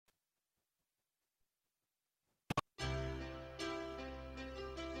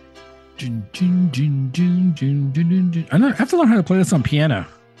I have to learn how to play this on piano.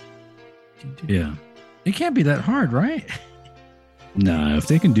 Yeah. It can't be that hard, right? Nah, if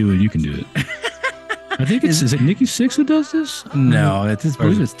they can do it, you can do it. I think is it Nikki Sixx who does this? No, I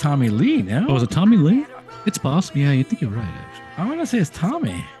believe it's Tommy Lee. No, oh, is it Tommy Lee? It's possible. Yeah, you think you're right. Actually, I want to say it's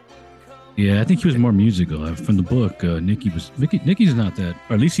Tommy. yeah, I think he was more musical. From the book, Nicky's not that,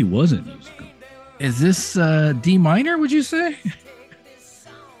 or at least he wasn't musical. Is this D minor? Would you say?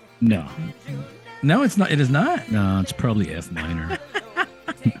 No, No, it's not. It is not. no, it's probably F minor.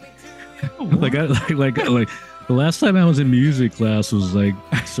 like the last time I was in music class was like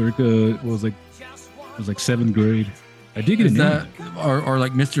seventh grade. I did get Is an that A. or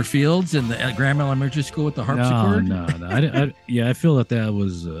like Mr. Fields in the Graham Elementary School with the harpsichord? No. I feel that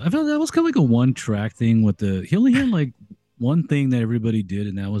was I felt that was kind of like a one track thing with he only had like one thing that everybody did,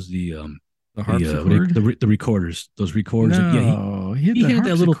 and that was the harpsichord, the recorders, those recorders. No, yeah, he had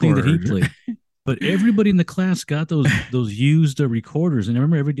that little thing that he played. But everybody in the class got those used recorders, and I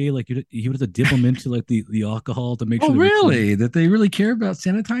remember every day, like he would have to dip them into like the alcohol to make sure. Oh, really? That they really care about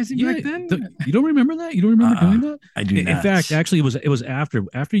sanitizing back then? You don't remember that? You don't remember doing that? I do not. In fact, actually, it was after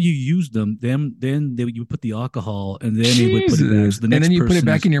you used them. Then you would put the alcohol, and then they would put it back. So the next and then you put it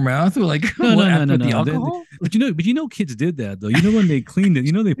back in your mouth, like no. The alcohol. But you know, kids did that though. You know, when they cleaned it,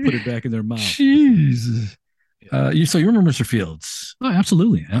 they put it back in their mouth. Jeez. So you remember Mr. Fields? Oh,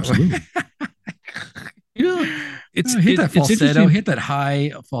 absolutely. Hit that falsetto, hit that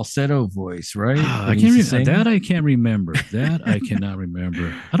high falsetto voice, right? I can't remember. That I cannot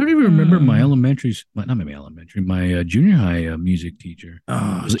remember. I don't even remember my junior high music teacher.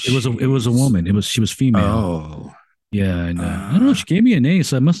 Oh, it was a woman. She was female. Oh, yeah, and I don't know. She gave me an A,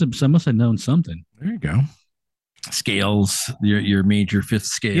 so I must have known something. There you go. Scales, your major fifth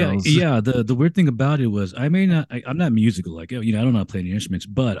scales. Yeah. The weird thing about it was I'm not musical, like I don't know how to play any instruments,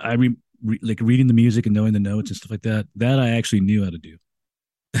 but like reading the music and knowing the notes and stuff like that I actually knew how to do.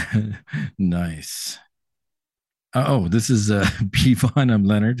 Nice. This is B. Vaughn. I'm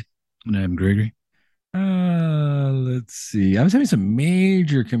Leonard. And I'm Gregory. Let's see. I was having some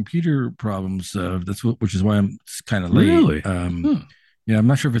major computer problems. Which is why I'm kind of late. Really? Yeah, I'm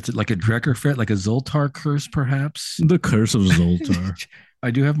not sure if it's like a Dreckerfett, like a Zoltar curse, perhaps. The curse of Zoltar. I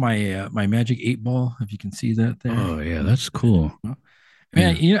do have my my magic 8-ball. If you can see that there. Oh yeah, that's cool.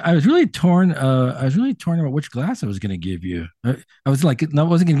 Man, I was really torn. I was really torn about which glass I was going to give you. I was like, I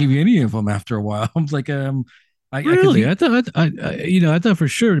wasn't going to give you any of them after a while. I was like, really? I thought for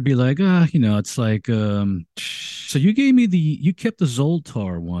sure to be like, it's like, so you kept the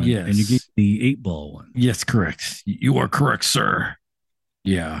Zoltar one, yes, and you gave the 8-ball one. Yes, correct. You are correct, sir.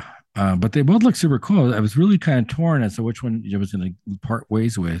 Yeah. But they both look super cool. I was really kind of torn as to which one I was going to part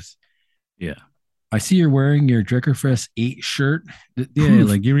ways with. Yeah. I see you're wearing your Dreckerfest 8 shirt. Yeah,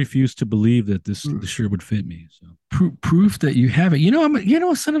 like you refuse to believe that the shirt would fit me. So proof that you have it.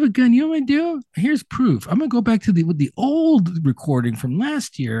 Son of a gun. You know what I'm gonna do? Here's proof. I'm gonna go back to the old recording from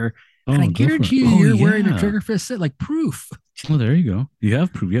last year, and I guarantee you're wearing the Dreckerfest set, like proof. Well, there you go. You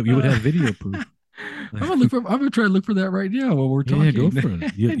have proof. You would have video proof. I'm gonna try to look for that right now while we're talking. Yeah, go for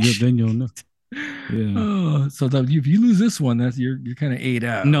it. Then you'll know. Yeah. So if you lose this one, you're kind of 8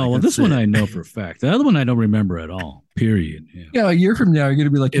 out. No, well, this one I know for a fact. The other one I don't remember at all. Period. Yeah, a year from now you're gonna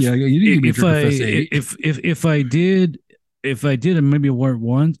be like, you didn't give me if I did, and maybe wore it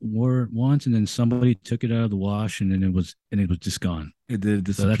once, and then somebody took it out of the wash, and then it was just gone. It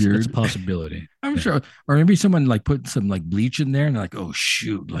disappeared. So that's a possibility. I'm sure, or maybe someone like put some like bleach in there, and they're like, oh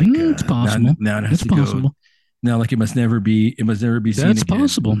shoot, like it's possible. Now it has to go. Now, like it must never be seen. That's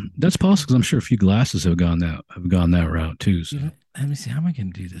possible. That's possible because I'm sure a few glasses have gone that route too. So. Let me see. How am I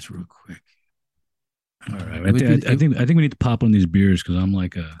going to do this real quick? All right. I think we need to pop on these beers because I'm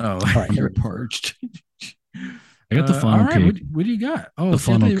like all right, you're parched. I got the funnel cake. What do you got? Oh, the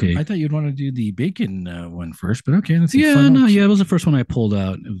funnel cake. I thought you'd want to do the bacon one first, but okay. Let's see. It was the first one I pulled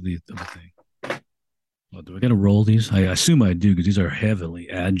out of the thing. Well, do I got to roll these? I assume I do because these are heavily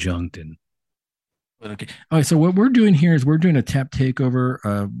adjunct and. Okay. All right. So what we're doing here is we're doing a tap takeover,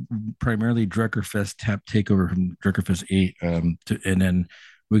 primarily Dreckerfest tap takeover from Dreckerfest 8, and then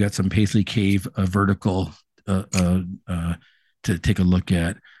we got some Paisley Cave vertical to take a look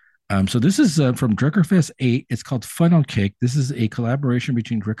at. So this is from Dreckerfest 8. It's called Funnel Cake. This is a collaboration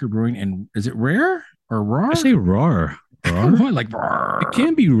between Drecker Brewing and is it Rare or Raw? I say Raw. What, like raw? It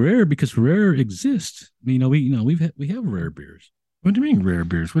can be rare because rare exists. We have rare beers. What do you mean rare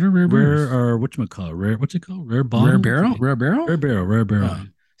beers? What are rare beers? Rare or whatchamacallit? Rare, what's it called? Rare bottle? Rare barrel? Rare barrel? Rare barrel. Rare barrel.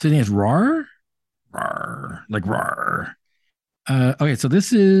 So I think it's rar? Rar. Like rar. Okay, so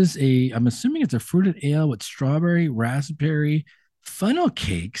this is I'm assuming it's a fruited ale with strawberry, raspberry, funnel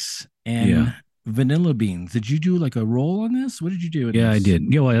cakes, Yeah. and vanilla beans. Did you do like a roll on this? What did you do in Yeah, I this?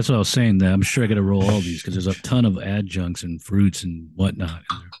 did. Yeah, well, that's what I was saying. That I'm sure I got to roll all these because there's a ton of adjuncts and fruits and whatnot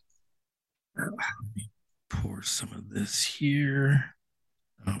in there. Let me pour some of this here.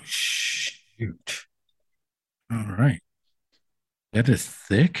 Oh shoot! All right, that is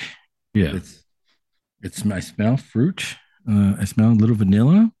thick. Yeah. It's I smell fruit. I smell a little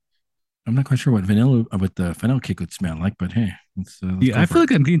vanilla. I'm not quite sure what the funnel cake would smell like, but hey, let's Yeah, go I for feel it.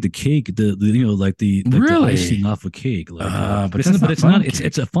 like I'm getting the cake, the icing Really? off a cake, But that's not it's funnel not cake.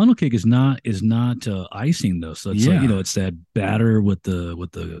 it's a funnel cake is not icing though, so it's like Yeah, it's that batter with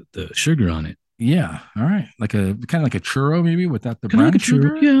the sugar on it, yeah. All right, like a kind of like a churro maybe without the kind of like brown a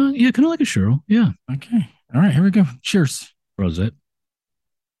churro. sugar. Yeah, yeah, kind of like a churro. Yeah, Okay. All right, here we go. Cheers. Rosette.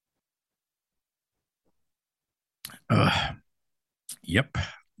 Uh, yep,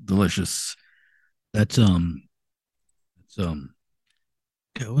 delicious. That's it's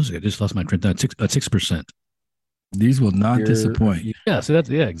what was it? I just lost my train of thought. 6%. These will not Here, a disappoint. few Yeah, so that's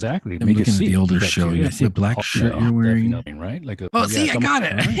exactly. I'm looking at the older show. You see a black shirt you're wearing. Nothing, right? Like a Oh, see, I got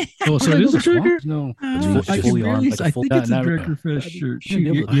it. right? Oh, so it is a trigger? no, I can barely. I think it's a Drucker Fest shirt.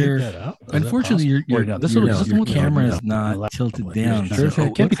 Shoot, unfortunately, your camera is not tilted down. Sure, So,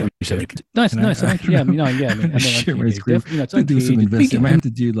 it can't be nice, Can I- nice. Yeah, no, yeah. I mean, Share my screen. it's I do some investing. I might have to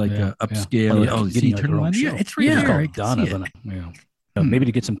do like Yeah, a yeah. upscale. Yeah, Oh, getting see, like turn your it own on. Yeah, show. it's right Yeah, there. I called can see it. Donovan. Yeah. Maybe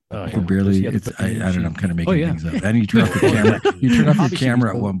to get some. We're barely. It's. I don't know. I'm kind of making things up. And you turn off the camera. You turn off your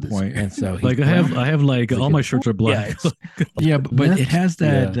camera at one point, and so Like I have like all my shirts are black. yeah, but it has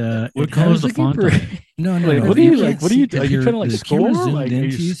that. What it color is has- the font? No, no, Like, no. what do you can't like? What do you? see- Are you your- trying to like the score? camera's zoomed Like, are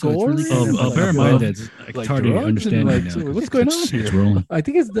into you you, so it's really scoring? kind of like bear in mind above- that it's like hard to drugs understand and, right like, now. what's 'cause going it's- on It's here? rolling. I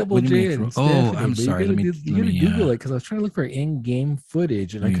think it's Double What do you mean J it's and ro- Stephanie. Oh, I'm but you sorry. gotta Let me- do- let You gotta me, Google it because I was trying to look for in-game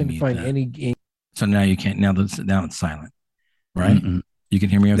footage and Let I me couldn't mute find that. any game. So now you can't. Now it's silent, right? Mm-mm. You can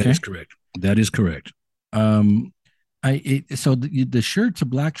hear me That okay? is correct. That is correct. Um, so the shirt's a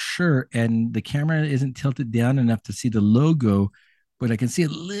black shirt and the camera isn't tilted down enough to see the logo, but I can see a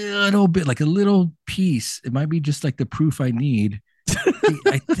little bit, like a little piece. It might be just like the proof I need.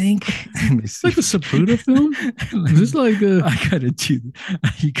 I think It's like the Sapruta film. Is this like a? I gotta do.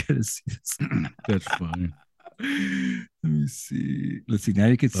 You gotta see this. That's fine. Let me see. Let's see. Now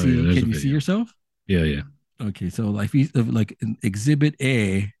you can Oh, see. yeah, there's Can a you see video. yourself? Yeah, yeah. Okay, so like in Exhibit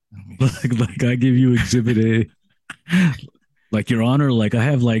A. Let me Like I give you Exhibit A. Like Your Honor, like I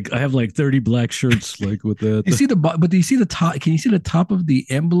have like 30 black shirts like with the. You see but do you see the top? Can you see the top of the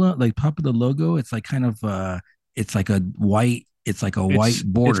emblem, like top of the logo? It's like kind of it's like a white. It's like a white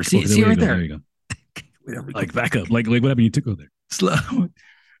border. See there right you go, there. there you go. Whatever. Like back up. Like what happened? You took over there. Slow.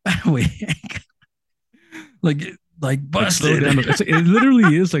 Wait. like Like, slow busted. down. It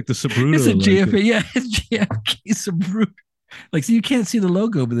literally is like the Sapruta. It's a like, JFK. Yeah, it's JFK Sabru. Like, so you can't see the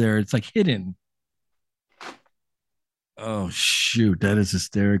logo over there. It's like hidden. Oh shoot, that is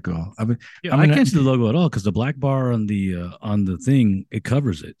hysterical. I mean, Yeah, I'm I gonna- can't see the logo at all because the black bar on the thing it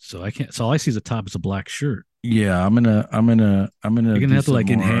covers it, so I can't. So all I see is the top is a black shirt. yeah, I'm gonna. You're gonna do have to some like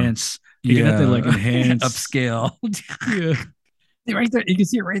more. enhance. You're gonna have to like enhance upscale. Yeah. Right there, you can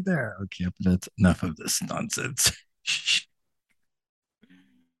see it right there. Okay, but that's enough of this nonsense.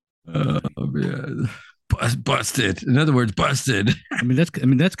 Oh man, busted. In other words, busted. That's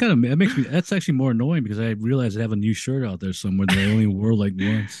kind of, that makes me, that's actually more annoying because I realize I have a new shirt out there somewhere that I only wore like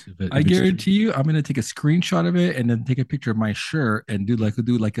once. I guarantee you, I'm gonna take a screenshot of it and then take a picture of my shirt and do like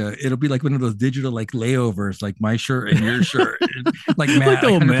a. It'll be like one of those digital like layovers, like my shirt and your shirt, like like Matt,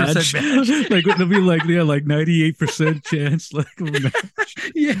 they'll 100% match. Like it'll be like 98% chance like of a match.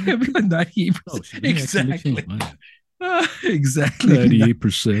 Yeah, it'll be like 98%. Oh, shit, maybe I actually Exactly. changed mine. Exactly.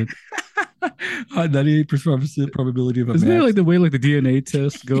 98%. 98% probability of a Isn't match. that like the way like the DNA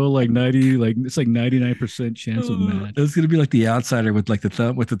tests go like 90, like it's like 99% chance of match. It's gonna be like the outsider with like the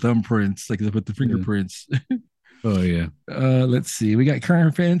thumbprints, like with the fingerprints. Oh yeah. Let's see. We got current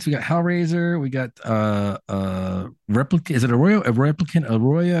events. We got Hellraiser. We got replicant. Is it Arroyo? A replicant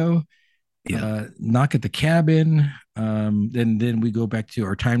Arroyo. Yeah. Knock at the Cabin. Then we go back to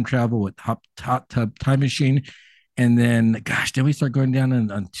our time travel with Hot Tub Time Machine. And then, gosh, then we start going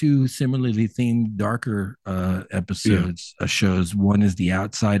down on two similarly themed, darker episodes, shows. One is The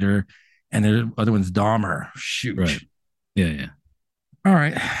Outsider, and the other one's Dahmer. Shoot. Right. Yeah, yeah. All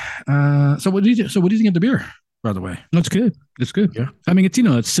right. So what do you think of the beer, by the way? That's good. It's good. Yeah. I mean,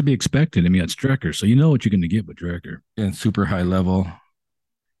 it's to be expected. I mean, it's Drecker, so you know what you're going to get with Drecker. And super high level.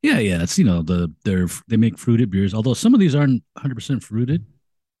 Yeah, yeah. It's they make fruited beers, although some of these aren't 100% fruited.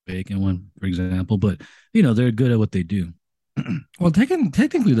 Bacon one, for example, but they're good at what they do. Well,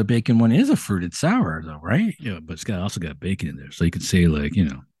 technically, the bacon one is a fruited sour, though, right? Yeah, but it's also got bacon in there, so you could say like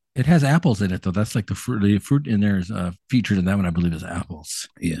It has apples in it though. That's like the fruit. The fruit in there is featured in that one, I believe, is apples.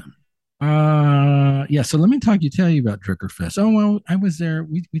 Yeah. Yeah. So let me tell you about Drinkerfest. Oh well, I was there.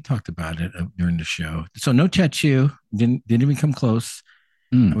 We talked about it during the show. So no tattoo. Didn't even come close.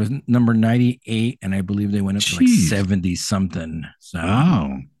 I Mm. was number 98, and I believe they went up to like Jeez. 70 something. So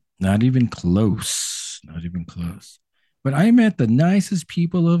Wow. not even close. Not even close. But I met the nicest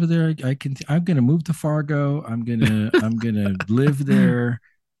people over there. I'm gonna move to Fargo. I'm gonna live there.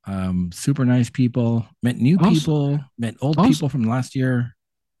 Super nice people. Met new Also, people. Met old also, people from last year.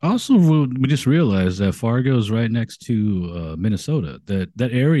 also, we just realized that Fargo is right next to Minnesota.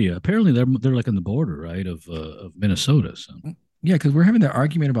 That area. Apparently, they're like on the border, right, of Minnesota. So Yeah, because we're having that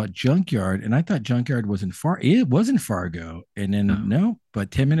argument about Junkyard, and I thought Junkyard wasn't far. It wasn't Fargo, and then yeah, no,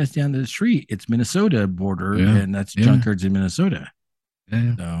 but 10 minutes down the street, it's Minnesota border, yeah, and that's yeah, Junkyard's in Minnesota.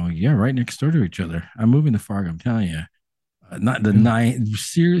 yeah. So yeah, right next door to each other. I'm moving to Fargo. I'm telling you, not the Yeah. nice,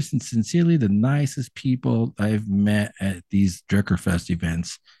 serious and sincerely the nicest people I've met at these Dreckerfest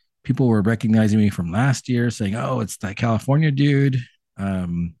events. People were recognizing me from last year, saying, "Oh, it's that California dude."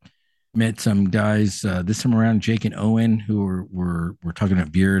 Um, Met some guys this time around, Jake and Owen, who were talking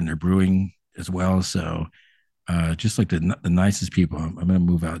about beer and they're brewing as well. So just like the nicest people. I'm going to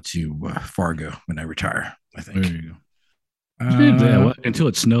move out to Fargo when I retire, I There think. you go. Yeah, Uh, well, until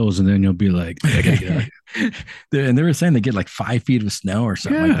it snows, and then you'll be like, I gotta get out. and they were saying they get like 5 feet of snow or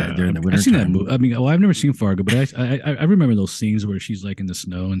something like that Yeah, during the I've winter seen that time. movie. I mean, well, I've never seen Fargo, but I remember those scenes where she's like in the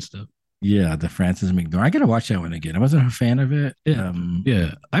snow and stuff. Yeah, the Francis McDormand. I got to watch that one again. I wasn't a fan of it. Yeah,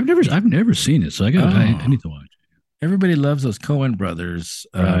 yeah. I've never seen it, so I Oh, need to watch everybody loves those Cohen brothers.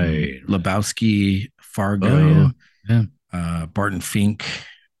 it. Right, right. Lebowski, Oh yeah, Fargo, yeah. Barton Fink,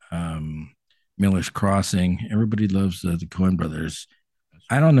 um, Miller's Crossing. Everybody loves the Coen brothers.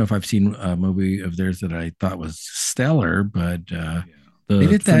 I don't know if I've seen a movie of theirs that I thought was stellar, but Yeah. they The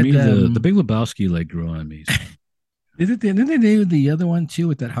did for that. me the Big Lebowski like grew on me. So. Didn't they do the other one too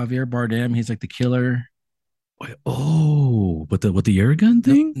with that Javier Bardem? He's like the killer. Wait, oh, but the with the air gun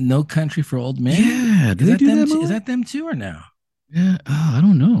No, thing? no Country for Old Men. Yeah, did Is they that do them? that Is movie? that them too or no? Yeah, I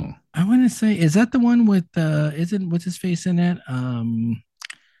don't know. I want to say, is that the one with isn't what's his face in it?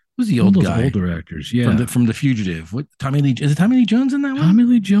 Who's the One of old those guy older actors. from Yeah, the Fugitive? What Tommy Lee? Is it Tommy Lee Jones in that one? Tommy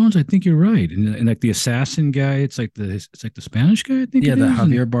Lee Jones. I think you're right. And like the assassin guy, it's like the Spanish guy. I think Yeah, it the is.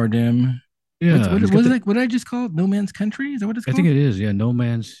 And Javier Bardem. yeah, and he's What got is the. it? What did I just call it? No Man's Country? Is that what it's I think called? it is. Yeah, No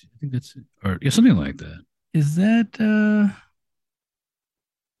Man's. I think that's it. Or yeah, something like that. Is that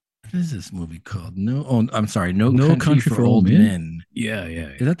what is this movie called? No, oh, I'm sorry, No No Country Country for for Old Old Men. Men. Yeah, yeah,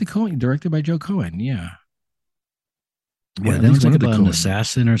 Is yeah. that the Cohen directed by Joe Cohen? Yeah, Yeah, at that least was one like of the about an Cohen.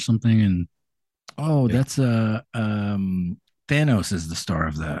 assassin or something. And Oh, yeah, that's Thanos is the star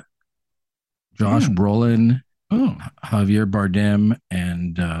of that. Josh oh, Brolin, oh, Javier Bardem,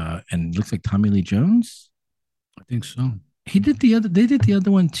 and looks like Tommy Lee Jones. I think so. He did the other. They did the other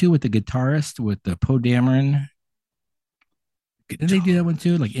one too with the guitarist with the Poe Dameron. Did they do that one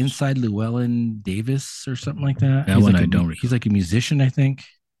too? Like Guitars. Inside Llewellyn Davis or something like that. That one I don't He's recall. like a musician, I think.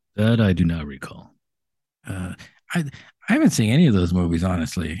 That I do not recall. Uh, I I haven't seen any of those movies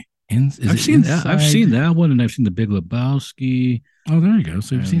honestly. Is I've it seen that. I've Inside? seen that one, and I've seen The Big Lebowski, Oh, there you go.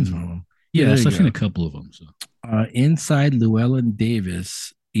 So you've seen some of and them. Yeah, yeah, there so you I've seen a go. couple of them. So Inside Llewellyn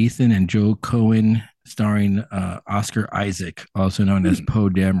Davis, Ethan and Joe Cohen, starring Oscar Isaac, also known as hmm. Poe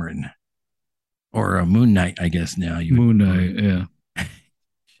Dameron, or Moon Knight, I guess now you would. Moon Knight, yeah.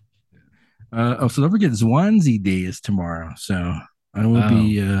 Oh, so don't forget Zwanzi Day is tomorrow. So I will Wow,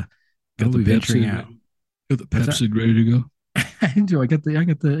 be I got will the be venturing Pepsi, out. got the What's that? Pepsi ready to go. I do. I got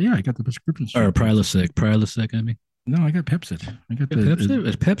the prescription Or strength Pepsi. Prilosec. I mean, No, I got Pepsid. I got yeah, the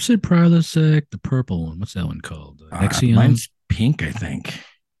Pepsi, Pepsi, Prilosec, the purple one. What's that one called? Nexium. mine's pink, I think.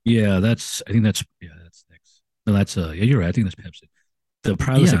 Yeah, I think that's next. No, that's yeah, you're right. I think that's Pepsi. The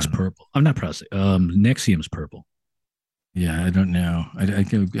Prilosec's Yeah. purple. I'm not Prilosec. Nexium's purple. Yeah, I don't know. I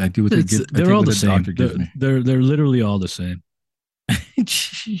do what I They're take all what the the same. doctor They're gives me. they're literally all the same.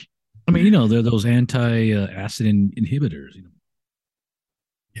 I mean, they're those anti-acid inhibitors.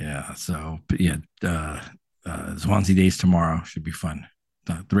 Yeah. So, but yeah, Swansea Days tomorrow should be fun.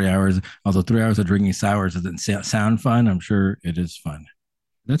 3 hours. Although 3 hours of drinking sours doesn't sound fun, I'm sure it is fun.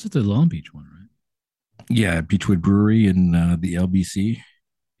 That's at the Long Beach one, right? Yeah, Beechwood Brewery and the LBC.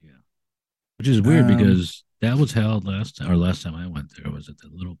 Yeah. Which is weird Um. because that was held last time, or last time I went there was at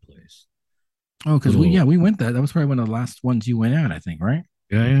that little place. Oh, because Little, we went that. That was probably one of the last ones you went out. I think, right?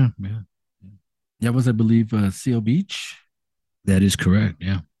 yeah, yeah, yeah. That was, I believe, Seal Beach. That is correct.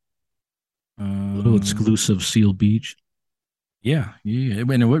 Yeah. A little Um. exclusive Seal Beach. yeah.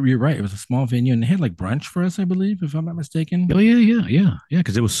 And what you're right. It was a small venue, and they had like brunch for us, I believe, if I'm not mistaken. Oh yeah.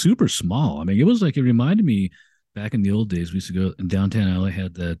 Because it was super small. I mean, it was like it reminded me back in the old days. We used to go in downtown LA.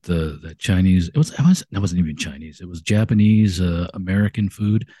 Had that Chinese. That wasn't even Chinese. It was Japanese American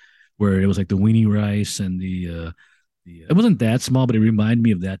food, where it was like the weenie rice and the. It wasn't that small, but it reminded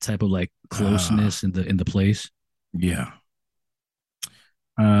me of that type of like Uh, closeness in the place. yeah.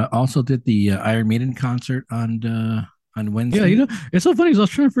 Also did the Iron Maiden concert on Yeah, Wednesday. it's so funny because I was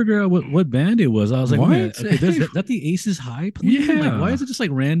trying to figure out what band it was. I was like, wait, What? okay, there's that the Aces High playing? Like, why Yeah. is it just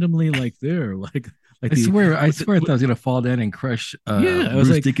like randomly like there? Like I the swear, I what the, swear, I what, thought I was gonna fall down and crush yeah, I was Bruce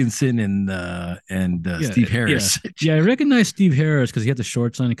like, Dickinson and yeah, Steve yeah, Harris. yeah. I recognize Steve Harris because he had the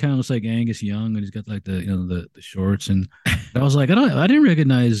shorts on. He kind of looks like Angus Young, and he's got like the shorts. And I was like, I didn't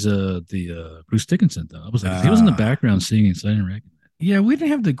recognize the Bruce Dickinson though. I was like, he was in the Uh, background singing, so I didn't recognize. yeah, we didn't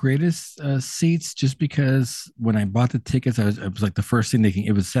have the greatest seats just because when I bought the tickets, it was like the first thing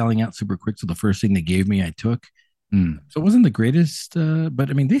it was selling out super quick. So the first thing they gave me, I took. Hmm. So it wasn't the greatest, but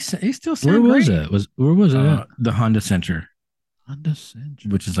I mean, they still Where sound was great. that? Where was it at? The Honda Center, Honda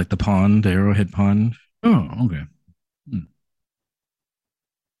Central. which is like the pond, the Arrowhead Pond. Oh, okay. Hmm.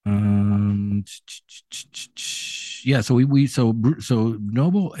 Um, yeah. So so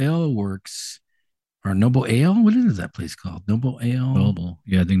Noble Ale Works or Noble Ale. What is that place called? Noble Ale. Noble.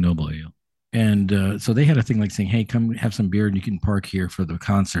 Yeah, I think Noble Ale. And so they had a thing like saying, "Hey, come have some beer, and you can park here for the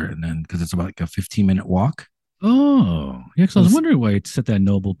concert." And then because it's about like a 15-minute walk. Oh, yeah. Because I So was it's, wondering why it set that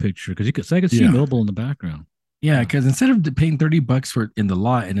Noble picture because so I could see yeah, Noble in the background. yeah. Huh. Because instead of paying $30 for it in the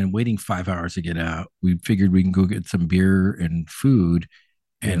lot and then waiting 5 hours to get out, we figured we can go get some beer and food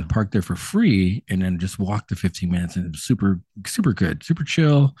Yeah. and park there for free, and then just walk the 15 minutes. And it was super good, super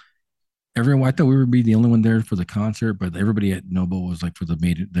chill. Everyone, I thought we would be the only one there for the concert, but everybody at Noble was like for the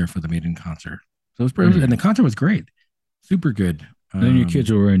Maiden concert. So it was There pretty, you and the go. concert was great, super good. And then your kids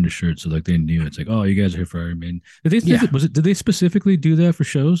were wearing the shirt, so like they knew it's like, oh, you guys are here for Iron Maiden. Yeah, Did they specifically do that for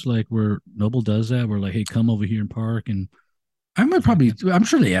shows like where Noble does that, where like, hey, come over here and park and I might stuff like probably. that? I'm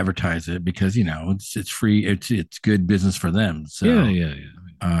sure they advertise it because it's free. It's good business for them. Yeah, So yeah,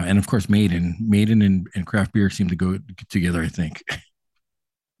 yeah. and of course, Maiden and craft beer seem to go together. I think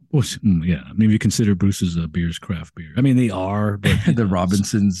Well, yeah. I mean, if you consider Bruce's beers craft beer. I mean, they are, but the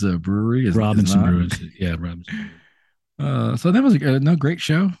Robinson's Brewery is Robinson not. Brewing. Yeah, Robinson. So that was no great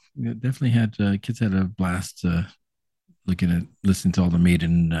show. It definitely had kids had a blast listening to all the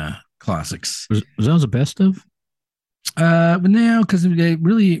Maiden classics. Was that was the best of? But now because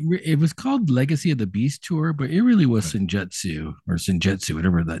it was called Legacy of the Beast tour, but it really was Right. Senjutsu,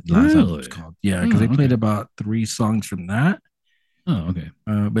 whatever that last album was Really? called. Yeah, because they Oh, played okay. about three songs from that. Oh, okay.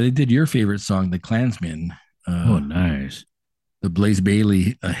 But they did your favorite song, The Klansman, Oh, uh, nice. the Blaze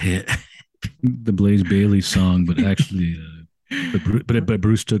Bailey hit. The Blaze Bailey song, but actually, but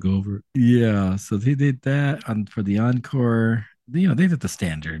Bruce took over. Yeah, so they did that on for the encore. They did the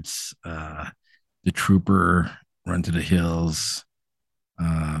standards, the Trooper, Run to the Hills,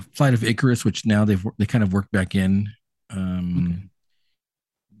 Flight of Icarus, which now they kind of worked back in. Okay. Um,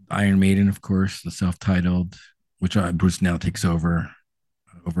 Iron Maiden, of course, the self-titled, which Bruce now takes over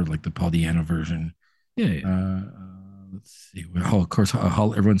like the Paul Diano version. Yeah, yeah. Let's see. Of course,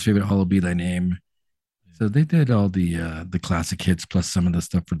 everyone's favorite "Hollow Be Thy Name." So they did all the classic hits plus some of the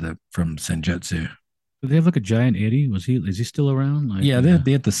stuff from Senjutsu. Do they have like a giant Eddie? Is he still around? Like, Yeah,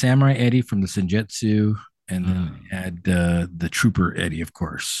 they had the Samurai Eddie from the Senjutsu, and then uh, they had the Trooper Eddie, of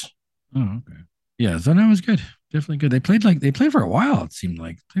course. oh, okay. Yeah, so that was good. Definitely good. They played for a while. It seemed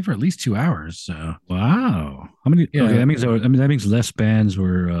like played for at least 2 hours. So Wow. How many? Okay, yeah, that means less bands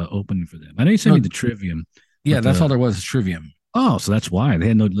were opening for them. I know you sent me no, the Trivium, yeah, but that's all there was is Trivium. oh, so that's why they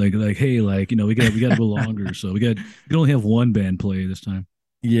had no like hey we got to go longer, so we can only have one band play this time.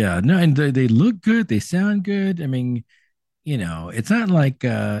 Yeah, no, and they look good. They sound good. I mean, it's not like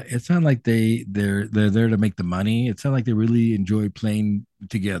they're there to make the money. It's not like they really enjoy playing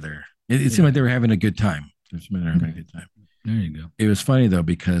together. It seemed like Yeah. they were having a good time. It seemed like they were having a Okay. good time. There you go. It was funny though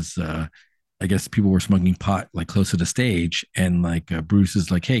because I guess people were smoking pot like close to the stage, and like Bruce is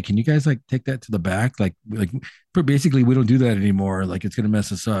like, "Hey, can you guys like take that to the back? Like, but basically we don't do that anymore. Like it's gonna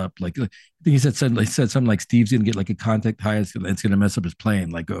mess us up. I think he said something like Steve's gonna get like a contact high, it's gonna mess up his playing.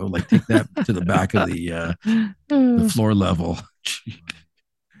 Like, oh, like take that to the back of the floor level."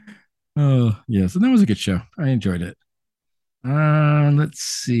 Oh yeah, so that was a good show. I enjoyed it. Let's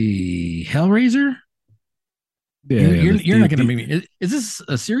see, Hellraiser. Yeah, yeah. You're not gonna make me. Is this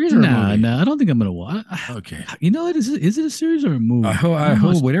a series or a Nah, movie? nah. I don't think I'm gonna watch. Okay. You know what? Is it a series or a movie? I I don't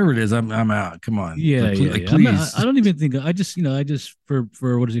know. hope whatever it is, I'm out. Come on, Yeah, yeah, like yeah. I'm not, please. I don't even think I just for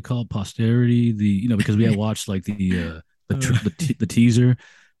what is it called posterity the because we had watched like the the teaser.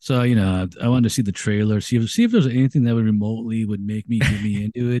 So I wanted to see the trailer, see if there's anything that would remotely would make me get me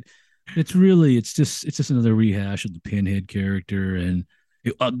into it. It's just another rehash of the Pinhead character, and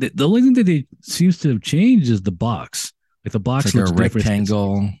the only thing that they seems to have changed is the box. Like the box It's like looks a different.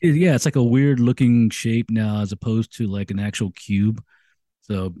 rectangle. Yeah, it's like a weird looking shape now as opposed to like an actual cube.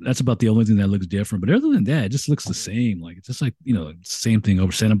 So that's about the only thing that looks different. But other than that, it just looks the same. Like it's just like same thing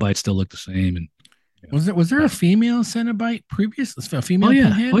over. Cenobites still look the same, and Was there a female Cenobite previous? A female oh yeah,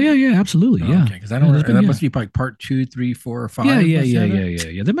 Pinhead? oh yeah, yeah, absolutely, Oh, yeah. okay, because I Yeah, don't. there's been- That yeah. must be like part 2, 3, 4, or 5. Yeah, yeah, was yeah, that yeah, it? yeah,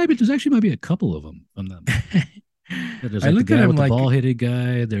 yeah. There's actually might be a couple of them. If I'm not mistaken. There's I like the looked at guy him with the like ball headed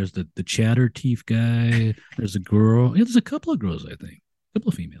guy. There's the chatter teeth guy. There's a girl. Yeah, there's a couple of girls. I think a couple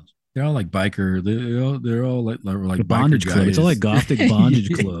of females. they're all like biker. They're all like The biker bondage club. It's all guys. like gothic bondage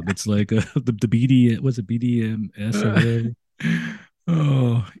club. It's like the BD. What's it BDMS or whatever?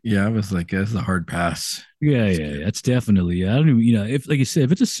 Oh yeah, I was like, that's a hard pass. Yeah, yeah, yeah. That's definitely. Yeah, I don't even. If like you said,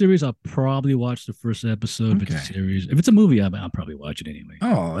 if it's a series, I'll probably watch the first episode. If it's a Okay. series, if it's a movie, I'll probably watch it anyway.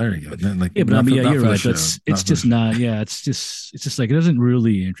 Oh, there you go. Then, like, Yeah, but I not mean, for- yeah, not you're for the right. show, That's not it's for just the show. not. Yeah, it's just like it doesn't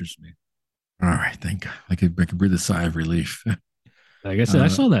really interest me. All right, thank God. I could breathe a sigh of relief. Like I said, I Uh,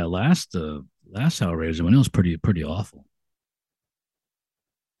 saw that last Hellraiser one. It was pretty awful.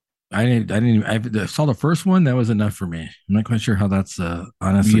 I saw the first one. That was enough for me. I'm not quite sure how that's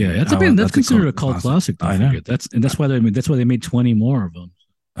honestly. Yeah, that's how that's a considered a cult classic. I Don't know. forget that's why they made 20 more of them.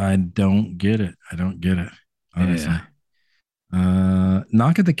 I don't get it. I don't get it. Honestly. Yeah.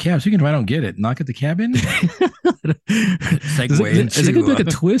 Knock at the Cabin. Speaking of, I don't get it. Knock at the Cabin. Segue is it gonna be like a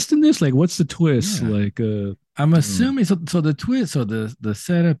twist in this? Like, what's the twist? Yeah. Like, I'm assuming so. So the twist. So the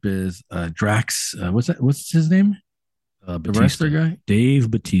setup is Drax. What's that? What's his name? The Batista, wrestler guy.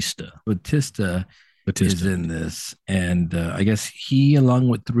 Dave Batista. Batista is Batista. in this, and I guess he, along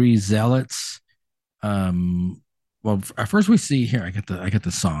with 3 zealots. Well, at first we see here. I got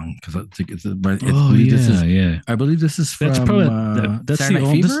the song because Oh yeah, this is, yeah. I believe this is from That's probably that's Saturday the Night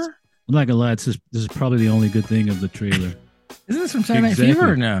only. Fever. I'm not gonna lie. This is probably the only good thing of the trailer. Isn't this from Saturday Night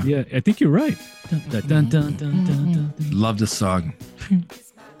Fever or no? Yeah, I think you're right. Dun, dun, dun, dun, dun, dun, dun. Love this song.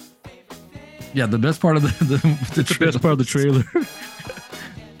 Yeah, the best part of the It's the best part of the trailer.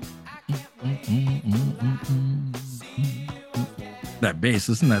 That bass,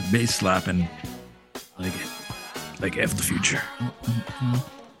 listen to that bass slapping. Like it. Like F the future.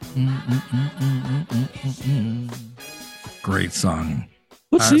 Great song.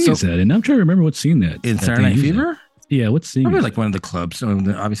 What scene so- is that? And I'm trying to remember what scene that In that Saturday they Night use it. Fever? Yeah, what scene? Probably is like it? one of the clubs. So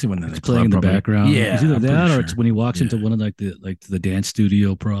obviously one of the It's playing in the club, probably. background. Yeah, it's either I'm that pretty or sure. it's when he walks into Yeah. one of the dance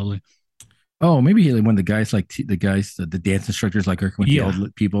studio, probably. Oh, maybe one of the guys the dance instructors like working with Yeah. the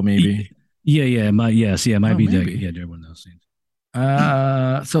old people, maybe. Yeah, yeah, it might Oh, be that. maybe. Yeah, during one of those scenes.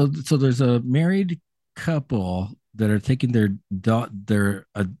 So there's a married couple that are taking their daughter.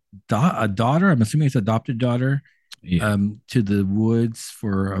 I'm assuming it's adopted daughter, Yeah. to the woods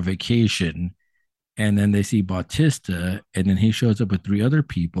for a vacation, and then they see Bautista, and then he shows up with 3 other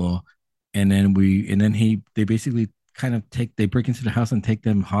people, and then they basically kind of they break into the house and take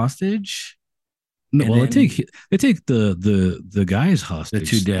them hostage. No, and well, then- they take the guys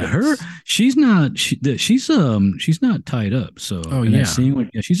hostage. The 2 dads. Her, she's not she's not tied up. So Oh, in that yeah. scene,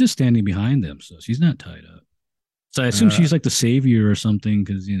 she's just standing behind them, so she's not tied up. So I assume she's like the savior or something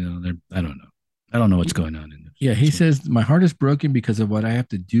because I don't know. I don't know what's going on in this. Yeah, he So- says, "My heart is broken because of what I have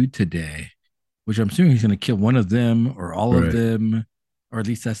to do today," which I'm assuming he's going to kill one of them or all Right. of them, or at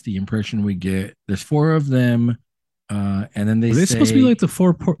least that's the impression we get. There's 4 of them, and then Are they supposed to be like the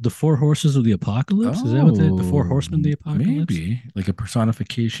four horses of the apocalypse? Is that what the 4 horsemen of the apocalypse? Maybe like a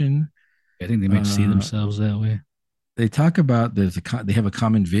personification. I think they might see themselves that way. They talk about they have a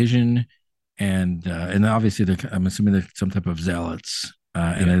common vision, and obviously I'm assuming they're some type of zealots,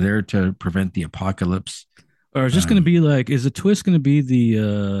 and they're there to prevent the apocalypse. Or is this going to be like? Is the twist going to be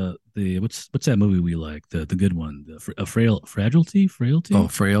the what's that movie we like, the good one, frailty? Oh,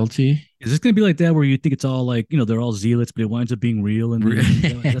 frailty. Is this going to be like that where you think it's all like they're all zealots, but it winds up being real? And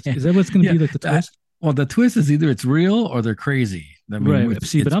is that what's going to be like the twist? Well, the twist is either it's real or they're crazy. I mean, Right.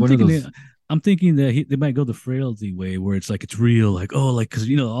 See, but it's I'm one of thinking those- I'm thinking that they might go the frailty way, where it's like it's real, like because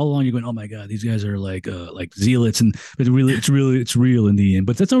all along you're going, oh my god, these guys are like zealots, and but it's real in the end.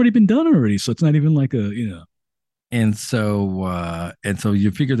 But that's already been done already, so it's not even like And so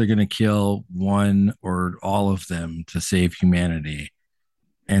you figure they're going to kill one or all of them to save humanity.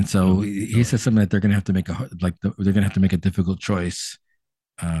 And so he says something that they're going to have to make they're going to have to make a difficult choice.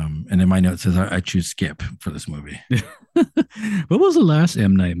 And in my note says I choose Skip for this movie. What was the last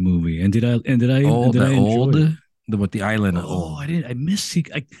M Night movie? And did I Old. enjoy it? the island of Oh, old. I missed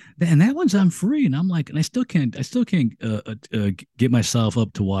and that one's on free, and I'm like, and I still can't get myself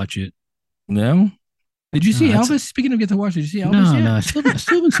up to watch it. No. Did you No, see that's Elvis? Speaking of get to watch, did you see Elvis no, yet? no. I still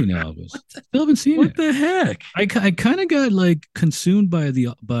haven't seen Elvis. Still haven't seen What it. the heck? I kind of got like consumed by the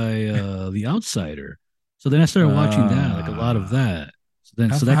Outsider, so then I started watching that, like a lot of Uh, that.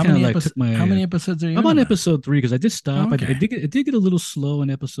 So that how kind of many like took how my. many episodes are you I'm in on that? episode three because I did stop. Oh, okay. It did get a little slow in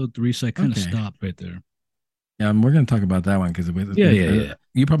episode three, so I kind of Okay. stopped right there. Yeah, we're going to talk about that one because Yeah.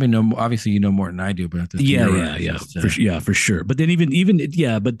 you probably know. Obviously, you know more than I do, but to theorize as to- For sure. But then but I mean,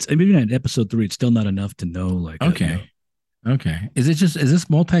 even at episode three, it's still not enough to know. Like, Okay. Okay. Is this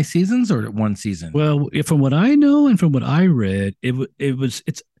multi seasons or one season? well, from what I know and from what I read,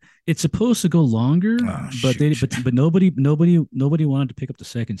 it's supposed to go longer, Oh, but shoot. nobody wanted to pick up the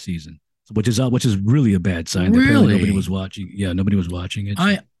second season, which is really a bad sign. Apparently, Really? nobody was watching. Yeah, nobody was watching it.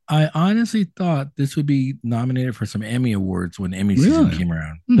 I honestly thought this would be nominated for some Emmy awards when Emmy season Really? came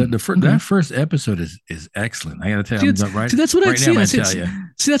around. Okay. That first episode is excellent. I got to tell you, See, that's what I right now. see. I'm I gonna said, tell you.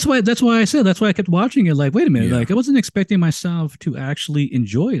 see, that's why I kept watching it. Like, wait a minute, Yeah. like I wasn't expecting myself to actually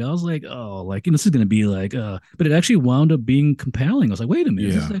enjoy it. I was like, oh, like this is gonna be like, but it actually wound up being compelling. I was like, wait a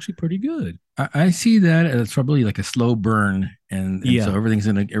minute, this is Yeah. actually pretty good. I see that as probably like a slow burn, and Yeah. so everything's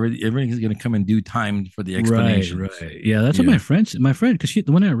gonna come in due time for the Right, explanation. right. Yeah, that's what Yeah. my friend, because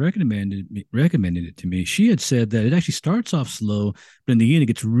the one that recommended it to me, she had said that it actually starts off slow, but in the end it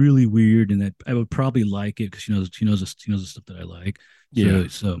gets really weird, and that I would probably like it because she knows the stuff that I like. Yeah.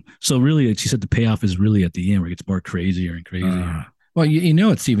 So really, she said the payoff is really at the end where it gets more crazier and crazier. Well, you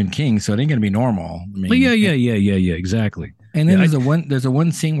know it's Stephen King, so it ain't gonna be normal. I mean, But yeah, exactly. And then Yeah, there's a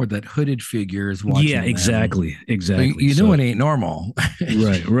one scene where that hooded figure is watching. Yeah, them. exactly. So you know it ain't normal.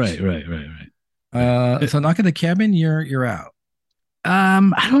 Right. So knock at the cabin, you're out.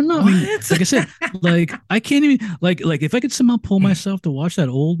 I don't know. I mean, What? like I said, like I can't even like if I could somehow pull myself to watch that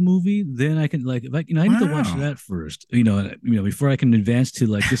old movie, then I can like if I I need to watch Wow. that first, before I can advance to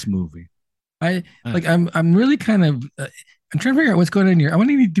like this movie. I'm really kind of I'm trying to figure out what's going on in your. I want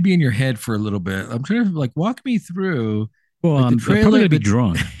you to be in your head for a little bit. I'm trying to like walk me through. Well, Like the I'm trailer, probably gonna be the-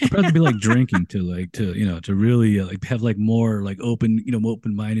 drunk. I'll probably be like drinking to really like have like more like open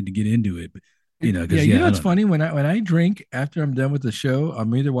minded to get into it. But, Yeah, because you know I what's don't- funny when I drink after I'm done with the show,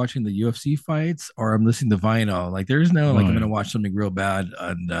 I'm either watching the UFC fights or I'm listening to vinyl. Like there's no like Oh, I'm yeah. gonna watch something real bad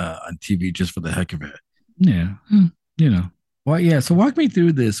on TV just for the heck of it. Yeah, Well, yeah. So walk me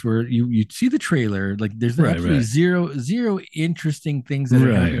through this where you see the trailer. Like there's Right, absolutely right. zero interesting things that are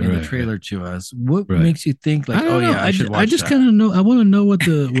Right, happening in the right, trailer to us. What Right. makes you think like, I don't oh know. yeah, I should watch I just that? kind of know. I want to know what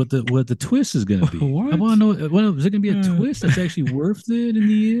the twist is going to be. What? I want to know. Is it going to be a Uh. twist that's actually worth it in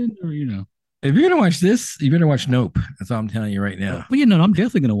the end, or If you're gonna watch this, you better watch Nope. That's all I'm telling you right now. Well, I'm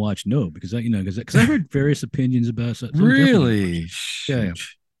definitely going to watch No because because I heard various opinions about it. So I'm definitely gonna watch Really? it. Yeah, yeah.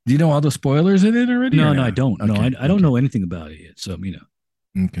 Shoot. Do you know all the spoilers in it already? No, or no, I don't. No, Okay, I don't know anything about it yet. So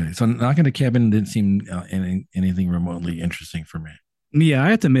Okay, so knocking the cabin didn't seem anything remotely interesting for me. Yeah, I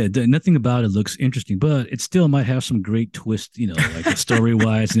have to admit that nothing about it looks interesting, but it still might have some great twist, like story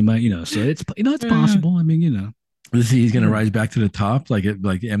wise. It might, so it's it's possible. I mean, He's gonna rise back to the top, like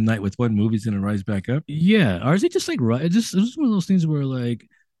M Night with one movie's gonna rise back up. yeah. Or is it just like right? It's just one of those things where like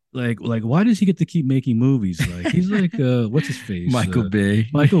why does he get to keep making movies? Like he's like what's his face? Michael Bay.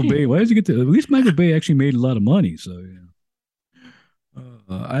 Michael Bay. Why does he get to? At least Michael Bay actually made a lot of money. So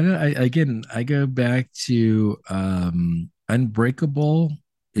I go back to Unbreakable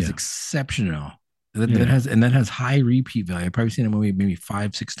is Yeah. exceptional. Yeah. That has high repeat value. I've probably seen a movie maybe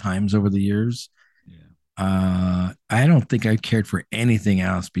 5-6 times over the years. I don't think I cared for anything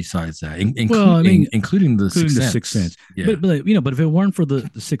else besides that, including the Sixth Sense. Yeah. But if it weren't for the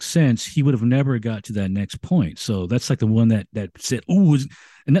Sixth Sense, he would have never got to that next point. So that's like the one that said, "Oh,"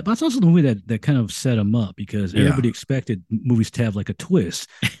 and that's also the movie that kind of set him up because everybody expected movies to have like a twist,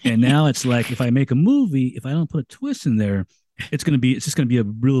 and now it's like if I make a movie, if I don't put a twist in there, it's just gonna be a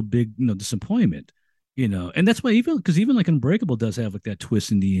real big disappointment. And that's why even like Unbreakable does have like that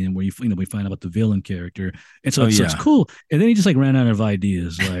twist in the end where we find out about the villain character, and so it's cool. And then he just like ran out of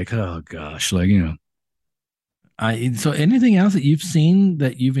ideas, like oh gosh, like So anything else that you've seen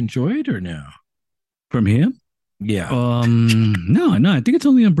that you've enjoyed or no? from him. Yeah. No, I think it's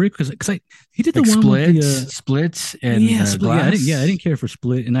only Unbreakable because he did the Like one with the Splits and Split. Glass. I didn't care for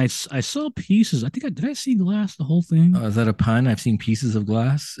Split, and I saw pieces. I think did I see Glass the whole thing? Is that a pun? I've seen pieces of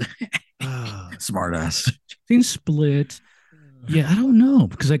glass. Smart ass. Seen Split. Yeah, I don't know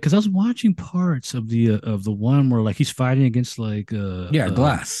because I was watching parts of the one where like he's fighting against like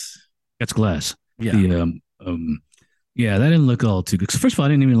Glass. That's Glass. Yeah. The Yeah, that didn't look all too good. 'Cause first of all, I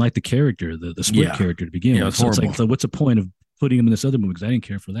didn't even like the character, the split Yeah, character to begin yeah, with. it's So it's horrible. like, so what's the point of putting him in this other movie? Because I didn't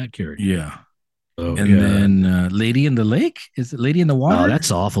care for that character. Yeah, So and yeah, then Lady in the Lake. Is it Lady in the oh, Water?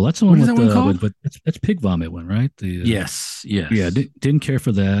 that's awful. That's the What one is that with one the called? but that's pig vomit one, right? The Yes, yeah, yes. didn't care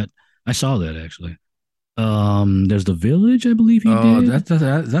for that. I saw that actually. There's the village, I believe he Oh, did.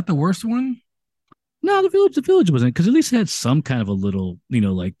 is that the worst one? No, the village wasn't because at least it had some kind of a little,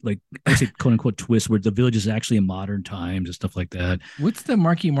 like I say, quote unquote twist where the village is actually in modern times and stuff like that. What's the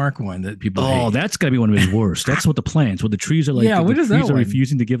Marky Mark one that people Oh, hate? that's got to be one of his worst. That's what the plants, where the trees are like Yeah, the what is that trees are one?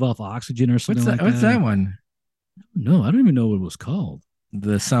 refusing to give off oxygen or something What's that? like What's that. that one? No, I don't even know what it was called.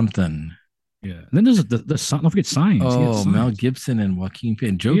 The something. Yeah, and then there's don't forget Signs. He had Oh, Mel Signs. Gibson and Joaquin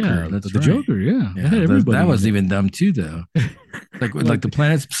Phoenix. Joker. Yeah, That's the right. Joker. Yeah, that Yeah, had everybody that in was there. even dumb too, though. Like Like the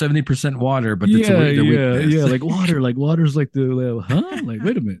planet's 70% water, but it's yeah, their yeah, weakness. yeah. Like water's like huh? Like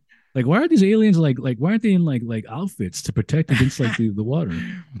wait a minute. Like why are these aliens like why aren't they in like outfits to protect against like the water?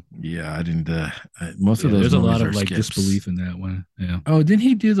 Yeah, I didn't. Most of Yeah, those there's a movies lot are of like skips. disbelief in that one. Yeah. Oh, didn't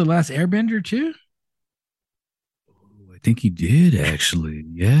he do the last Airbender too? I think he did actually.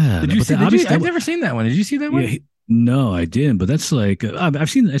 Yeah. Did you But see? that, Did you? obviously I've never seen that one. Did you see that yeah, one? no, I didn't. But that's like I've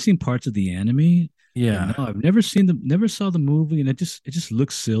seen parts of the anime. But Yeah. no, I've never saw the movie, and it just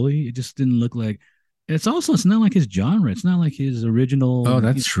looks silly. It just didn't look like. It's not like his genre. It's not like his Oh, original.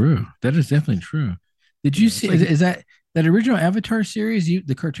 that's true. That is definitely true. Did you Yeah, it's see? like Is that original Avatar series?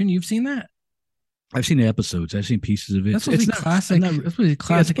 The cartoon. You've seen that? I've seen the episodes. I've seen pieces of it. That's supposed to be classic. I'm not, That's supposed to be yeah, it's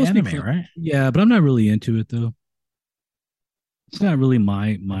classic supposed to be anime, right? yeah, but I'm not really into it though. It's not really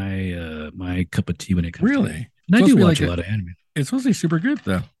my cup of tea when it comes to it. Really? And It's I supposed do to be watch like a lot of anime. it's supposed to be super good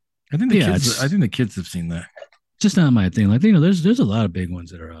though. I think the Yeah, kids. it's I think the kids have seen that. just not my thing. Like there's a lot of big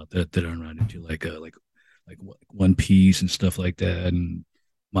ones that are out that I'm not into, like One Piece and stuff like that, and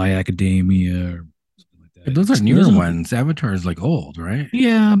My Academia or something like But that. those are There's newer a- ones. Avatar is like old, right?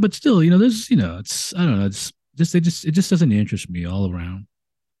 yeah, but still, it's I don't know. It's just it just doesn't interest me all around.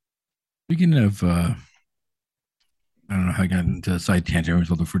 Speaking of, I don't know how I got into a side tangent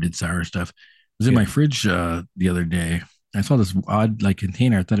with all the fruited sour stuff. I was in Yeah. my fridge the other day. I saw this odd like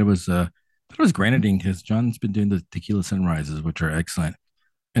container. I thought it was grenadine because John's been doing the tequila sunrises, which are excellent.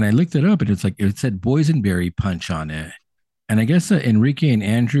 And I looked it up, and it's like it said boysenberry punch on it. And I guess Enrique and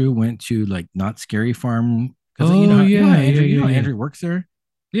Andrew went to like Not Scary Farm because Oh yeah, Andrew, yeah, yeah. Andrew works there.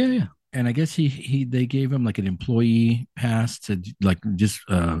 Yeah, yeah. And I guess he they gave him like an employee pass to like just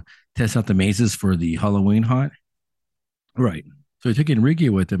test out the mazes for the Halloween haunt. Right. So he took Enrique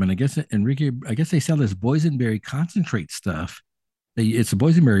with him, and I guess they sell this boysenberry concentrate stuff. It's a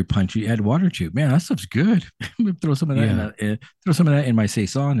boysenberry punch. You add water to. Man, that stuff's good. throw some of that Yeah. throw some of that in my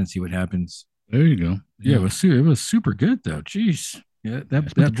saison and see what happens. There you go. Yeah, it was super good though. Jeez, yeah, I'm that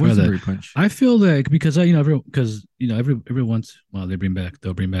supposed to try that. boysenberry punch. I feel like because every once while they'll bring back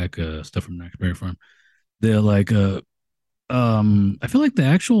stuff from Raspberry Farm. They're like I feel like the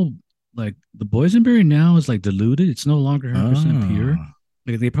actual like the boysenberry now is like diluted. It's no longer 100% pure. Oh,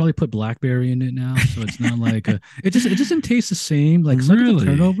 Like they probably put blackberry in it now, so it's not like it doesn't taste the same. Like some of the Really?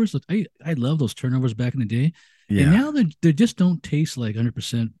 turnovers, like, I love those turnovers back in the day, and yeah. now they just don't taste like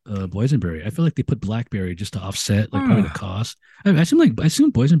 100% boysenberry. I feel like they put blackberry just to offset like probably the Ah. cost. I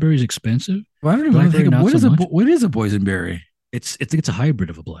assume boysenberry is expensive. Well, I don't even know. Blackberry, not What so is much. what is a boysenberry? It's a hybrid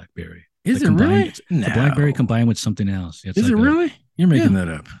of a blackberry. Is Like it combined, really? it's a blackberry combined with something else. It's Is like it really? You're making that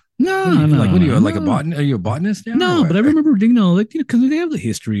up. No, What are you, no, like what are you like a no. botanist? Are you a botanist now? No, but I remember, because they have the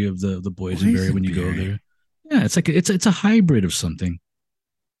history of the boysenberry when you go Boysenberry. there. Yeah, it's like it's a hybrid of something,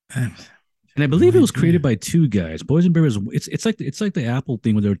 I and I believe it was idea. created by two guys. Boysenberry is it's like the Apple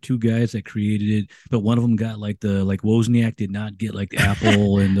thing where there were two guys that created it, but one of them got like Wozniak did not get like the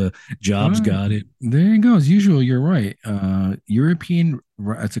Apple, and the Jobs Right. got it. There you go. As usual, you're right.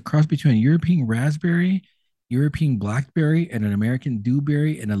 It's a cross between a European raspberry, European blackberry, and an American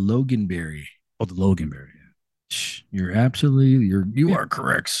dewberry and a loganberry. Oh, the Loganberry. You Yeah. are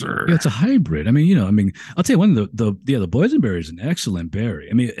correct, sir. Yeah, it's a hybrid. I'll tell you one. The boysenberry is an excellent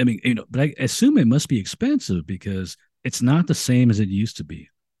berry. But I assume it must be expensive because it's not the same as it used to be.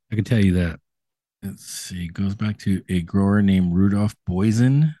 I can tell you that. Let's see. It goes back to a grower named Rudolph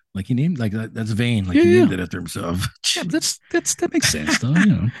Boysen. Like he named like that, that's vain. Like Yeah, he yeah. named it after himself. Yeah, but that makes sense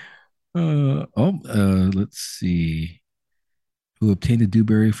though. Let's see. Who obtained the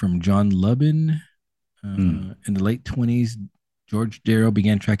dewberry from John Lubin in the late 20s. George Darrow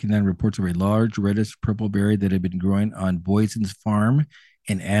began tracking down reports of a large reddish purple berry that had been growing on Boysen's farm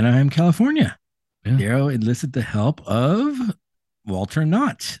in Anaheim, California. Yeah. Darrow enlisted the help of Walter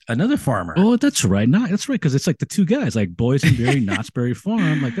Knott, another farmer. Oh, that's right. Not that's right, because it's like the two guys, like Boysenberry, Knott's Berry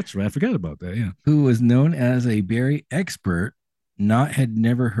Farm. Like that's right. I forgot about that. Yeah. Who was known as a berry expert. Knott had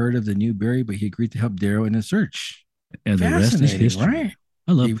never heard of the new berry, but he agreed to help Darrow in his search. And the rest is history. Right?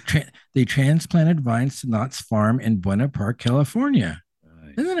 I love. They transplanted vines to Knott's farm in Buena Park, California.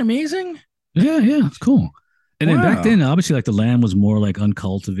 Nice. Isn't that amazing? Yeah, it's cool. And then back Wow. then, obviously, like the land was more like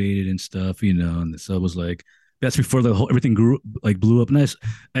uncultivated and stuff, and so it was like that's before the whole everything grew like blew up. And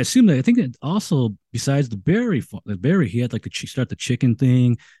I assume that I think that also besides the berry, he had like start the chicken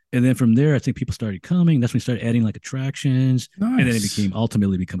thing, and then from there, I think people started coming. That's when he started adding like attractions, and then it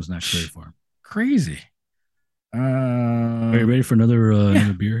ultimately becomes Knott's Berry Farm. Crazy. Are you ready for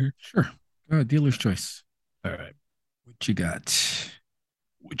another beer here? Sure. Dealer's choice. All right. What you got?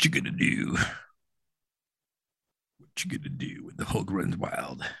 What you gonna do? What you gonna do when the Hulk runs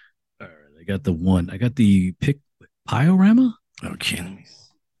wild? All right. I got the Piorama. Okay.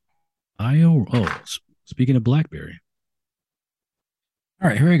 Let me Speaking of blackberry. All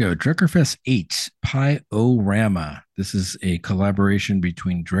right, here we go. Dreckerfest 8 Piorama. This is a collaboration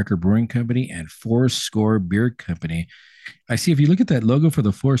between Drecker Brewing Company and Four Score Beer Company. I see if you look at that logo for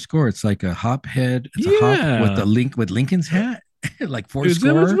the Four Score, it's like a hop head. It's a hop with the Lincoln's hat. Like Four Is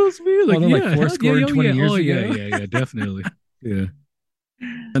Score. That supposed to be? Like Four Score 20 years ago. Yeah, definitely. Yeah.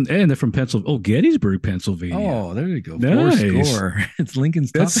 And they're from Pennsylvania. Oh, Gettysburg, Pennsylvania. Oh, there you go. Nice. Four Score. It's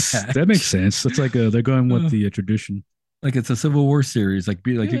Lincoln's top hat. That makes sense. It's like they're going with the tradition. Like it's a Civil War series. Like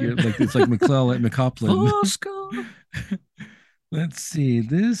it's like McClellan, McCoplin. Let's see.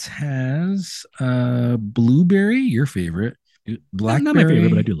 This has blueberry, your favorite. Blackberry, not my favorite,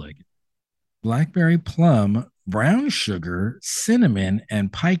 but I do like it. Blackberry plum, brown sugar, cinnamon,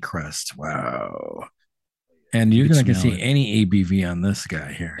 and pie crust. Wow. And you're not going to see any ABV on this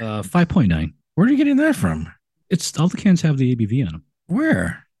guy here. 5.9. Where are you getting that from? It's all the cans have the ABV on them.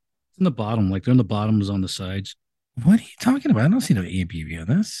 Where? It's in the bottom. Like they're on the bottoms on the sides. What are you talking about? I don't see no ABV on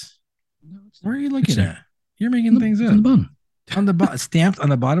this. Where are you looking at? You're making things up. On the bottom. On the bottom, stamped on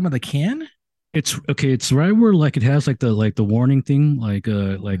the bottom of the can? It's okay. It's right where like it has like the warning thing, like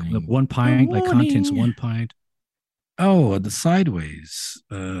 1 pint, like contents 1 pint. Oh, the sideways.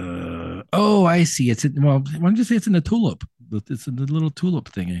 I see. It's in, well, why don't you say it's in the tulip? It's in the little tulip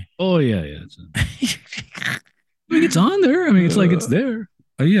thingy. Oh yeah. I mean, it's on there. I mean, it's like it's there.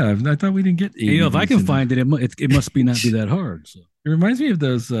 Yeah, I thought we didn't get. If I can find it, it must be not be that hard. So it reminds me of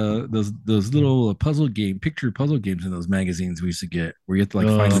those little picture puzzle games in those magazines we used to get, where you have to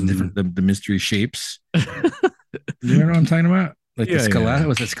like find the mystery shapes. You know what I'm talking about? Like was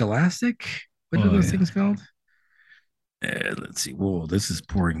it Scholastic? What are those things called? Let's see. Whoa, this is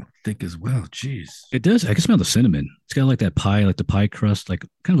pouring thick as well. Jeez, it does. I can smell the cinnamon. It's got like that pie, like the pie crust, like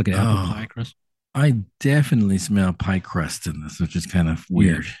kind of like an apple pie crust. I definitely smell pie crust in this, which is kind of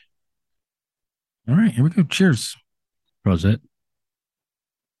weird. All right, here we go. Cheers. Rosette.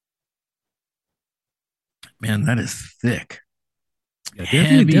 Man, that is thick. Yeah,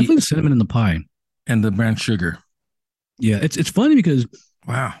 definitely the cinnamon in the pie. And the brown sugar. Yeah, it's funny because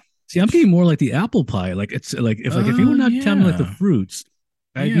wow. See, I'm getting more like the apple pie. Like it's like if you were not telling me like the fruits,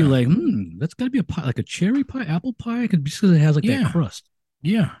 I'd be like, that's gotta be a pie, like a cherry pie, apple pie, because it has like that crust.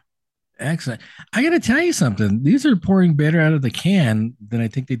 Yeah. Excellent. I got to tell you something. These are pouring better out of the can than I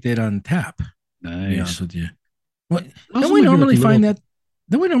think they did on tap. Nice. To be honest with you. Well, don't we normally find that?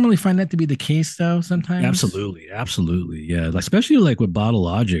 Don't we normally find that to be the case though? Sometimes. Absolutely. Yeah. Like, especially like with Bottle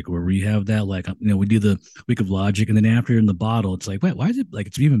Logic, where we have that, like, we do the week of Logic, and then after in the bottle, it's like, wait, why is it like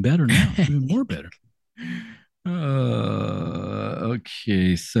it's even better now? It's even more better.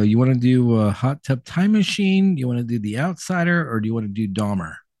 Okay. So you want to do a Hot Tub Time Machine? You want to do The Outsider, or do you want to do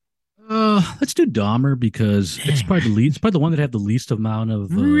Dahmer? Let's do Dahmer, because it's probably the one that had the least amount of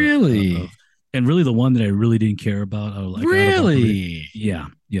really, and really the one that I really didn't care about. Really? Yeah.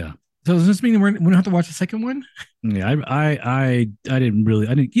 So does this mean we don't have to watch the second one? Yeah, I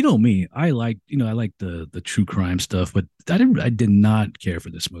didn't. You know me. I like the true crime stuff, but I did not care for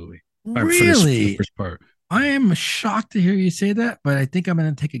this movie. Really? For the first part. I am shocked to hear you say that, but I think I'm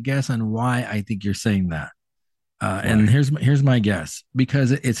going to take a guess on why I think you're saying that. And here's my guess,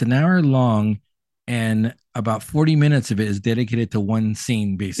 because it's an hour long, and about 40 minutes of it is dedicated to one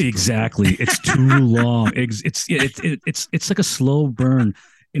scene, basically. Exactly. It's too long. It's like a slow burn,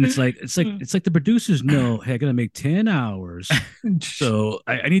 and it's like the producers know, hey, I gotta make 10 hours, so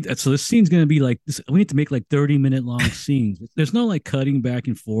I need. So this scene's gonna be like this. We need to make like 30-minute long scenes. There's no like cutting back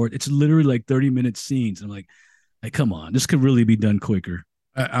and forth. It's literally like 30-minute scenes. I'm like, come on, this could really be done quicker.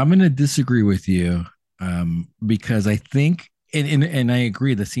 I'm gonna disagree with you. Because I think and I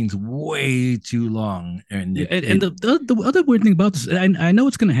agree. The scene's way too long, and Yeah, and the other weird thing about this, I know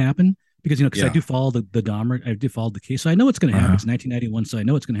it's going to happen because because I yeah. do follow the Dahmer, I do follow the case, so I know it's going to happen. Uh-huh. It's 1991, so I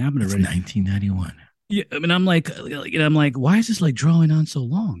know it's going to happen It's already. 1991. Yeah, I mean, I'm like, why is this like drawing on so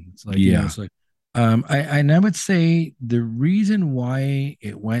long? It's like Yeah. it's like And I would say the reason why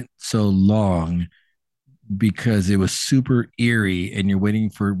it went so long because it was super eerie, and you're waiting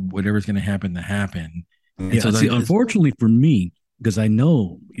for whatever's going to happen. And yeah. so See, like, unfortunately for me, because I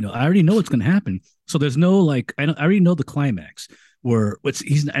know I already know what's going to happen, so there's no like I already know the climax where what's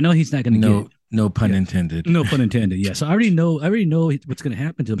he's I know he's not going to get it. no pun Yeah, intended. no pun intended. Yeah, so I already know what's going to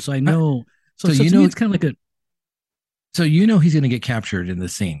happen to him, so I Uh, know. So, so so you to me, know, it's kind of like a so you know he's going to get captured in the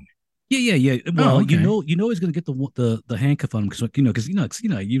scene. yeah. Oh, Well, okay. he's gonna get the handcuff on him because I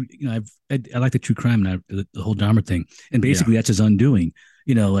like the true crime and the whole Dahmer thing, and Yeah. basically that's his undoing.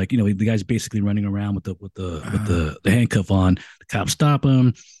 The guy's basically running around with the handcuff on. The cops stop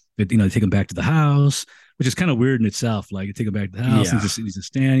him. They take him back to the house, which is kind of weird in itself. Like, they take him back to the house. Yeah. He's just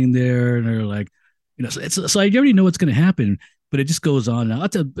standing there, and they're like, so I already know what's gonna happen. But it just goes on. Now,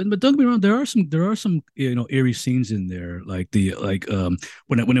 but don't get me wrong. There are some eerie scenes in there, like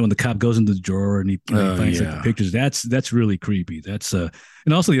when the cop goes into the drawer and he finds like the Yeah. pictures. That's really creepy. That's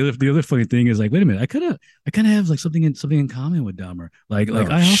and also the other funny thing is, like, wait a minute, I kind of have like something in common with Dahmer. Like Oh,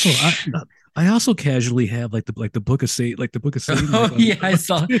 I also casually have like the book of Satan, like the book of Satan. oh Like, yeah, I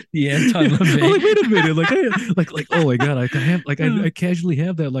saw the Anton I'm LaVey. like, wait a minute, like oh my god, I have I casually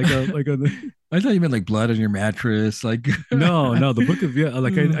have that like a I thought you meant like blood on your mattress, like no, the book of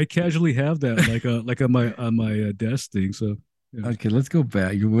I casually have that like on my desk thing. So yeah. Okay, let's go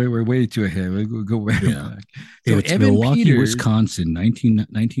back. We're way too ahead. We'll go way Yeah. back. So It's Evan Milwaukee, Peters, Wisconsin,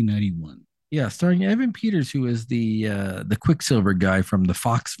 1991. yeah, starring Evan Peters, who is the Quicksilver guy from the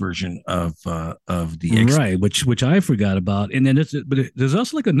Fox version of the X. Right, which I forgot about. And then there's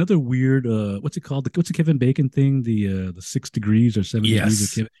also like another weird what's it called? What's the Kevin Bacon thing? The 6 degrees or 7 degrees of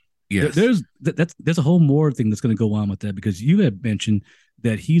Yes, Kevin. yes, There's a whole more thing that's going to go on with that, because you had mentioned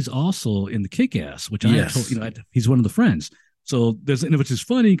that he's also in the Kick-Ass, which I yes. told he's one of the friends. So which is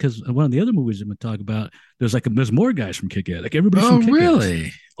funny because one of the other movies I'm going to talk about, there's more guys from Kick-Ass, like everybody's Oh, from Kick-Ass.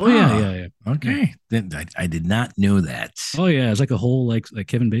 really? Oh yeah, yeah. Okay, then I did not know that. Oh yeah, it's like a whole like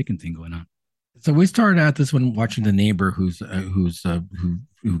Kevin Bacon thing going on. So we started out this one watching the neighbor who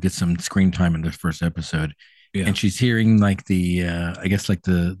gets some screen time in the first episode, Yeah. and she's hearing like I guess like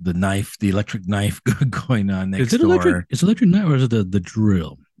the knife, the electric knife going on next Is it door. electric? Is it electric knife or is it the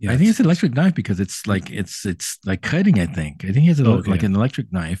drill? Yeah, I think it's an electric knife because it's like it's like cutting. I think he has like an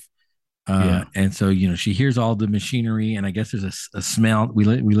electric knife. Yeah. And so she hears all the machinery, and I guess there's a smell. We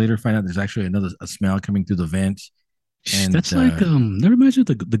later find out there's actually a smell coming through the vent. And that's like that reminds me of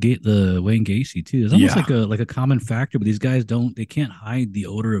the Wayne Gacy too. It's almost like a common factor, but these guys they can't hide the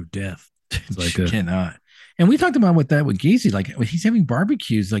odor of death. It's like cannot. And we talked about with Gacy, like when he's having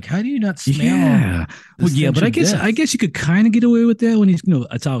barbecues, like how do you not smell? Yeah, well, yeah, but I guess you could kind of get away with that when he's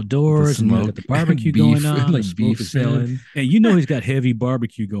it's outdoors and you got the barbecue beef, going on, like beef smelling, and he's got heavy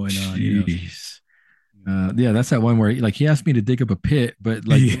barbecue going on. Jeez. Yeah, that's that one where like he asked me to dig up a pit, but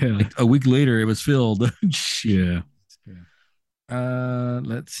like a week later it was filled. Yeah.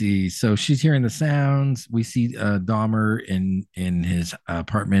 Let's see. So she's hearing the sounds. We see Dahmer in his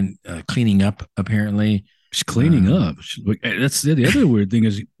apartment cleaning up. Apparently, she's cleaning up. That's the other weird thing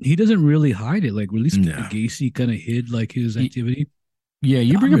is he doesn't really hide it. Like at least Gacy kind of hid like his activity. Yeah,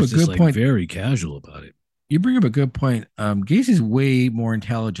 you bring up a good point. Very casual about it. You bring up a good point. Gacy's way more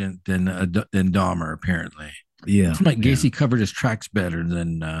intelligent than Dahmer. Apparently, yeah. It's like Gacy covered his tracks better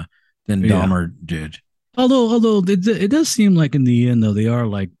than Dahmer did. Although it does seem like in the end though they are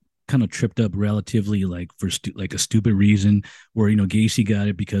like kind of tripped up relatively like for like a stupid reason where Gacy got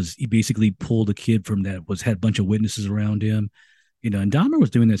it because he basically pulled a kid from that had a bunch of witnesses around him, and Dahmer was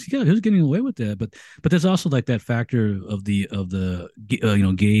doing this. Yeah, he was getting away with that, but there's also like that factor of the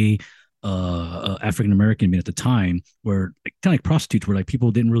gay African American men at the time where kind of like prostitutes were like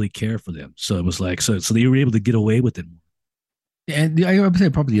people didn't really care for them, so it was like so they were able to get away with it. And I would say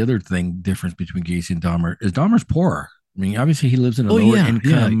probably the other difference between Gacy and Dahmer is Dahmer's poor. I mean, obviously he lives in a lower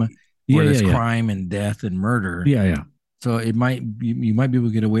income where there's crime and death and murder. Yeah. So you might be able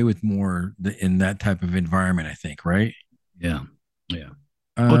to get away with more in that type of environment, I think, right? Yeah.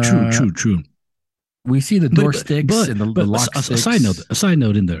 True. We see the door sticks and the lock sticks. A side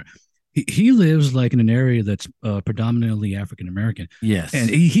note in there. He lives like in an area that's predominantly African American. Yes, and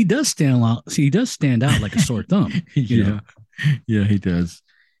he does stand out. He does stand out like a sore thumb. Yeah, he does.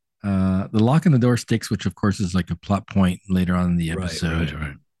 The lock on the door sticks, which of course is like a plot point later on in the episode.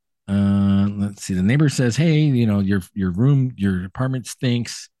 Right. let's see. The neighbor says, "Hey, your apartment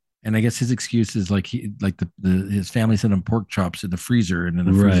stinks." And I guess his excuse is like his family sent him pork chops in the freezer, and then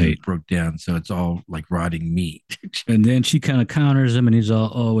the freezer Right. broke down, so it's all like rotting meat. And then she kind of counters him, and he's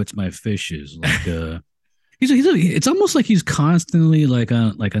all, "Oh, it's my fishes." Like, it's almost like he's constantly like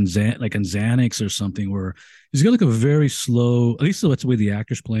on Xanax or something, where he's got like a very slow. At least that's the way the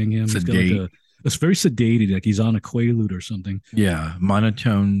actor's playing him. He's got like Sedate. it's very sedated, like he's on a quaalude or something. Yeah,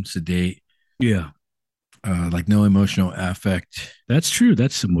 monotone, sedate, Yeah, like no emotional affect. that's true.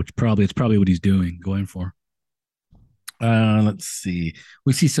 That's which probably it's probably what he's doing, going for. Let's see.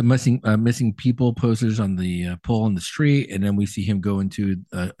 We see some missing people posters on the pole on the street, and then we see him go into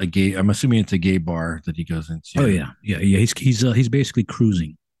a gay. I'm assuming it's a gay bar that he goes Oh into. yeah, yeah, yeah. He's basically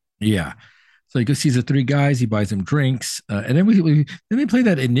cruising. Yeah. So he goes sees the three guys. He buys them drinks, and then we then they play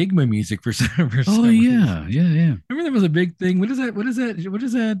that Enigma music for Oh some reason. yeah, yeah, yeah, Remember that was a big thing. What is that? What is that? What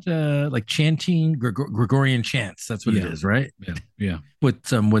is that? Like chanting Gregorian chants. That's what it yeah, is, right? yeah, yeah, With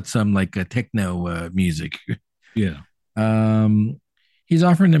some like techno music. yeah. Um, he's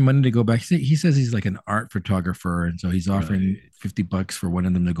offering them money to go back. He says he's like an art photographer, and so he's offering Right. $50 for one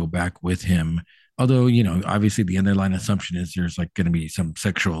of them to go back with him. Although, obviously the underlying assumption is there's like going to be some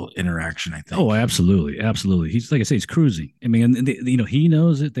sexual interaction, I think. Oh, absolutely, absolutely. He's like I say, he's cruising. I mean, and he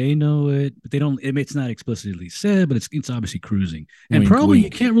knows it, they know it, but they don't. It's not explicitly said, but it's obviously cruising. And Wink, probably you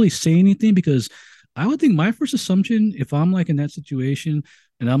wink. can't really say anything because I would think my first assumption, if I'm like in that situation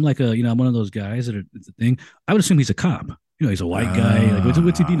and I'm like I'm one of those guys that are it's a thing, I would assume he's a cop. He's a white guy. Like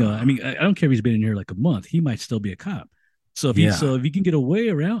what's he? I mean, I don't care if he's been in here like a month. He might still be a cop. Yeah. If he can get a way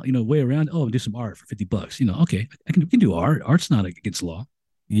around, oh, do some art for $50. Okay, we can do art. Art's not against law.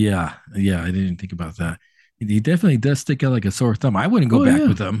 Yeah. Yeah. I didn't think about that. He definitely does stick out like a sore thumb. I wouldn't go Oh back yeah.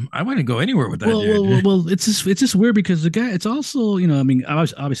 with him. I wouldn't go anywhere with that Well, well, well, dude. well, it's just weird because the guy. It's also I mean,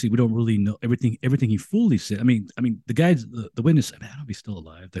 obviously we don't really know everything he fully said. I mean, the witness. I don't know if he's still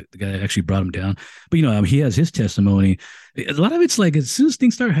alive. The guy that actually brought him down, but he has his testimony. A lot of it's like as soon as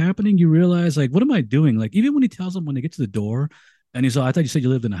things start happening, you realize like, what am I doing? Like even when he tells them when they get to the door, and he's all, I thought you said you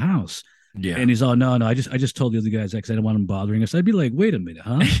lived in a house. Yeah. And he's all, no, I just told the other guys that because I didn't want them bothering us. I'd be like, wait a minute,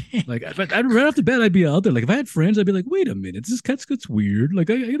 huh? Like, I'd right off the bat, I'd be out there. Like, if I had friends, I'd be like, wait a minute, this gets weird. Like,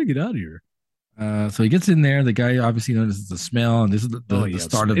 I gotta get out of here. So he gets in there. The guy obviously notices the smell, and this is Oh the yeah,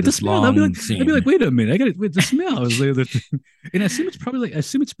 start of the this smell. I'd be long like, scene. wait a minute, I got it. The smell is the other thing, and I assume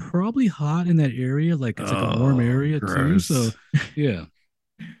it's probably hot in that area. Like it's like a warm Oh, area too. So gross. yeah.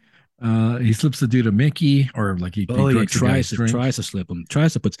 He slips the dude a Mickey, or like he Oh yeah, drinks the guy's drink. tries to slip him,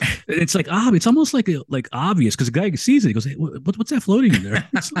 tries to put. It's like it's almost like obvious because the guy sees it. He goes, "Hey, what's that floating in there?"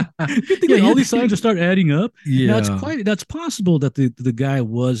 It's like, you think Yeah, like all these signs will start adding up. Now yeah. that's possible that the guy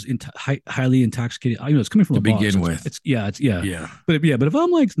was highly intoxicated. It's coming from To a bar. begin So with. yeah. Yeah. But if I'm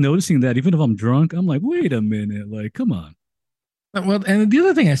like noticing that, even if I'm drunk, I'm like, wait a minute, like, come on. Well, and the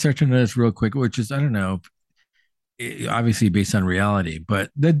other thing I started to notice real quick, which is I don't know, obviously based on reality,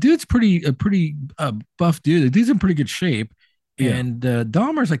 but the dude's pretty buff dude. The dude's in pretty good shape, Yeah. and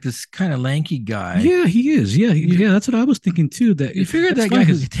Dahmer's like this kind of lanky guy. Yeah, he is. Yeah, You, yeah. That's what I was thinking too. you figured That's that funny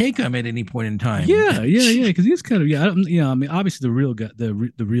guy 'cause could take him at any point in time. yeah. Because he's kind of I mean, obviously the real guy, the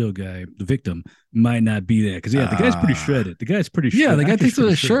real guy, the victim might not be there because the guy's pretty shredded. The guy's pretty Yeah, shredded. the guy Actor's takes off pretty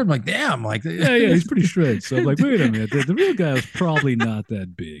his shirt. shredded. I'm like, damn, like Yeah, he's pretty shredded. So I'm like, wait a minute, the real guy was probably not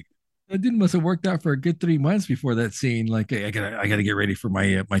that big. that dude must have worked out for a good 3 months before that scene. Like, I gotta get ready for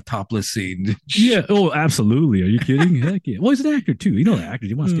my topless scene. Yeah. Oh, absolutely. Are you kidding? Heck yeah. Well, he's an actor too. Actors.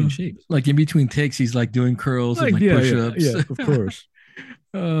 He wants to stay in shape. Like in between takes, he's like doing curls and Like, like yeah, push-ups. of course.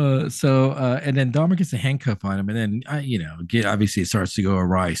 And then Dahmer gets a handcuff on him, and then obviously it starts to go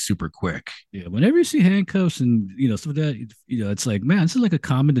awry super quick. Yeah, whenever you see handcuffs and stuff like that, it's like, man, this is like a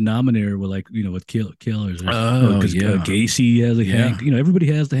common denominator with with killers. Oh, Because yeah. Gacy has a Yeah. everybody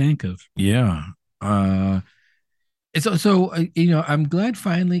has the handcuffs. Yeah. So I'm glad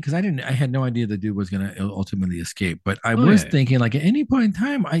finally because I had no idea the dude was gonna ultimately escape, but I Oh was yeah, thinking like at any point in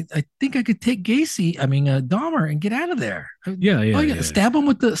time, I think I could take Dahmer and get out of there. yeah. Stab him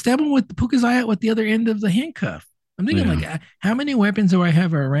with the poke his eye out with the other end of the handcuff. I'm thinking Yeah. like how many weapons do I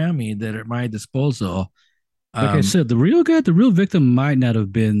have around me that are at my disposal? Like I said, the real guy, the real victim might not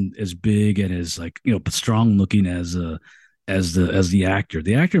have been as big and as strong looking as the actor.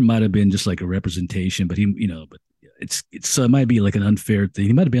 The actor might have been just like a representation, but but it might be like an unfair thing.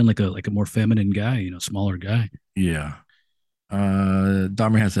 He might have been like a more feminine guy, smaller guy. Yeah.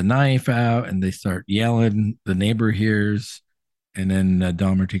 Dahmer has a knife out and they start yelling. The neighbor hears, and then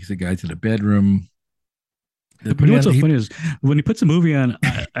Dahmer takes the guy to the bedroom. You know what's so funny is when he puts a movie on,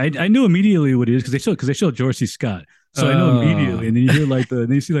 I knew immediately what it is because they showed George C. Scott. So I know Uh, immediately, and then you hear like then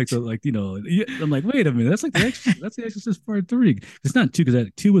you see like the I'm like, wait a minute, that's like that's the Exorcist Part Three. It's not two because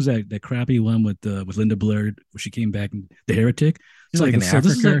that two was that crappy one with Linda Blair where she came back and the Heretic. He's So like like in so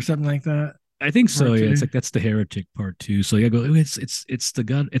this is Africa like or something like that. I think so, Part yeah. It's two. like that's the Heretic Part Two. So yeah, go it's the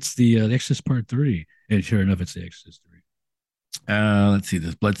God, it's the Exorcist Part Three, and sure enough, it's the Exorcist Three. Let's see.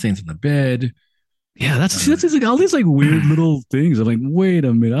 There's bloodstains on the bed. Yeah, that's Uh, just like all these like weird little things. I'm like, wait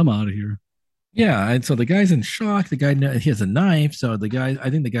a minute, I'm out of here. yeah, and so the guy's in shock. The guy he has a knife, so the guy. I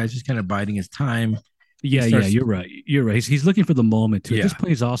think the guy's just kind of biding his time. He Yeah, starts. you're right. You're right. He's looking for the moment too. At this Yeah, point,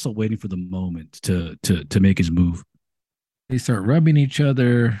 he's also waiting for the moment to make his move. they start rubbing each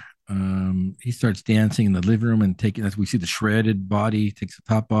other. He starts dancing in the living room and taking. As we see the shredded body, takes the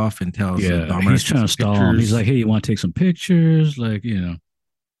top off and tells Yeah, Dahmer he's to take trying to some stall him. He's pictures. like, "Hey, you want to take some pictures?" Like, you know,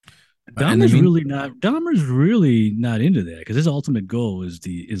 And I Dahmer's mean, really not. Dahmer's really not into that because his ultimate goal is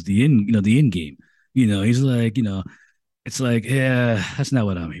the in the end game. He's like, it's like, yeah, that's not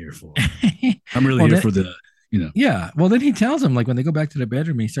what I'm here for. I'm really well, here then for the. yeah. Well, then he tells him like when they go back to the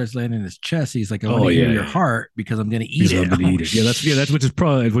bedroom, he starts laying in his chest. He's like, "I want Oh to hear yeah, your yeah. heart because I'm gonna eat Because it." I'm gonna Oh, eat it. That's which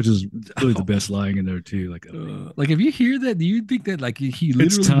is really the oh. best lying in there too. Like, Like if you hear that, do you think that like he it's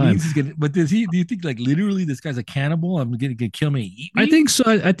literally time. means he's gonna? But do you think like literally this guy's a cannibal? I'm gonna kill me and eat I me? think so.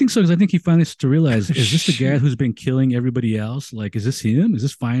 I think so because I think he finally starts to realize: is this the guy who's been killing everybody else? Like, is this him? Is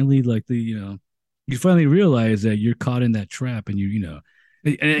this finally like you finally realize that you're caught in that trap, and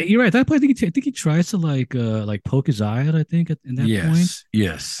and you're right. At that point, I think he tries to like poke his eye out. I think in that point. Yes,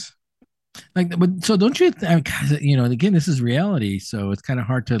 yes. Like, but so don't you? You know, again, this is reality, so it's kind of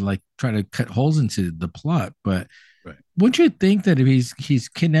hard to like try to cut holes into the plot. But Right. wouldn't you think that if he's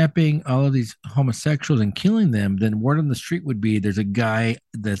kidnapping all of these homosexuals and killing them, then word on the street would be there's a guy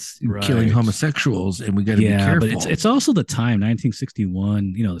that's killing Right. homosexuals, and we got to be Yeah, but it's careful. it's also the time,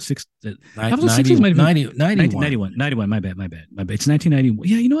 1961. The six. I was the 90, 60s might have been 91. 1991. 91. My bad. It's 1991.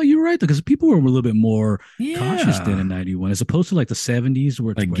 Yeah, you know what? You're right though, because people were a little bit more cautious then Yeah. in 91, as opposed to like the 70s,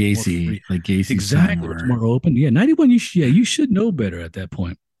 where it's like more free. Like Gacy's time Exactly, it's where more open. Yeah, 91. You should know better at that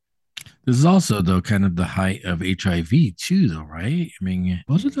point. this is also though kind of the height of HIV too, though, right? I mean,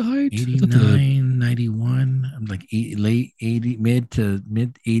 Was it the height? I thought the 89, 91. I'm like late 80, mid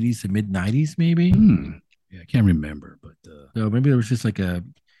 80s to mid 90s, maybe. Yeah, I can't remember, but So maybe there was just like a,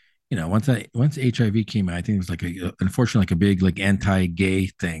 once HIV came out, I think it was like unfortunately like a big like anti-gay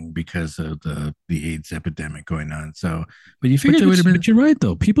thing because of the AIDS epidemic going on. So, but you figured there would have been, but you're right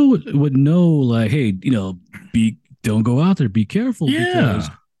though. People would know like, hey, be don't go out there, be careful because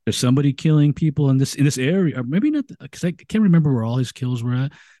yeah, there's somebody killing people in this area, or maybe not because I can't remember where all his kills were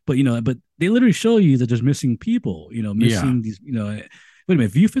at, but they literally show you that there's missing people, yeah, missing these, wait a minute,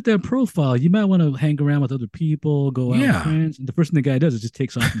 if you fit that profile, you might want to hang around with other people, go out with yeah. friends. And the first thing the guy does is just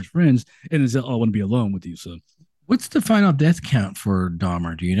takes off his friends and is, oh, I want to be alone with you. So, What's the final death count for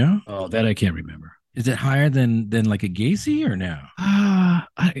Dahmer? Do you know? oh, that I can't remember. Is it higher than like a Gacy or no?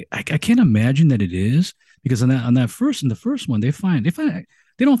 I can't imagine that it is because on that first in the first one they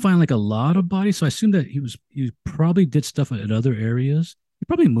don't find like a lot of bodies, so I assume that he probably did stuff at other areas. He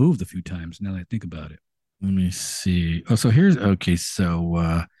probably moved a few times. Now that I think about it, Let me see. Oh, so here's okay.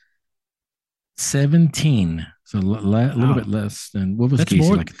 So 17. So a little bit wow, less than what was that's Gacy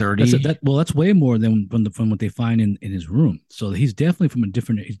more. like 30? That's way more than from what they find in his room. So he's definitely from a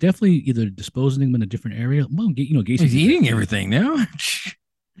different. He's definitely either disposing them in a different area. Well, Gacy He's did that eating too. everything now.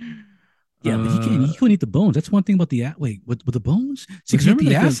 Yeah, but he couldn't eat the bones. That's one thing about wait, with the bones. See, But because he hit remember the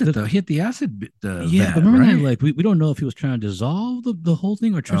like acid though. He hit the acid yeah, but vat, remember that right? like we don't know if he was trying to dissolve the whole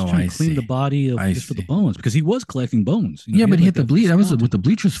thing or just Oh, trying I to clean the see. body of I just for the see. bones because he was collecting bones. Yeah, He but had he like hit the bleach. That was what skeleton. the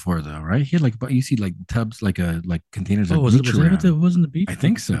bleach was for, though, right? He had like, you see like tubs, like containers Oh, of bleach was that what around. that wasn't the beach I for,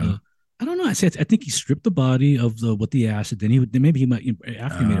 think so. I don't know. I think he stripped the body of the acid. Then maybe he might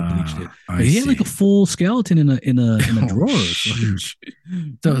after he made it bleached it. I But he had like a see. full skeleton in a Oh drawer. So shoot.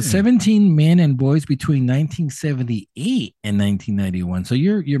 So yeah. 17 men and boys between 1978 and 1991. So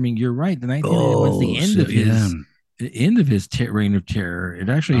I mean, you're right. The 1991 is Oh, so, yeah. the end of his reign of terror. It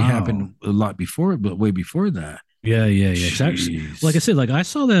actually Wow. happened a lot before, but way before that. Yeah. 'Cause like I Jeez. said, like I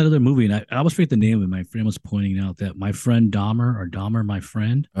saw that other movie and I almost forget the name of it. My friend was pointing out that my friend Dahmer, my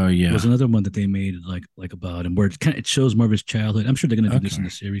friend, Oh was yeah. another one that they made like about him, where it shows more of his childhood. I'm sure they're gonna do this in Okay.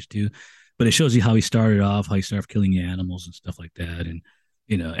 the series too, but it shows you how he started off, how he started killing animals and stuff like that, and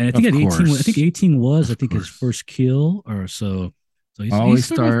and I think Of at 18, I think course. 18 was I Of think his course. first kill or so. So he Always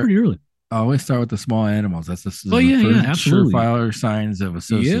started off start pretty early. always start with the small animals. Oh The yeah, first absolutely. surefire signs of a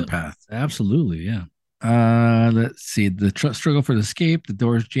Yeah, sociopath. absolutely, yeah. Let's see. The struggle for the escape. The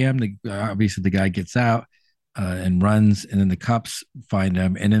door's jammed. Obviously, the guy gets out. and runs, and then the cops find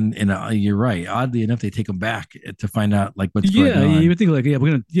him, and then you're right. Oddly enough, they take him back to find out like what's going Yeah, you on. would think like, yeah,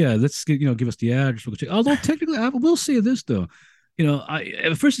 we're gonna, yeah, let's get, give us the address. We'll check. Although technically, I will say this though, I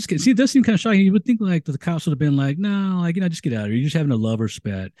at first it does seem kind of shocking. You would think like the cops would have been like, no, like just get out of here. You're just having a lover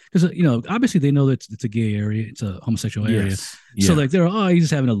spat because obviously they know that it's a gay area, it's a homosexual area. Yes, So yeah. like he's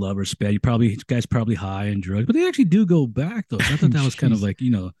just having a lover spat. Guy's probably high and drugs, but they actually do go back though. So I thought that was kind of Jeez.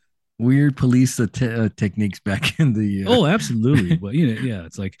 like Weird police techniques back in the. Oh, absolutely. But yeah,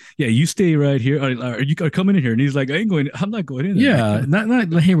 it's like, yeah, you stay right here. Or you are coming in here, and he's like, I'm not going in there. Yeah, not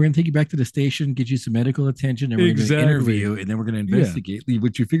like, hey, we're gonna take you back to the station, get you some medical attention, and we're gonna Exactly. interview, and then we're gonna investigate.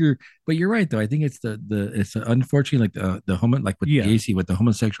 What you figure, but you're right though. I think it's it's unfortunately like the homo like with Yeah. Gacy with the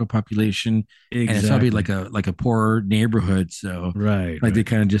homosexual population, and it's probably Exactly. like a poor neighborhood, so Right. like they Right.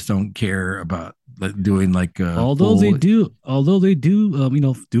 kind of just don't care about like, doing like Although they do,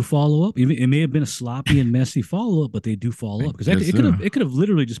 do follow up. Even it may have been a sloppy and messy follow up, but they do follow up because guess it could have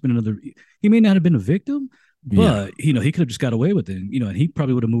literally just been another. He may not have been a victim, yeah. but he could have just got away with it. And he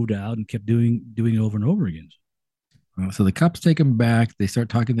probably would have moved out and kept doing it over and over again. So the cops take him back. They start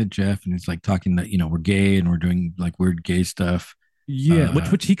talking to Jeff, and it's like talking that we're gay and we're doing like weird gay stuff. Yeah,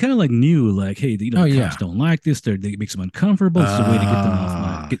 which he kind of like knew, like, hey, the cops don't like this. They makes them uncomfortable. It's a way to get them off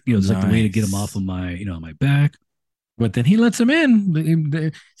my, it's like the way to get them off of my, my back. But then he lets him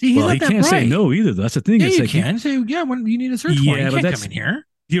in. See, he can't say no either. That's the thing. Yeah, it's you like can say, yeah, when you need a search warrant, you can't come in here.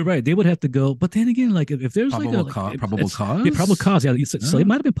 You're right. They would have to go. But then again, like if there's probable cause. Yeah, probable cause. Yeah. So it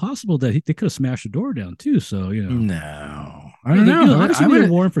might have been possible that they could have smashed the door down too. So No, I don't know. Obviously, we have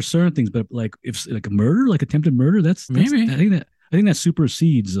warrant for certain things, but like if like a murder, like attempted murder, that's maybe. I think that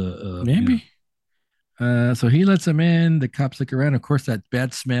supersedes. Maybe. So he lets him in. The cops look around. Of course, that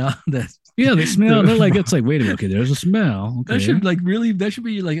bad smell. Yeah, they smell. They're like, it's like, wait a minute. Okay, there's a smell. Okay. That should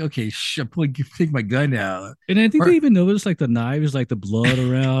be like, okay, take my gun out. And I think they even noticed like the knives, like the blood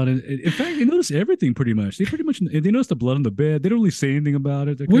around. And in fact, they noticed everything pretty much. They noticed the blood on the bed. They don't really say anything about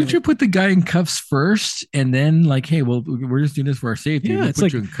it. Wouldn't you put the guy in cuffs first, and then like, hey, well, we're just doing this for our safety. Yeah, it's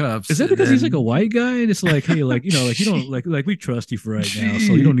like you in cuffs. Is that because he's like a white guy? And it's like, hey, like you don't like we trust you for right now,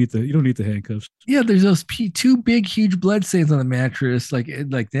 so you don't need the handcuffs. Yeah, there's those two big, huge blood stains on the mattress, like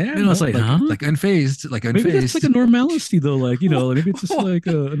that. It's like, like unfazed, Maybe that's like a normalcy though, like maybe it's just like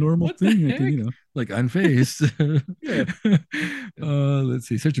a normal thing, like unfazed. Yeah. Let's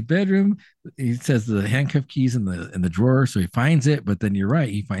see. Search a bedroom. He says the handcuff keys in the drawer, so he finds it. But then you're right,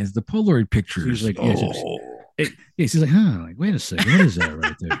 he finds the Polaroid pictures. He's like, she's like, like, wait a second, what is that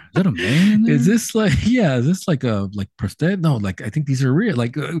right there? Is that a man in there? Is this like a prosthetic? No, like I think these are real.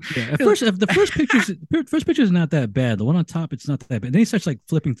 Like at first, the first picture is not that bad. The one on top, it's not that bad. And then he starts like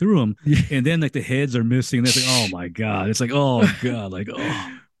flipping through them, and then like the heads are missing. They're like, oh my god! It's like, oh god, like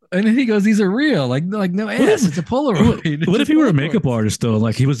oh. And then he goes, "These are real." Like no, it's a Polaroid. What if he were a makeup artist though?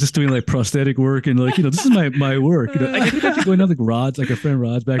 Like he was just doing like prosthetic work and like this is my work. I think actually going out like Rod's, like our friend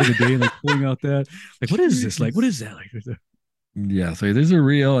Rod's back in the day, and like pulling out that. Like what is this? Like what is that? Like. Yeah, so there's a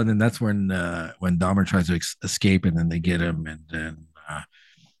real, and then that's when Dahmer tries to escape, and then they get him, and then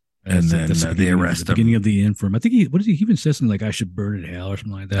they arrest him. Beginning of the end for him. I think he even says something like, "I should burn in hell" or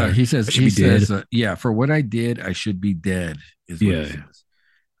something like that. He says, "Yeah, for what I did, I should be dead." Is what he says.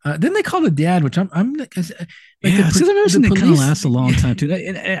 Then they call the dad, which I'm like, the kind of lasts a long time too.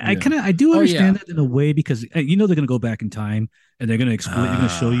 I do understand that in a way because they're going to go back in time and they're going to explain, they're going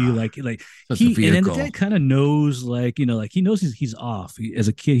to show you like he and then the dad kind of knows like he knows he's off. As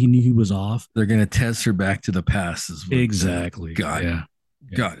a kid, he knew he was off. They're going to test her back to the past. Exactly. Got it.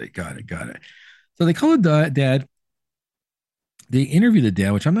 So they call the dad. They interview the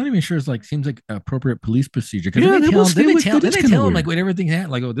dad, which I'm not even sure is like seems like appropriate police procedure. Yeah, they tell him like when everything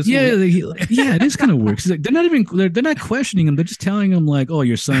happened, like this. It is kind of weird. Like, they're not questioning him. They're just telling him like, oh,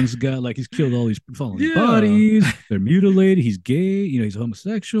 your son's got like he's killed all these fallen bodies. They're mutilated. He's gay. He's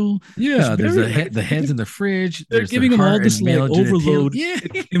homosexual. Yeah, there's the heads in the fridge. They're giving him all this like overload.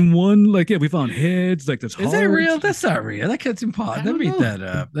 In one like we found heads like this. Is that real? That's not real. That cuts impossible. They made that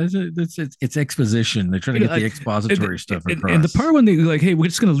up. It's exposition. They're trying to get the expository stuff across. And the part when they like, hey, we're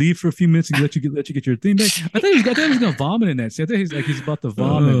just gonna leave for a few minutes and let you get your thing back. I thought he was gonna vomit in that. See, I thought he's about to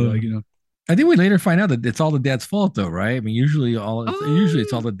vomit. I think we later find out that it's all the dad's fault, though, right? I mean, usually it's all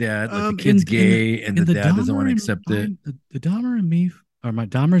the dad. Like the kid's gay, and the dad doesn't want to accept it. The Dahmer and Me, or my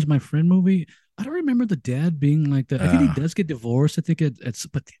Dahmer's my friend movie. I don't remember the dad being like that. I think he does get divorced. I think it's,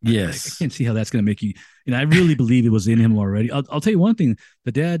 but yes, I can't see how that's gonna make you. I really believe it was in him already. I'll tell you one thing: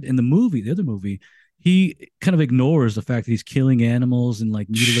 the dad in the other movie. he kind of ignores the fact that he's killing animals and like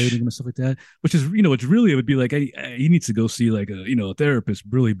mutilating them and stuff like that, which is, you know, it's really, it would be like, he needs to go see like a, you know, a therapist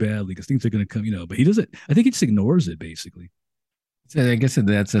really badly because things are going to come, you know, but he doesn't, I think he just ignores it basically. So I guess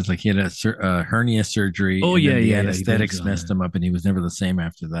that says like he had a hernia surgery. Oh, and yeah, then the yeah, anesthetics messed him up, and he was never the same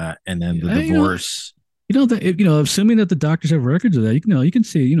after that. And then the Yeah, divorce. you know that, you know, assuming that the doctors have records of that, you can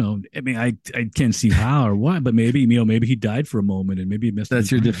see, you know, I mean, I can't see how or why, but maybe, you know, maybe he died for a moment and maybe he messed up That's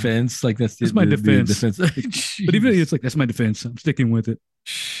his your brain. defense. Like That's my defense. defense. But even it's like that's my defense. I'm sticking with it.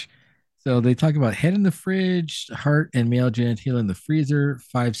 So they talk about head in the fridge, heart and male genitalia in the freezer,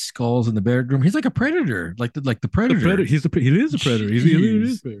 5 skulls in the bedroom. He's like a predator, like the predator. The predator. He is a predator. He is a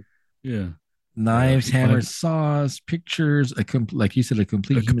predator. Yeah. Knives, He hammers, finds saws, pictures, like you said, a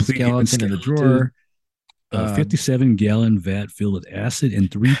complete human complete human skeleton in the skeleton. drawer. A 57-gallon vat filled with acid and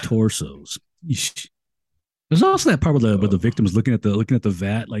 3 torsos. Yeesh. There's also that part where the victim is looking at the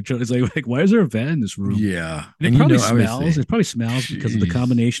vat, like it's like why is there a vat in this room? Yeah, And it probably smells. It probably smells because of the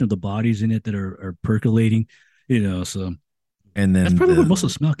combination of the bodies in it that are percolating, you know. So, and then that's probably where most of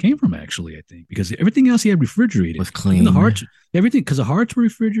the smell came from, actually. I think because everything else he had refrigerated was clean. Even the hearts, everything, because the hearts were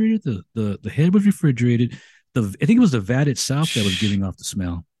refrigerated, the head was refrigerated. I think it was the vat itself that was giving off the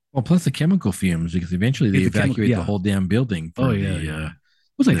smell. Well, plus the chemical fumes, because eventually they evacuate the whole damn building. Oh yeah.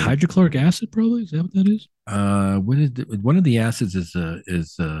 It was like hydrochloric acid, probably. Is that what that is? What is one of the acids is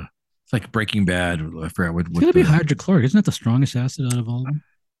it's like Breaking Bad. I forgot what. It's gonna be hydrochloric. Isn't that the strongest acid out of all of them?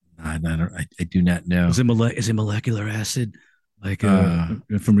 I do not know. Is it molecular acid? Like from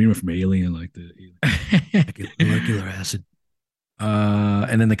Alien, like the molecular acid.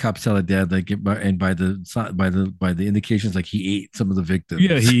 And then the cops tell it dead, like, and by the indications, like he ate some of the victims.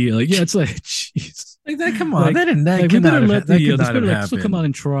 Yeah, it's like, jeez, like that. Come on, like, that didn't. That like, could we not better have. let That could not have like, happened. still come out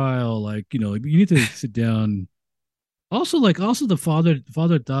in trial. Like, you know, you need to sit down. Also, the father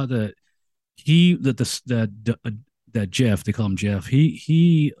thought that that Jeff, they call him Jeff,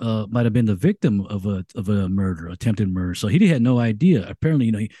 he might have been the victim of a murder, attempted murder. So he had no idea. Apparently,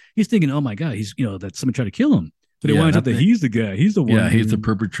 you know, he's thinking, oh my god, he's, you know, that someone tried to kill him. But it winds up that he's the guy. He's the one. Yeah, he's the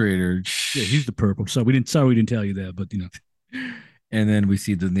perpetrator. Yeah, he's the purple. So we didn't tell you that, but you know. And then we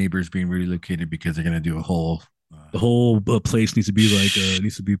see the neighbors being relocated because they're gonna do a whole. The whole place needs to be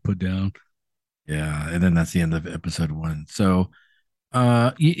needs to be put down. Yeah, and then that's the end of episode 1. So,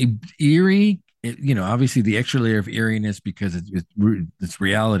 eerie. You know, obviously the extra layer of eeriness because it's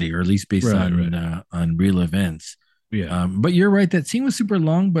reality, or at least based on real events. Yeah. But you're right. That scene was super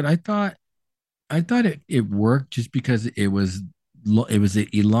long, but I thought it worked just because it was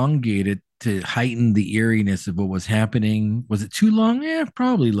elongated to heighten the eeriness of what was happening. Was it too long? Yeah,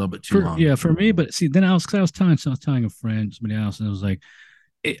 probably a little bit too long. Yeah, for me. But see, then I was telling a friend, somebody else, and I was like,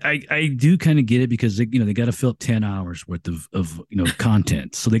 I do kind of get it because they got to fill up 10 hours worth of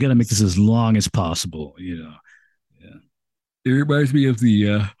content, so they got to make this as long as possible. You know. Yeah. It reminds me of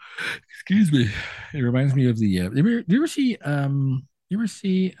the. Excuse me. It reminds me of the. Do you ever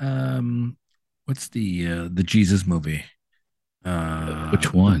see? What's the Jesus movie?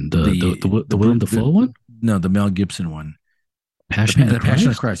 Which one? The Willem Dafoe one? No, the Mel Gibson one. Passion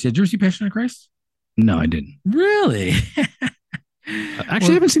of Christ. Yeah, did you ever see Passion of Christ? No, I didn't. Really?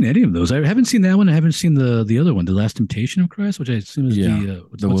 Actually, I haven't seen any of those. I haven't seen that one. I haven't seen the other one, The Last Temptation of Christ, which I assume is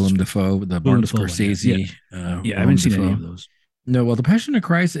the Willem Dafoe, the Martin Scorsese. I haven't seen any of those. No, well, the Passion of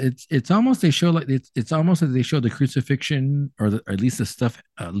Christ, it's almost they show like it's almost like they show the crucifixion or at least the stuff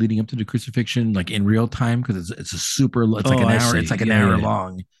leading up to the crucifixion like in real time because it's a super like an hour. It's like an hour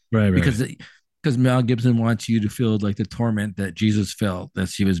long, right? Because Mel Gibson wants you to feel like the torment that Jesus felt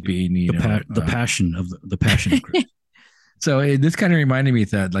as he was being the passion of the Passion of Christ. So this kind of reminded me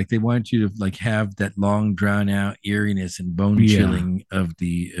that like they want you to like have that long drawn out eeriness and bone chilling of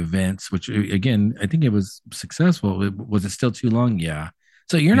the events, which again, I think it was successful. Was it still too long? Yeah.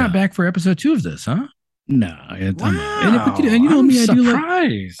 So you're not back for episode 2 of this, huh? No. Wow. And you know me,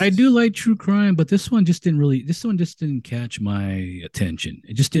 I do like true crime, but this one just didn't catch my attention.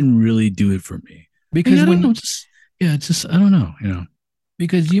 It just didn't really do it for me. Because I don't know, you know.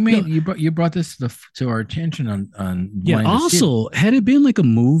 Because you brought this to our attention on also had it been like a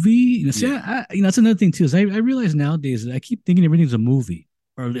movie, that's another thing too. Is I realize nowadays that I keep thinking everything's a movie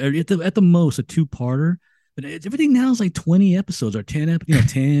or at the most a 2-parter, but everything now is like 20 episodes or 10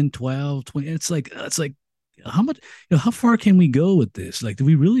 10, 12, 20. It's like how much how far can we go with this? Like, do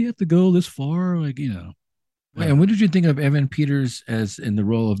we really have to go this far? Like, And what did you think of Evan Peters as in the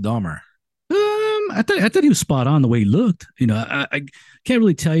role of Dahmer? I thought he was spot on the way he looked. I can't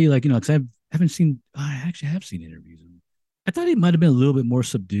really tell you, like, because I actually have seen interviews. I thought he might have been a little bit more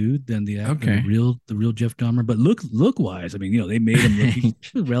subdued than Okay. the real Jeff Dahmer. But look wise, I mean, they made him look he's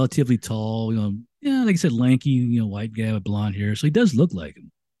relatively tall. Yeah, like I said, lanky, white guy with blonde hair. So he does look like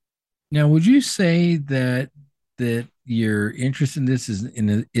him. Now, would you say that your interest in this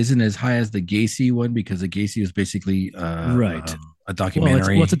isn't as high as the Gacy one because the Gacy is basically Right. a Well, it's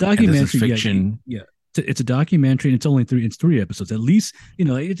documentary it's a and this is documentary. Yeah, fiction? yeah. It's a documentary, and it's only three. It's three episodes. At least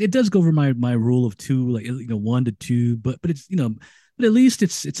it does go over my rule of two, like 1 to 2. But but at least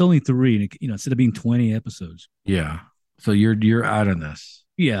it's only three, and instead of being 20 episodes. Yeah. So you're out on this.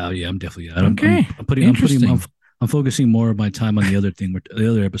 Yeah, yeah. I'm definitely. Okay. Interesting. I'm focusing more of my time on the other thing, the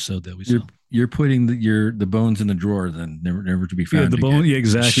other episode that we saw. You're putting the bones in the drawer, then never to be Yeah, found. the bone. Again. Yeah,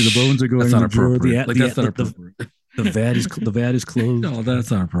 exactly. The bones are going. That's in not the drawer. appropriate. Like that's not appropriate. The vat is closed. No,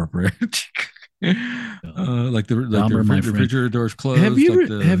 that's not appropriate. Like the Dahmer, my friend. refrigerator door's closed. Have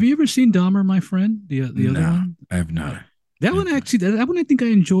you ever seen Dahmer, my friend? The other No, one. I have not. That one actually. That one I think I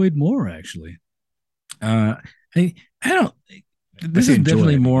enjoyed more actually. Uh, I don't. This is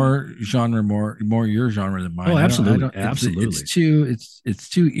definitely more genre, more your genre than mine. Oh, absolutely, I don't, absolutely. It's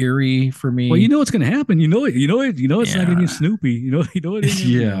too eerie for me. Well, you know what's going to happen. You know it. It's not going to be Snoopy. You know it.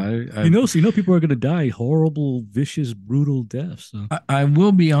 Yeah, people are going to die horrible, vicious, brutal deaths. So. I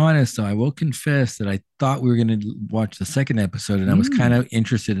will be honest, though. I will confess that I thought we were going to watch the second episode, and I was kind of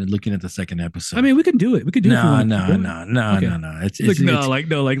interested in looking at the second episode. I mean, we can do it. We could do it. No. It's like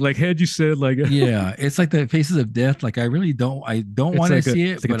had you said, like yeah, it's like the Faces of Death. Like I really don't want to see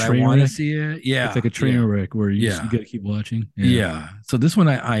it, but I want to see it. Yeah, it's like a train wreck where you got to keep watching. Yeah. So this one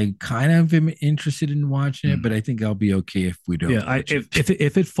I kind of am interested in watching it, but I think I'll be okay if we don't. Yeah,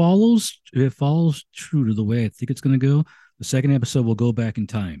 if it follows true to the way I think it's going to go, the second episode will go back in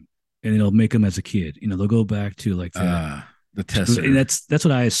time and it'll make them as a kid. They'll go back to like the tester. And that's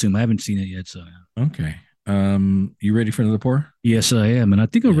what I assume. I haven't seen it yet, so okay. You ready for another pour? Yes, I am, and I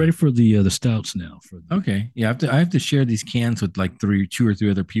think I'm ready for the stouts now. Okay, yeah, I have to share these cans with like two or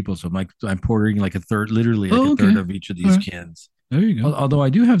three other people, so I'm pouring like a third, literally like a third of each of these cans. There you go. Although I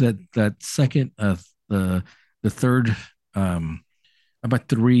do have that second the third about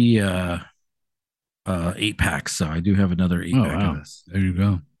three 8-packs, so I do have another 8-pack of this. There you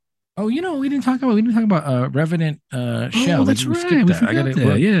go. Oh, we didn't talk about Revenant Shell. Oh, that's right. We forgot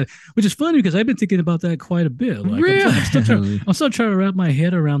that. Yeah, which is funny because I've been thinking about that quite a bit. Like, really? I'm still trying to wrap my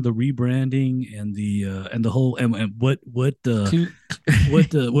head around the rebranding and the whole and what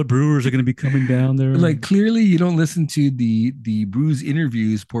brewers are going to be coming down there. Like clearly, you don't listen to the brews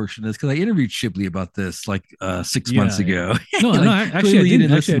interviews portion of this because I interviewed Shipley about this like 6 months ago. No, actually, I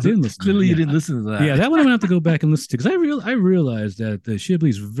didn't listen. Clearly, you didn't listen to that. Yeah, that one I'm gonna have to go back and listen to because I realized that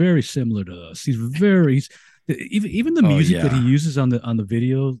Shipley's very similar to us. He's even the music that he uses on the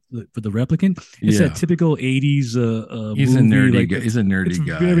video for the replicant. It's that typical 80s. He's movie, a nerdy guy. He's a nerdy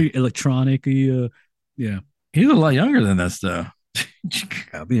guy. Very electronic. Yeah, he's a lot younger than us though. But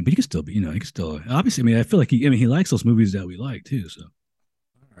he can still be. He can still. Obviously, I mean, I feel like he likes those movies that we like too. So,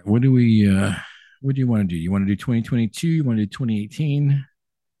 what do you want to do? You want to do 2022? You want to do 2018?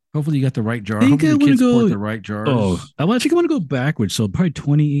 Hopefully you got the right jar. Hopefully the kids pour the right jars. Oh, I think I want to go backwards. So probably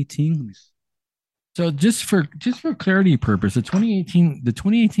 2018. So just for clarity purpose, the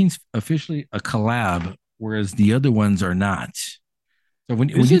 2018 is officially a collab, whereas the other ones are not. So when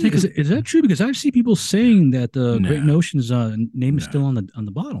you think is that true? Because I see people saying that the Great Notions name is still on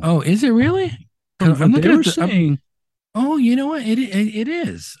the bottle. Oh, is it really? I'm looking at saying. Oh, you know what? It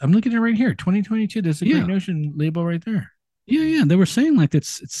is. I'm looking at it right here. 2022. There's a Great Notion label right there. Yeah. They were saying like it's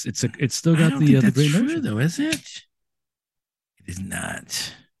still got the Great Notion though, is it? It is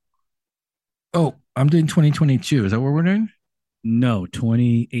not. Oh, I'm doing 2022. Is that what we're doing? No,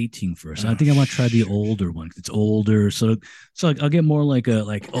 2018 first. I think I want to try the older one. It's older, so I'll get more like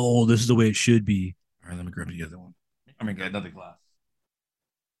this is the way it should be. All right, let me grab the other one. I'm gonna get another glass.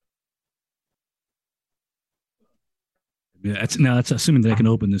 Yeah, that's assuming that I can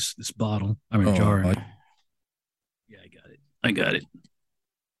open this bottle. Jar. Yeah, I got it.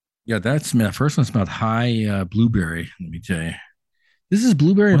 Yeah, that first one smelled high blueberry. Let me tell you, this is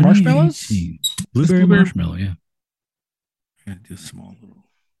blueberry marshmallows. Blueberry marshmallow, yeah. I'm gonna do a small little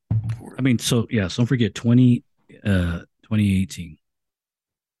pour. I mean, so don't forget 2018.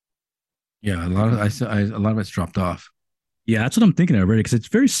 Yeah, a lot of it's dropped off. Yeah, that's what I'm thinking already because it's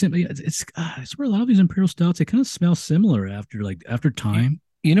very simple. I swear a lot of these imperial stouts they kind of smell similar after time.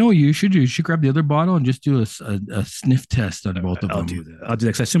 You know what you should do? You should grab the other bottle and just do a sniff test on both of them. I'll do that.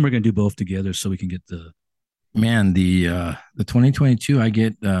 Because I assume we're gonna do both together so we can get the. Man, the 2022 I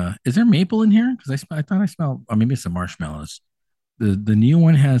get. Is there maple in here? Because I thought I smelled. Or maybe it's some marshmallows. The new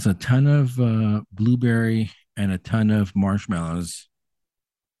one has a ton of blueberry and a ton of marshmallows.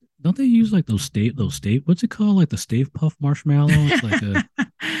 Don't they use like those what's it called? Like the Stave Puff marshmallow? It's like a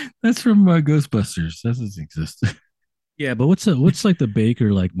That's from Ghostbusters. That doesn't exist. yeah, but what's like the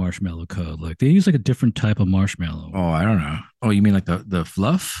Baker like marshmallow code? Like they use like a different type of marshmallow. Oh, I don't know. Oh, you mean like the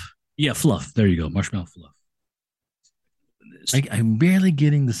fluff? Yeah, fluff. There you go, marshmallow fluff. I'm barely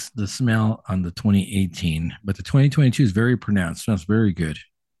getting the smell on the 2018, but the 2022 is very pronounced. Smells very good.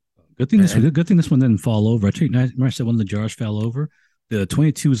 Good thing this one didn't fall over. Remember I said one of the jars fell over. The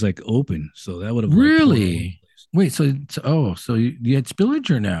 22 is like open, so that would have like, really. Wait, so you had spillage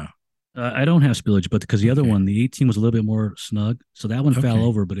or no? I don't have spillage, but because the other Okay. one, the 18 was a little bit more snug, so that one fell Okay.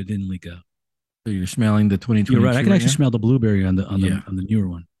 over, but it didn't leak out. So you're smelling the 2022. You're right. I can actually now? smell the blueberry on Yeah. the newer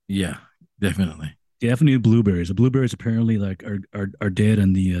one. Yeah, definitely. Definitely blueberries. The blueberries apparently like are dead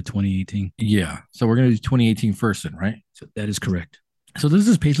in the 2018. Yeah. So we're gonna do 2018 first, then, right? So that is correct. So this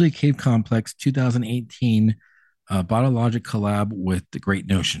is Paisley Cave Complex 2018 Bottle Logic collab with the Great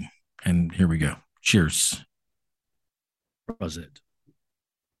Notion. And here we go. Cheers. Was it?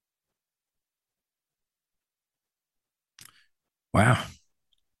 Wow.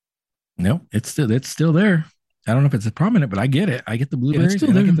 No, it's still there. I don't know if it's prominent, but I get it. I get the blueberries still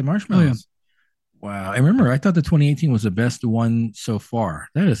and I there. get the marshmallows. Wow. I remember I thought the 2018 was the best one so far.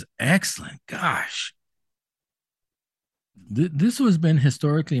 That is excellent. Gosh. This has been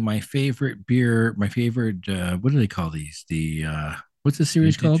historically my favorite beer, my favorite what do they call these? The what's the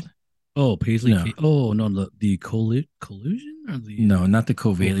series Vintage? called? Oh, Paisley. No. Oh no, the collusion or the No, not the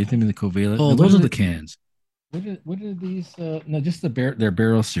Covalent. You think of the Covalent? Oh, What those are are the cans. What are these? No, just their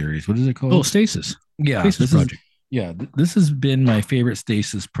barrel series. What is it called? Oh, Stasis. yeah, Stasis this Project. this has been my favorite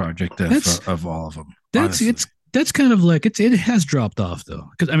Stasis project That's- of all of them. That's honestly. that's kind of like it has dropped off though.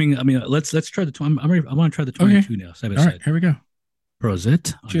 Because I mean, let's try the. I'm ready, I want to try the 22 now. Side by All right. side. Here we go.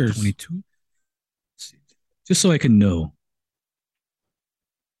 Prosit. on Cheers. 22. Just so I can know.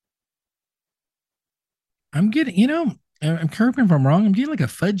 I'm getting, I'm correct me if I'm wrong. I'm getting like a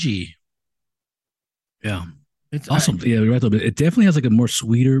fudgy. Yeah. It's Awesome. Yeah, you're right though. But it definitely has like a more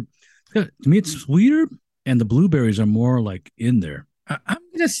sweeter. To me, it's sweeter, and the blueberries are more like in there. I'm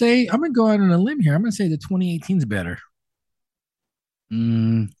gonna go out on a limb here. I'm gonna say the 2018 is better.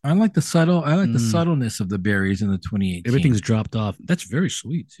 Mm, I like the Mm. subtleness of the berries in the 2018. everything's dropped off. That's very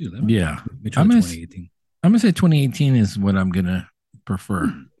sweet too. Yeah. Let me try I'm the gonna 2018. I'm gonna say 2018 is what I'm gonna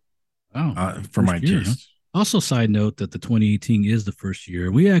prefer Wow. for First my year, huh? taste. Also, side note that the 2018 is the first year.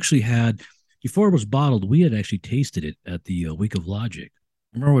 We actually had, before it was bottled, we had actually tasted it at the Week of Logic.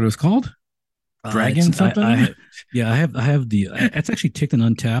 Remember what it was called? Dragon It's- something? I have the, it's actually ticked and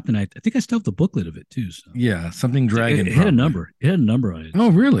untapped, and I think I still have the booklet of it too. So. Yeah, something dragon. It had a probably. number. It had a number on it. Oh,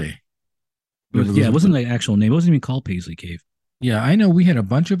 really? It wasn't like actual name. It wasn't even called Paisley Cave. Yeah, I know we had a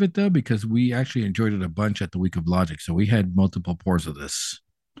bunch of it though because we actually enjoyed it a bunch at the Week of Logic. So we had multiple pours of this.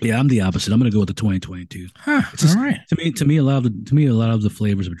 Yeah, I'm the opposite. I'm going to go with the 2022. Huh, It's just- all right. To me, a lot of the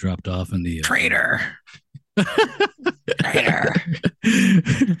flavors have dropped off in the Traitor. Traitor.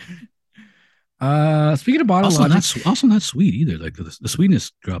 Speaking of bottle also logic, not sweet either. Like the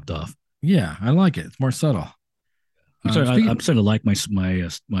sweetness dropped off. yeah, I like it. It's more subtle. I'm starting speaking- to like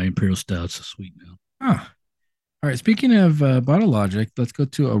my imperial stouts sweet now. Ah. All right. Speaking of bottle logic, let's go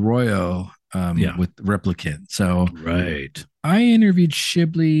to Arroyo Yeah. with Replicant. So Right. I interviewed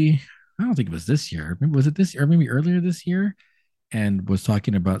Shibley. I don't think it was this year. Was it this year? Or maybe earlier this year, and was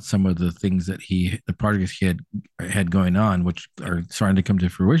talking about some of the things that the projects he had going on, which are starting to come to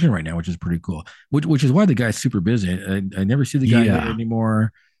fruition right now, which is pretty cool. Which is why the guy's super busy. I never see the guy Yeah. there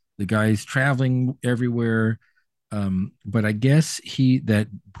anymore. The guy's traveling everywhere. But I guess that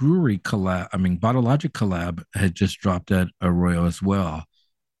brewery collab, I mean, Bottle Logic collab had just dropped at Arroyo as well.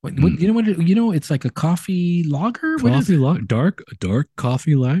 What it's like a coffee lager. What is it? Dark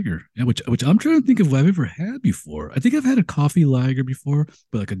coffee lager. Yeah, which I'm trying to think of what I've ever had before. I think I've had a coffee lager before,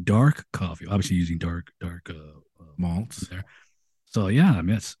 but like a dark coffee, obviously using dark Malts. there. So yeah, I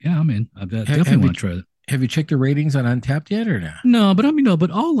mean, I'm in. I definitely have want you- to try it. Have you checked the ratings on Untapped yet or no? No, but but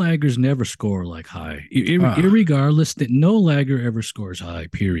all lagers never score like high. Ah. Irregardless, that no lager ever scores high.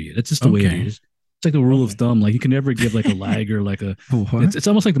 Period. It's just the way it Okay. is. It's like the rule of Okay. thumb. Like you can never give like a lager like a. What? It's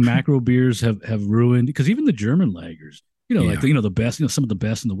almost like the macro beers have ruined because even the German lagers, like Yeah. the best, some of the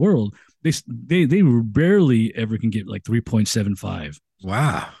best in the world, they barely ever can get like 3.75.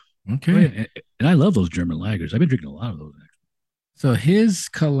 Wow. Okay. And I love those German lagers. I've been drinking a lot of those. So his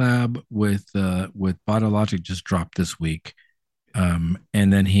collab with Bottle Logic just dropped this week. And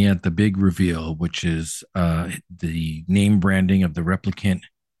then he had the big reveal, which is the name branding of the Replicant,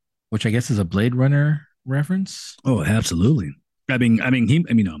 which I guess is a Blade Runner reference. Oh, absolutely. I mean,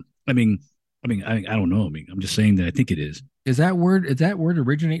 I don't know. I mean, I'm just saying that I think it is. Did that word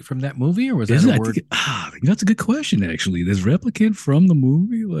originate from that movie, or was that Is a it? word? I think that's a good question. Actually, there's replicant from the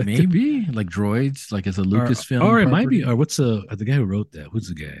movie, like, Maybe like droids, like it's a Lucasfilm or it might be. property. Or what's the guy who wrote that? Who's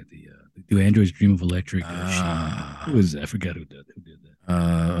the guy? Do androids dream of electric sheep? Who Uh, is that? I forgot who did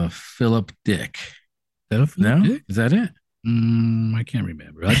that. Philip Dick. Is that a Philip No, Dick? is that it? I can't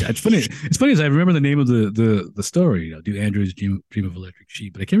remember. It's funny. It's funny as I remember the name of the story. Do androids dream of electric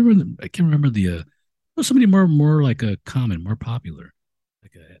sheep? But I can't remember. I can't remember the. Was somebody more like a common, more popular,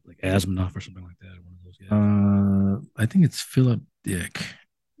 like Asimov or something like that. One of those guys. I think it's Philip Dick.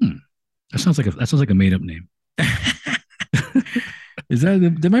 Hmm. That sounds like a made up name. Is that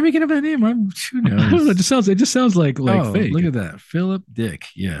am I making up that name? Who I don't know. knows? It just sounds like Oh, fake. look at that, Philip Dick.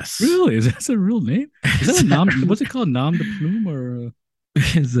 Yes. Really? Is that a real name? Is that a nom? What's it called? Nom de plume or?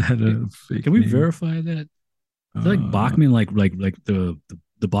 Is that a fake Can we name? verify that? Is that like Uh, Bachman, like the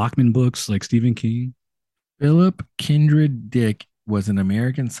Bachman books, like Stephen King? Philip Kindred Dick was an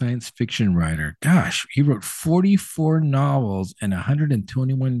American science fiction writer. Gosh, he wrote 44 novels and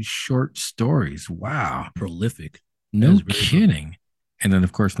 121 short stories. Wow. Prolific. That No is very prolific. kidding. And then,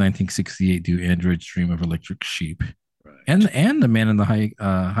 of course, 1968, Do Androids Dream of Electric Sheep? Right. And The Man in the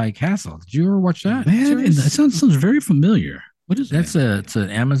High Castle. Did you ever watch that Man, and that series? sounds very familiar. What is that? It's an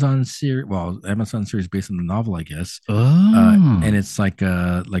Amazon series. Well, Amazon series based on the novel, I guess. And Oh, it's like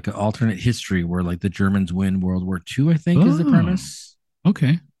an alternate history where like the Germans win World War II, I think is the oh, premise.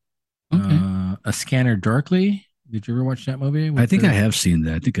 okay, okay. A Scanner Darkly. Did you ever watch that movie I with think I the have seen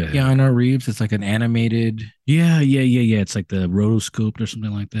that. I think I have. Keanu Reeves? It's like an animated. Yeah. It's like the rotoscoped or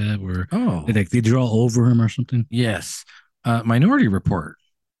something like that, where Oh, they draw over him or something. yes. Minority Report.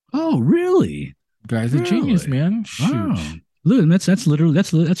 Oh, really? Guy's a genius, Really? man. Wow. Shoot. Look, that's literally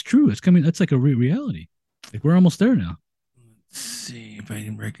that's true. It's coming. That's like a reality. Like we're almost there now. Let's see if I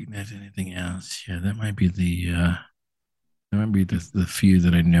can recognize anything else. Yeah, that might be the few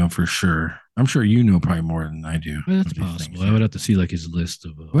that I know for sure. I'm sure you know probably more than I do Well, that's of these possible. things. I Yeah. would have to see like his list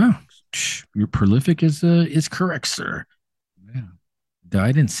of. Well, your prolific is correct, sir. Yeah.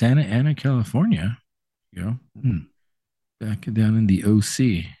 Died in Santa Ana, California. You know, Hmm. back down in the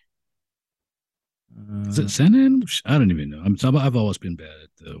OC. Is it Santa Ana? I don't even know. I've always been bad at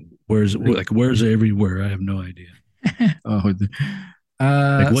the where's everywhere. I have no idea. Oh,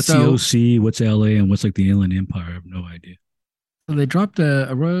 Like what's the so OC, what's LA, and what's like the Inland Empire? I have no idea. they dropped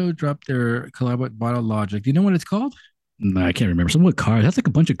a road, dropped their collab with Bottle Logic. Do you know what it's called? No, I can't remember. Some what cars? That's like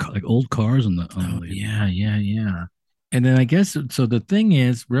a bunch of like old cars on the Oh label. yeah. And then I guess so. The thing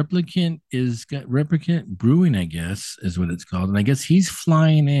is, Replicant is got Replicant Brewing, I guess, is what it's called. And I guess he's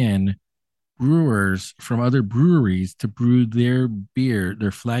flying in brewers from other breweries to brew their beer,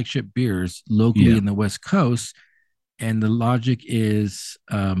 their flagship beers locally Yeah, in the West Coast. And the logic is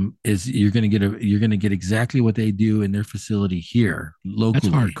you're gonna get exactly what they do in their facility here that's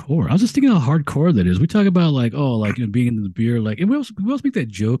locally. hardcore. I was just thinking how hardcore that is. We talk about like like being in the beer, like and we also make that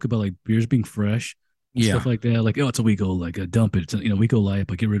joke about like beers being fresh and Yeah, stuff like that. Like it's a we go like dump it. It's we go light,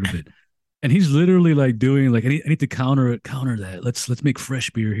 but get rid of it. And he's literally like doing like I need to counter that. Let's make fresh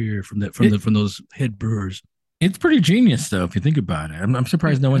beer here from those head brewers. it's pretty genius though if you think about it. I'm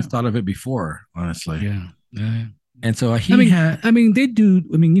surprised no Yeah, one's thought of it before, honestly. yeah. And so I he mean, had, they do.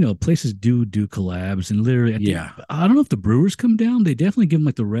 I mean, places do collabs, and literally, yeah, I don't know if the brewers come down. They definitely give them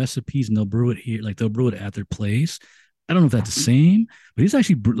like the recipes, and they'll brew it here. Like they'll brew it at their place. I don't know if that's the same, but he's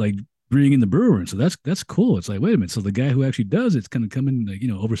actually like bringing in the brewer, and so that's cool. It's like, wait a minute, so the guy who actually does it's going to come in, like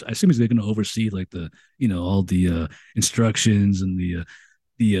over. I assume he's going to oversee like the all the instructions and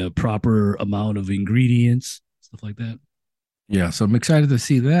the proper amount of ingredients, stuff like that. yeah. So I'm excited to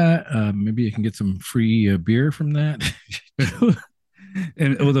see that. Maybe you can get some free beer from that.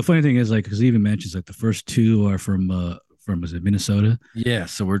 And well, the funny thing is, like, because he even mentions like the first two are from was it Minnesota? Yeah.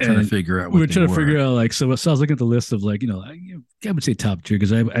 So we're trying to And figure out we what were they trying to were. figure out like so. So I was looking at the list of like I would say top tier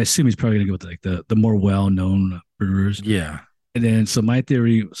because I assume he's probably gonna go with like the more well known brewers. Yeah. And then my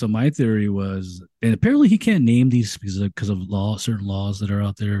theory was, and apparently he can't name these because of certain laws that are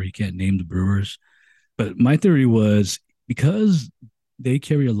out there. He can't name the brewers. But my theory was because they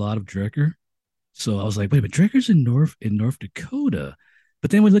carry a lot of Drecker. So I was like, wait, but Drecker's in North Dakota. But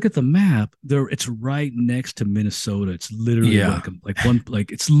then we look at the map, there it's right next to Minnesota. It's literally Yeah.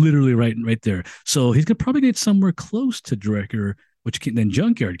 it's literally right there. So he's gonna probably get somewhere close to Drecker, then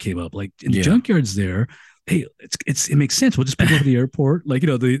Junkyard came up. Like and the Yeah. Junkyard's there. Hey, it makes sense. We'll just pick over the airport, like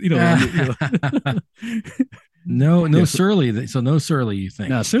the No Yeah, so Surly. So no Surly, you think?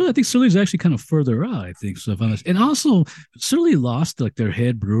 now Surly, I think Surly's actually kind of further out. I think so. If I'm honest. And also, Surly lost like their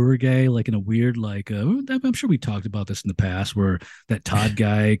head brewer guy, like in a weird like. I'm sure we talked about this in the past, where that Todd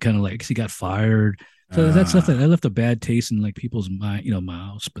guy kind of like he got fired. So that left a bad taste in like people's mind,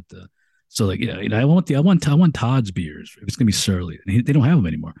 mouths. But the so like I want Todd's beers if it's gonna be Surly. And they don't have them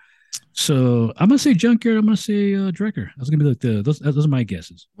anymore. So I'm gonna say Junkyard. I'm gonna say Drecker. That's gonna be like those are my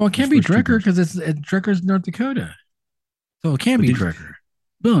guesses. Well, it Those can't be first two Drecker beers. because it's Drecker's North Dakota. So it can't But be did, Drecker.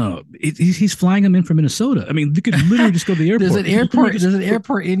 no, he's flying them in from Minnesota. I mean, they could literally just go to the airport. There's an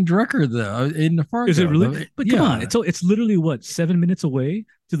airport in Drecker though, in the Fargo. Is it really? though. But yeah, come on, it's literally what 7 minutes away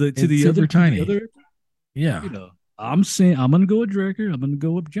to It's the super tiny. other. Yeah. I'm saying I'm gonna go with Drecker. I'm gonna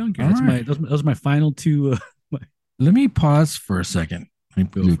go with Junkyard. All That's right. those are my final two. My, Let me pause for a second. Let me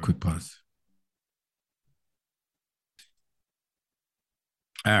Go do a for quick pause.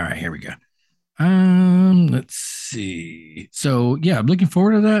 All right, here we go. Let's see. So yeah, I'm looking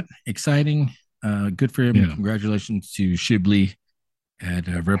forward to that. Exciting. Good for him. Yeah. Congratulations to Shibley at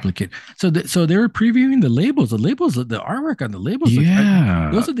Replicate. So they were previewing the labels. The artwork on the labels.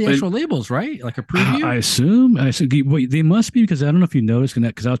 Those are the actual labels, right? Like a preview. I assume. Wait, they must be because I don't know if you noticed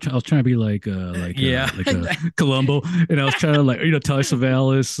because I was trying to be like Yeah. Columbo, and I was trying to like Telly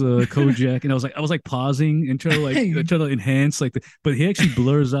Savalas, Kojak, and I was like pausing and trying to try to enhance but he actually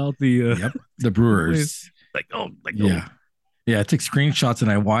blurs out the Yep, the Brewers. Yeah. Yeah, I took screenshots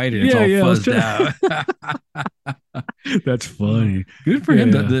and I widened it. It's all fuzzed out. That's funny. Good for him.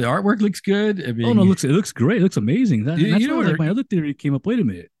 The artwork looks good. I mean, it looks great. It looks amazing. That's why my other theory came up. Wait a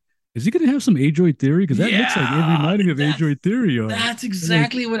minute. Is he going to have some Adroid Theory? Because that looks like it reminded me of Adroid Theory. That's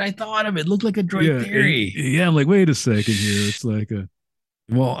exactly what I thought of. It looked like a Droid Theory. I'm like, wait a second here. It's like a.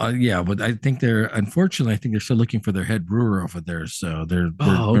 Well, but I think unfortunately, I think they're still looking for their head brewer over there. So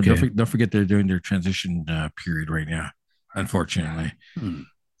don't forget they're doing their transition period right now. Unfortunately,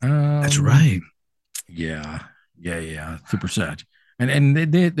 that's right. Yeah, super sad. And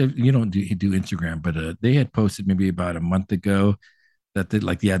they you don't do Instagram, but they had posted maybe about a month ago that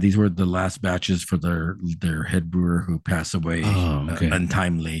these were the last batches for their head brewer who passed away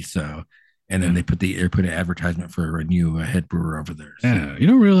untimely. So. And then they put an advertisement for a new head brewer over there. So. Yeah, you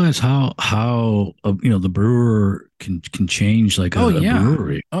don't realize how the brewer can change like a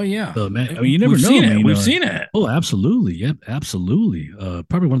brewery. Oh yeah. So, man, I mean, you never know. We've seen it. Oh, absolutely. Yep, absolutely.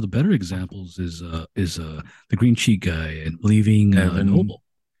 Probably one of the better examples is the Green Cheek guy and leaving Noble.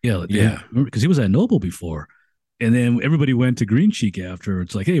 Yeah. Because he was at Noble before. And then everybody went to Green Cheek after.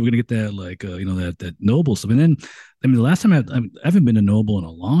 It's like, hey, we're gonna get that that Noble stuff. And then, I mean, the last time I haven't been to Noble in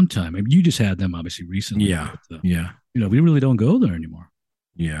a long time. I mean, you just had them obviously recently. Yeah, but, we really don't go there anymore.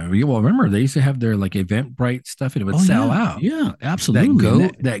 Yeah, well, remember they used to have their like Eventbrite stuff, and it would sell out. Yeah,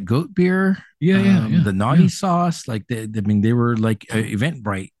 absolutely. That goat beer. The naughty sauce. Like they were like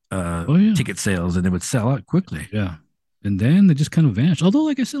Eventbrite ticket sales, and they would sell out quickly. Yeah, and then they just kind of vanished. Although,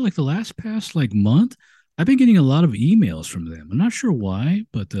 like I said, like the last past month. I've been getting a lot of emails from them. I'm not sure why,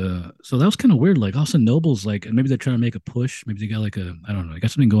 but so that was kind of weird. Like also Noble's maybe they're trying to make a push. Maybe they got I don't know, they got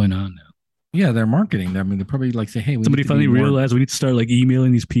something going on now. Yeah, they're marketing. I mean, they're probably say, hey, somebody finally realized we need to start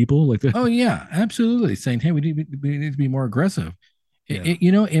emailing these people like that. Oh yeah, absolutely. Saying, hey, we need to be more aggressive. Yeah.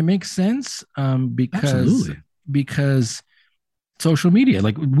 It makes sense because social media,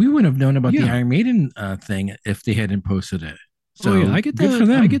 like we wouldn't have known about the Iron Maiden thing if they hadn't posted it. So I get that. For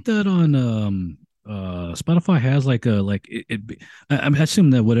them. I get that on Spotify has I assume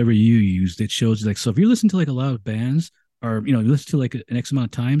that whatever you used, it shows so if you listen to a lot of bands or you listen to an X amount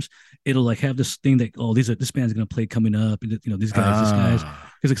of times, it'll have this thing that this band's gonna play coming up, and these guys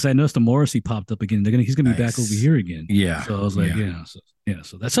because I noticed the Morrissey popped up again. He's gonna be back over here again. Yeah. So I was like,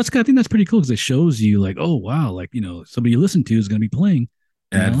 so that's I think that's pretty cool because it shows you oh wow, somebody you listen to is gonna be playing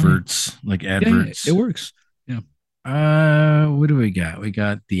adverts. Yeah, it works. Yeah. What do we got? We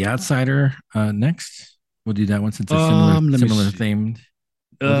got The Outsider next. We'll do that one since it's similar themed.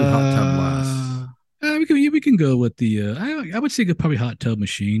 We'll do Hot Tub last. We can go with the I would say probably Hot Tub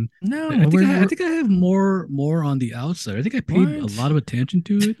Machine. No, I think I have more on The Outsider. I think I paid a lot of attention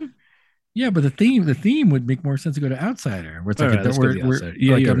to it. Yeah, but the theme would make more sense to go to Outsider. Where it's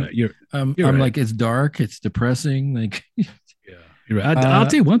you're right. Like it's dark, it's depressing. You're right. I'll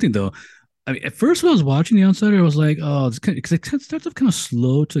tell you one thing though. I mean, at first when I was watching The Outsider, I was like, oh, because it starts off kind of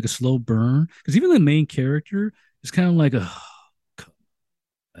slow to a slow burn. Because even the main character is kind of like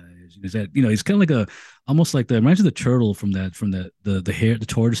is that he's kind of almost like reminds me of the turtle from the hair, the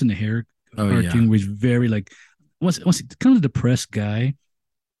tortoise in the hair cartoon, where he's very once kind of a depressed guy.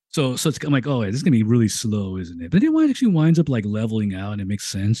 So I'm like, oh, this is gonna be really slow, isn't it? But it actually winds up leveling out, and it makes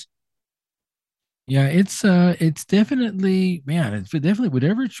sense. Yeah, it's definitely, man, it's definitely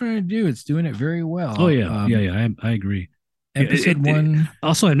whatever it's trying to do, it's doing it very Oh well. yeah, yeah, yeah. I agree. Yeah, Episode one,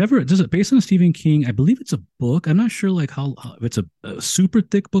 also, I never does it based on Stephen King. I believe it's a book. I'm not sure like how if it's a super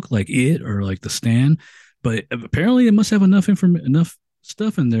thick book like it or like The Stand, but apparently it must have enough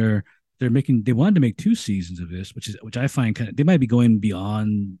stuff in there. They wanted to make two seasons of this, which I find kind of they might be going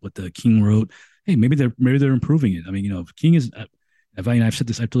beyond what the King wrote. Hey, maybe they're improving it. I mean, if King is, I've said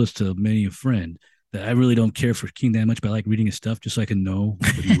this, I've told this to many a friend that I really don't care for King that much, but I like reading his stuff just so I can know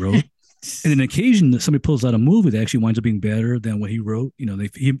what he wrote. And an occasion that somebody pulls out a movie that actually winds up being better than what he wrote.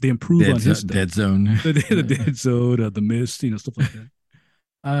 They improve on his stuff. Dead Zone. The Dead Zone, The Mist, stuff like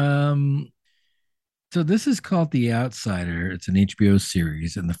that. Um, so this is called The Outsider. It's an HBO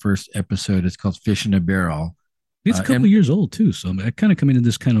series, and the first episode is called Fish in a Barrel. It's a couple of years old too, so I kind of come into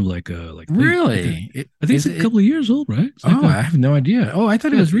this kind of like really. I think it's a couple of years old, right? I have no idea. Oh, I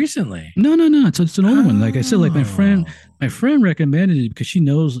thought it was recently. No. It's an older one. Like I said, like my friend recommended it because she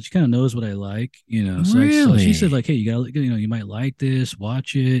kind of knows what I like, So, so she said like, hey, you might like this.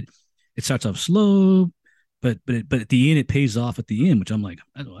 Watch it. It starts off slow, but at the end it pays off at the end, which I'm like,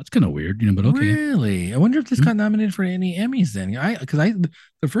 I don't know, that's kind of weird, but okay. Really, I wonder if this got nominated for any Emmys. Then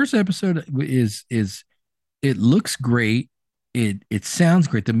the first episode is it looks great. It sounds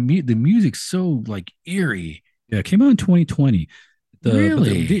great. The music's so like eerie. Yeah, it came out in 2020.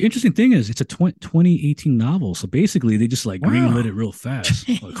 Really? The interesting thing is it's a 2018 novel. So basically they just like greenlit it real fast.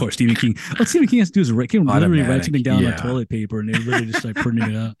 Well, of course, Stephen King. All Stephen King has to do is literally write something down on toilet paper and they literally just like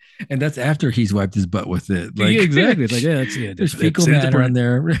printing it out. And that's after he's wiped his butt with it. Like, yeah, exactly. It's like, there's fecal matter on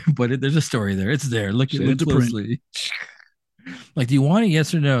there, but there's a story there. It's there. Look closely. Like, do you want it?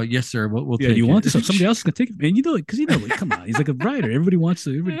 Yes or no? Yes, sir. We'll take it. You want this? Somebody else is gonna take it, and because come on, he's like a writer. Everybody wants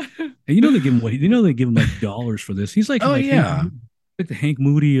to. And they give him like dollars for this. He's like, like the Hank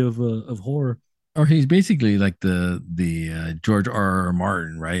Moody of horror. Or he's basically like the George R.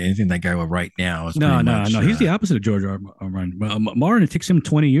 Martin, right? Anything that guy will write now is no. He's the opposite of George R. Martin. Martin, it takes him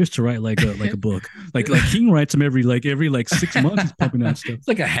 20 years to write like a book. Like King writes him every 6 months. He's pumping out stuff. It's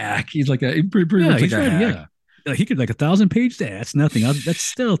like a hack. He's like pretty much like a hack. Yeah. He could like 1,000 pages. That's nothing. That's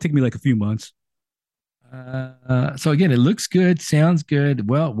still take me like a few months. So again, it looks good, sounds good,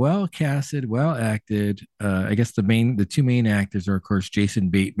 well casted, well acted. I guess the two main actors are of course Jason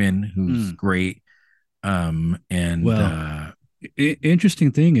Bateman, who's great.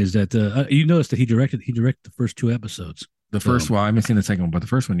 Interesting thing is that you noticed that he directed the first two episodes. The first one, I haven't seen the second one, but the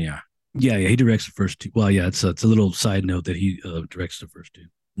first one, yeah, he directs the first two. Well, yeah, it's a little side note that he directs the first two.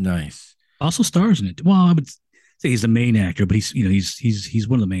 Nice. Also stars in it. Well, I would say he's the main actor, but he's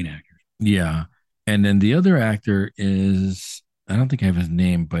one of the main actors. Yeah. And then the other actor is, I don't think I have his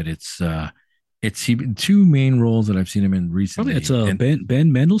name, but it's two main roles that I've seen him in recently. Probably it's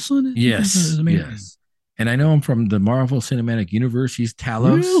Ben Mendelsohn. Yes. And I know him from the Marvel Cinematic Universe. He's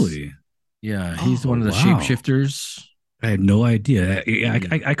Talos. Really? Yeah, he's one of the shapeshifters. I had no idea.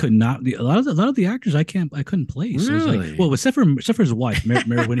 I could not. A lot of the actors I couldn't place. Really? Well, except for his wife, Mare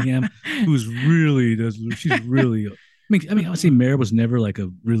Winningham, who's really she's really. I mean, obviously, Mare was never like a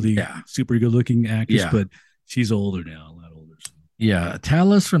really super good looking actress, but she's older now, a lot older. So. Yeah,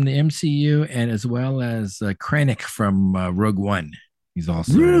 Talos from the MCU, and as well as Krennic from Rogue One. He's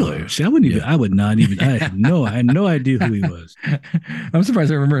also really. See, I wouldn't even. I would not even. I had no idea who he was. I'm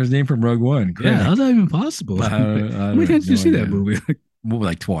surprised I remember his name from Rogue One. Krennic. Yeah, how's that even possible? How many times did you see that movie?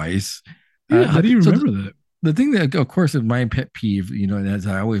 Like twice. Yeah, how do you remember that? The thing that, of course, is my pet peeve. As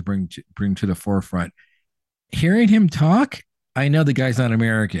I always bring to the forefront. Hearing him talk, I know the guy's not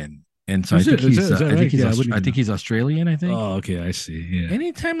American, and so I think he's Australian. I think. Oh, okay, I see. Yeah.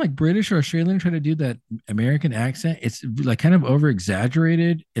 Anytime like British or Australian try to do that American accent, it's like kind of over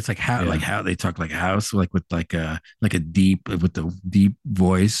exaggerated. It's like how they talk like house, like with like a deep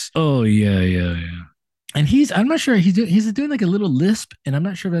voice. Oh yeah. And I'm not sure he's doing like a little lisp, and I'm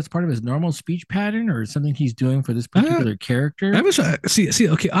not sure if that's part of his normal speech pattern or something he's doing for this particular character. I was see.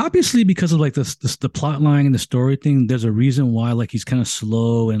 Okay, obviously because of like the plot line and the story thing, there's a reason why like he's kind of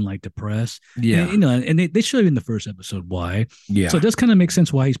slow and like depressed. Yeah, and they show you in the first episode why. Yeah, so it does kind of make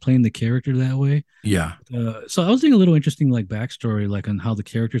sense why he's playing the character that way. Yeah. So I was doing a little interesting like backstory like on how the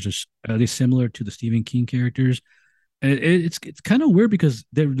characters are they similar to the Stephen King characters. And it's kind of weird because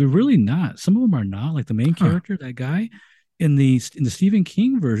they're really not. Some of them are not. Like the main character, that guy in the Stephen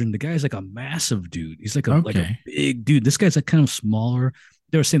King version, the guy's like a massive dude. He's like a big dude. This guy's like kind of smaller.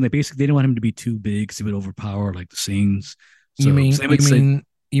 They were saying like basically they didn't want him to be too big because he would overpower like the scenes. So, you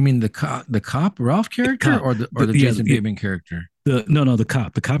mean the cop Ralph character or the Jason Bateman character? The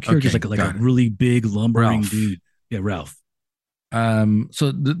cop. The cop character is like a really big lumbering dude. Yeah, Ralph.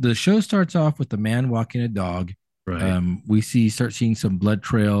 So the show starts off with the man walking a dog. Right. We start seeing some blood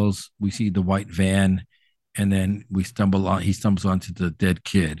trails. We see the white van, and then he stumbles onto the dead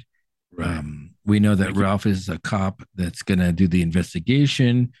kid. Right. We know that Like Ralph is a cop that's gonna do the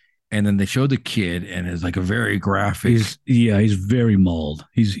investigation, and then they show the kid, and it's like a very graphic. he's very mauled.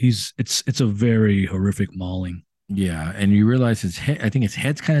 It's a very horrific mauling. Yeah, and you realize his head. I think his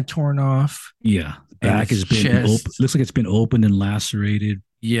head's kind of torn off, Yeah. The and back his has been open. chest. Looks like it's been opened and lacerated.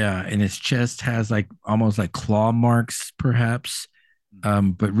 Yeah, and his chest has like almost like claw marks, perhaps.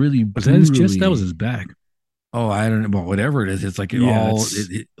 But really Was that his chest? brutally. That was his back. Oh, I don't know. Well, whatever it is, it's like Yeah,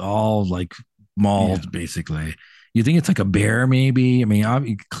 it all like yeah. mauled basically. You think it's like a bear, maybe? I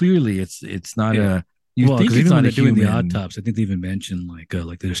mean, clearly it's not Yeah. a. You Well, think because it's even when not a they're doing the human. autopsy, I think they even mentioned like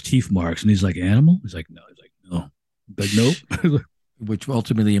there's teeth marks, and he's like animal. He's like no. He's like no. Like nope. Which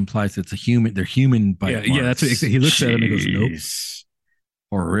ultimately implies it's a human. They're human Yeah, bite yeah. That's what marks. he looks at him and he goes nope. Jeez.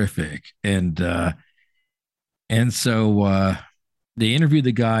 Horrific. And so they interview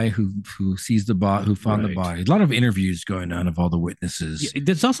the guy who sees the bot who found the Right. body. A lot of interviews going on of all the Yeah, witnesses.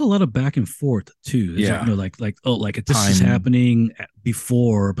 there's also a lot of back and forth too. There's Yeah. like oh like this is Time. happening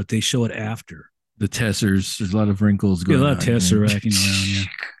before, but they show it after. The Tessers. There's a lot of wrinkles Yeah, a going lot on. of tests are racking around.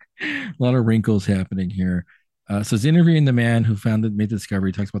 Yeah, A lot of wrinkles happening here. So it's interviewing the man who made the discovery.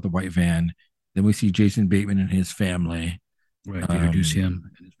 He talks about the white van. Then we see Jason Bateman and his family. right. They introduce Um,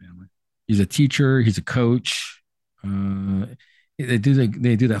 him and his family. he's a teacher. He's a coach. Uh, they do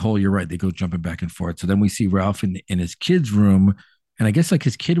that whole. You're right. They go jumping back and forth. So then we see Ralph in his kid's room, and I guess like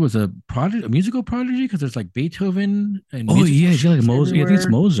his kid was a musical prodigy because there's like Beethoven and Oh musical yeah, he's got like sheets Mozart. Yeah, I think it's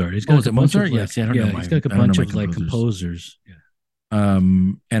everywhere. Mozart. He's got Oh, like is a it bunch Mozart? of Yeah, like see, I don't know yeah, my he's got like a I don't know bunch my of like composers. composers. Yeah,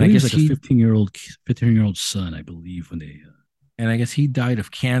 And I I think he's guess like a 15-year-old son, I believe, when they he died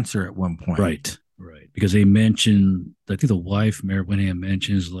of cancer at one point. right because they mentioned I think the wife Mary Winningham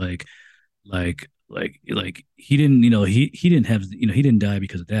mentions like he didn't he didn't have he didn't die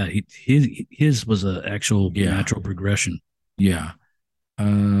because of that. His was a actual Yeah. natural progression. Yeah.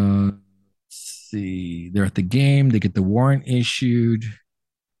 Let's see. They're at the game. They get the warrant issued.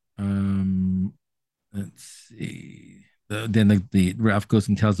 Um, let's see. Then the Ralph goes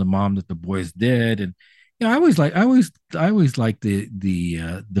and tells the mom that the boy's dead, and I always like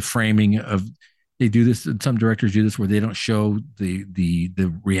the framing of they do this. Some directors do this where they don't show the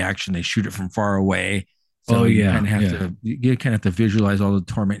reaction; they shoot it from far away. So Oh you yeah, kind of have yeah. to you kind of have to visualize all the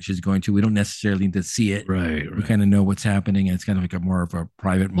torment she's going to. We don't necessarily need to see it. Right, We right. kind of know what's happening, and it's kind of like a more of a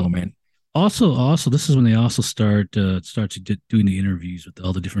private Well, moment. also, this is when they also doing the interviews with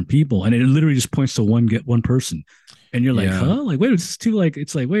all the different people, and it literally just points to one person, and you're like, Yeah. huh? Like, wait, it's too like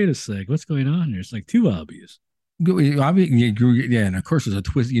it's like, wait a sec, what's going on here? It's like too obvious. Yeah, and of course there's a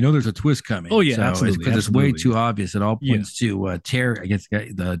twist. You know, there's a twist coming. Oh yeah, so absolutely, because it's way absolutely. too obvious. It all Yeah, points to Terry. I guess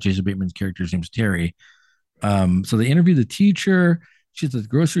the Jason Bateman's character's name's Terry. So they interview the teacher. She's at the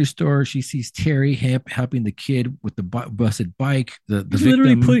grocery store. She sees Terry helping the kid with the busted bike. The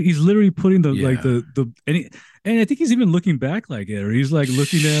victim. he's literally putting the like Yeah. the and I think he's even looking back like at her. He's like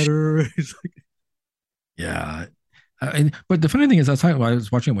looking at her. He's like, Yeah. But the funny thing is, I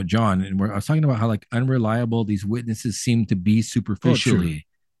was watching it with John, and I was talking about how like unreliable these witnesses seem to be superficially,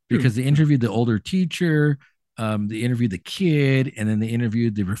 because they interviewed the older teacher, they interviewed the kid, and then they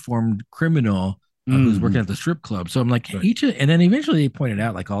interviewed the reformed criminal who's working at the strip club. So I'm like, Right. and then eventually they pointed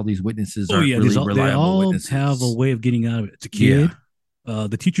out like all these witnesses Oh aren't yeah, really they reliable all witnesses. have a way of getting out of it. It's a kid.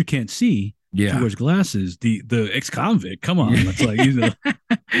 The teacher can't see. She Yeah. wears glasses. The ex-convict. Come on, Yeah. it's like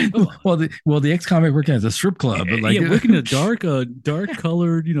The ex-convict working at a strip club, but like yeah, working a dark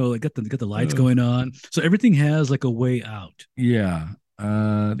colored. Like got the lights going on. So everything has like a way out. Yeah.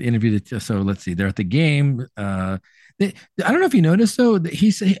 The interview. So let's see. They're at the game. I don't know if you noticed though. That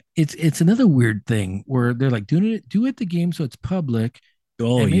it's another weird thing where they're like do it at the game so it's public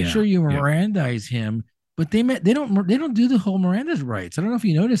Oh and make yeah, sure you yeah. Mirandize him. But they don't do the whole Miranda's rights. I don't know if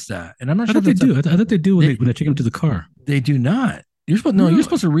you noticed that, and I'm not I sure thought if they that's do. I thought they do when they, they take him to the car. they do not. You're Really?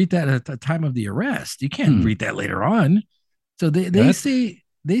 supposed to read that at the time of the arrest. You can't Hmm. read that later on. So they That- say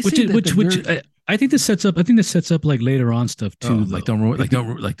Which that is which I think this sets up. I think this sets up like later on stuff too. like don't ruin yeah,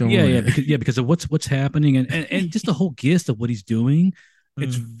 ruin it. because of what's happening and just the whole gist of what he's doing.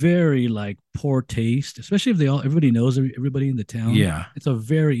 It's very like poor taste, especially if everybody knows everybody in the town. Yeah. It's a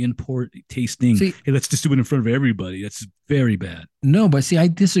very in poor taste thing. See- Hey, let's just do it in front of everybody. That's very bad. No, but see, I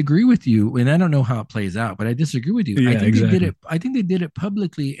disagree with you, and I don't know how it plays out, but I disagree with you. Yeah, I think they did exactly. it. I think they did it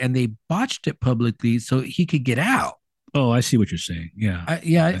publicly, and they botched it publicly so he could get out. Oh, I see what you're saying. Yeah.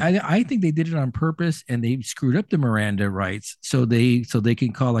 I think they did it on purpose, and they screwed up the Miranda rights, so they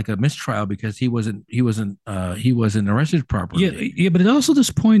can call like a mistrial because he wasn't arrested Yeah, properly. yeah, but it also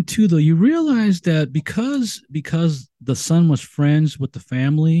this point too, though, you realize that because the son was friends with the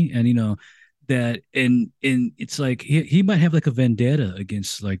family, and that and it's like he might have like a vendetta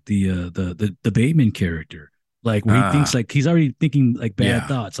against like the Bateman character, like where he thinks like he's already thinking like bad Yeah,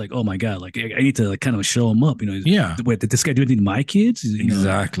 thoughts, like oh my god, like I need to like kind of show him up, yeah, wait, did this guy do anything to my kids?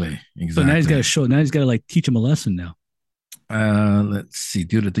 exactly, So now he's got exactly. to show, now he's got to like teach him a lesson now. Let's see.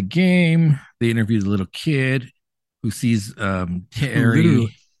 Dude, at the game, they interviewed a little kid who sees Literally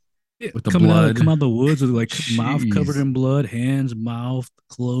Terry with the come out blood. of the woods with like mouth covered Jeez. in blood, hands, mouth,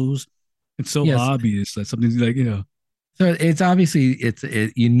 clothes. It's so Yes. obvious that something's like, So it's obviously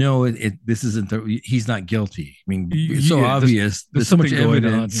this isn't he's not guilty. I mean, it's so yeah, obvious. there's There's so much something going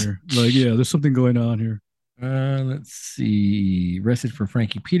on evidence. here. Like, yeah, there's something going on here. Let's see. Arrested for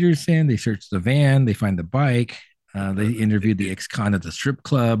Frankie Peterson. They search the van. They find the bike. They interviewed the ex-con at the strip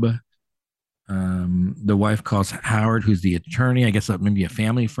club. The wife calls Howard, who's the attorney. I guess maybe a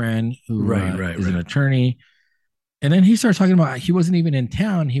family friend who is an attorney. And then he starts talking about he wasn't even in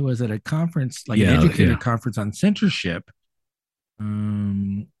town. He was at a conference, like an educator conference on censorship.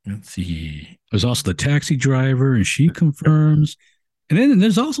 Let's see. There's also the taxi driver, and she confirms. And then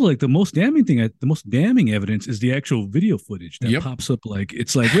there's also like the most damning thing, the most damning evidence is the actual video footage that pops up. Like,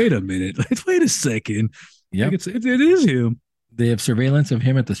 it's like, wait a minute, wait a second. Yeah, like it is him. They have surveillance of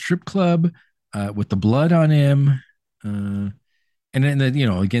him at the strip club with the blood on him. And then,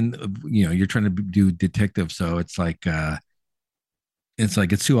 again, you're trying to do detective. So it's like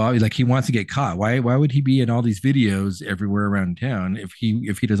it's too obvious. Like he wants to get caught. Why would he be in all these videos everywhere around town if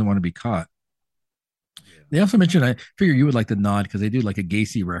he doesn't want to be caught? They also mentioned, I figure you would like the nod because they do like a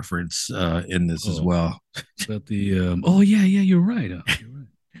Gacy reference in this as well. About the oh yeah, you're right. You're right.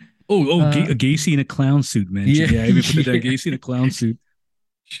 Gacy in a clown suit, man. Yeah, even put that Gacy in a clown suit.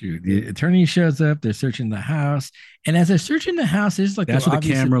 Shoot, the attorney shows up. They're searching the house, and as they're searching the house, there's like that's what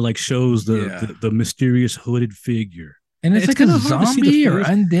the camera like shows the mysterious hooded figure. And it's like a zombie or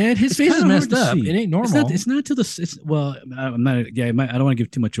undead. His face is messed up. It ain't normal. It's not to the. Well, I'm not. Yeah, I don't want to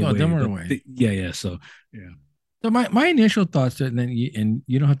give too much away. Don't run away. Yeah. So yeah. So my initial thoughts, and then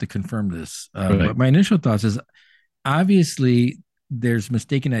you don't have to confirm this, but my initial thoughts is obviously there's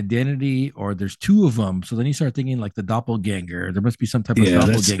mistaken identity, or there's two of them. So then you start thinking like the doppelganger. There must be some type of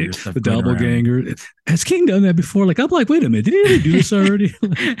doppelganger stuff. The doppelganger. Has King done that before? Like I'm like, wait a minute, did he ever do this already?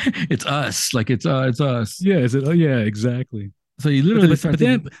 It's us. Like it's us. Yeah. Is it? Oh yeah, exactly. So you literally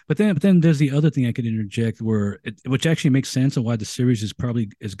but then there's the other thing I could interject which actually makes sense of why the series is probably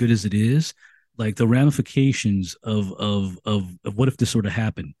as good as it is. Like the ramifications of what if this sort of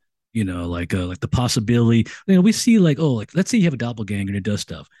happened, like the possibility, we see like, oh, like let's say you have a doppelganger and it does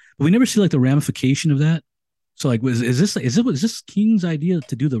stuff, but we never see like the ramification of that. So like, is this King's idea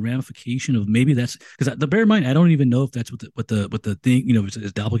to do the ramification of maybe that's because bear in mind, I don't even know if that's what the thing,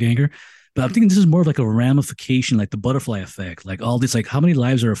 is doppelganger, but I'm thinking this is more of like a ramification, like the butterfly effect, like all this, like how many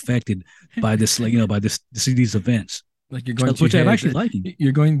lives are affected by this, like, by these events. Like you're going which I'm actually liking.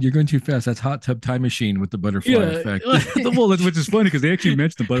 You're going too fast. That's Hot Tub Time Machine with the butterfly effect. Well, which is funny because they actually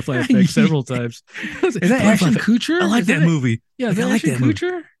mentioned the butterfly effect several times. Is that Ashton Kutcher? I like that movie. Yeah, is that Ashton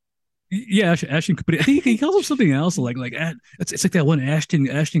Kutcher? Yeah, Ashton, but I think he calls him something else. Like it's like that one Ashton,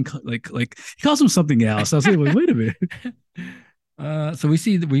 like he calls him something else. I was like, wait a minute. So we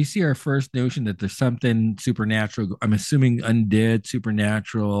see our first notion that there's something supernatural. I'm assuming undead,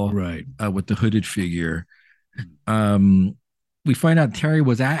 supernatural, right? With the hooded figure. We find out Terry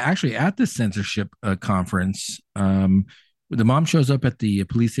was actually at the censorship conference. The mom shows up at the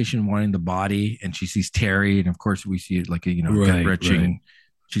police station wanting the body, and she sees Terry, and of course we see it like a gut wrenching. Right.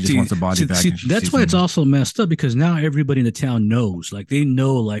 She just wants the body back. That's why it's also messed up, because now everybody in the town knows, like they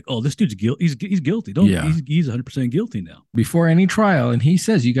know, like, oh, this dude's guilty. He's guilty. He's 100% guilty now. Before any trial, and he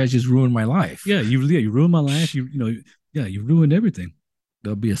says, "You guys just ruined my life." Yeah, you ruined my life. You ruined everything.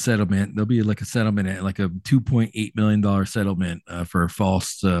 There'll be a settlement. There'll be like a settlement, like a $2.8 million settlement for a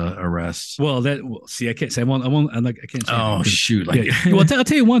false arrest. Well, I can't say. I can't say. Oh shoot! Like, yeah. Well, I'll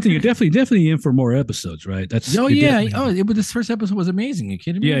tell you one thing. You're definitely in for more episodes, right? This first episode was amazing. You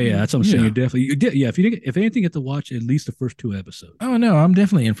kidding me? Yeah. That's what I'm saying. You're definitely. If anything, you get to watch at least the first 2 episodes. Oh no, I'm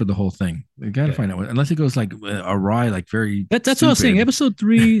definitely in for the whole thing. You gotta find out unless it goes like awry, like very. That's what I was saying. Episode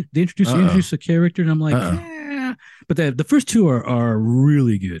 3, they introduce a character, and I'm like. But the first 2 are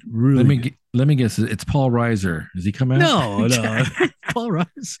really good. Really. Let me guess. It's Paul Reiser. Does he come out? No. Paul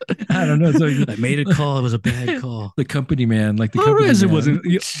Reiser. I don't know. So I made a call. It was a bad call. The company man, like the Paul company Reiser man. wasn't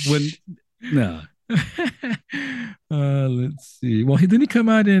when. No. Let's see. Well, he didn't he come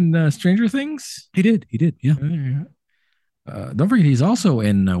out in Stranger Things? He did. He did. Yeah. Don't forget, he's also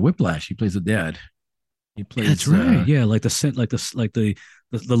in Whiplash. He plays the dad. He Yeah, that's plays right. Yeah, like the scent, like the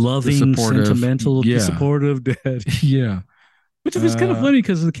the loving, supportive. sentimental, the Yeah, supportive dad. yeah. Which is kind of Uh, funny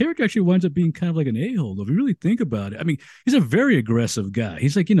because the character actually winds up being kind of like an a-hole. If you really think about it, I mean, he's a very aggressive guy.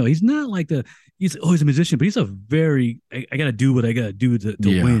 He's like, he's not like he's a musician, but he's a very, I got to do what I got to do to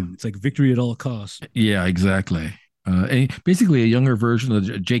yeah, win. It's like victory at all costs. yeah, exactly. Basically, a younger version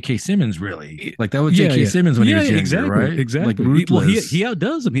of J.K. Simmons, really. Like that was Yeah, J.K. yeah, Simmons when he yeah, was yeah, younger, exactly, right? Like exactly. Well, ruthless. he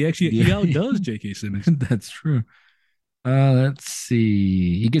outdoes him. He Yeah, outdoes J.K. Simmons. that's true. Let's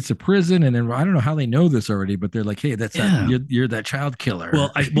see. He gets to prison, and then I don't know how they know this already, but they're like, "Hey, that's that. Yeah. You're that child killer."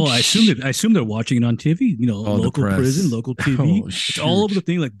 I assume they're watching it on TV. Oh, the Local prison, press. local TV. Oh, It's all over shoot. the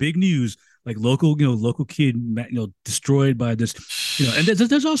thing, like big news, like local kid, destroyed by this. And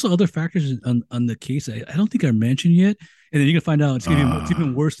there's also other factors on the case I don't think I mentioned yet. And then you can find out it's Uh,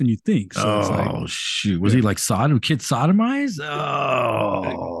 even worse than you think. So it's like, oh, shoot. Was yeah, he like kid sodomized?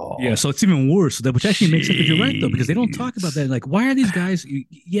 yeah. Oh, So it's even worse. Which actually makes sense. But you're right though, because they don't talk about jeez. that. Like, why are these guys?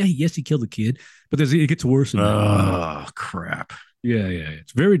 Yeah, yes, he killed a kid, but it gets worse than that. Oh, crap. Yeah, yeah.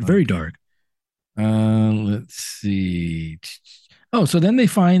 It's very, very Okay. dark. Let's see. Oh, so then they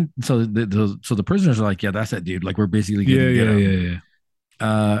find so the prisoners are like, yeah, that's that dude. Like we're basically Yeah, gonna get yeah, him. yeah,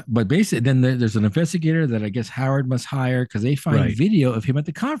 yeah. But basically, then there's an investigator that I guess Howard must hire because they find Right. video of him at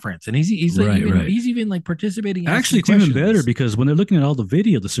the conference, and he's like Right, right. he's even like participating, Actually, asking it's even better questions. because when they're looking at all the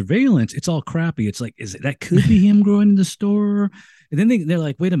video, the surveillance, it's all crappy. It's like, that could be him going in the store? And then they're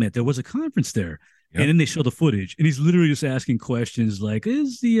like, wait a minute, there was a conference there. And Yep. then they show the footage, and he's literally just asking questions like,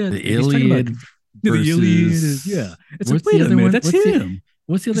 is The he's talking about Iliad the Iliad is, versus yeah. It's like, what's wait the a other minute, one? that's him.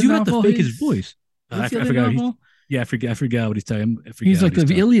 What's the other Because you have to novel? fake his voice. What's the I other forgot. novel? I forgot what he's talking. I He's forgot what like he's the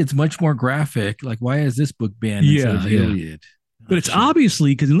talking. Iliad's much more graphic. Like, why is this book banned instead of Yeah, the yeah. Iliad? But Oh, it's shit.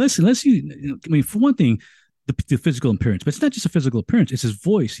 obviously because unless I mean, for one thing, the physical appearance, but it's not just a physical appearance; it's his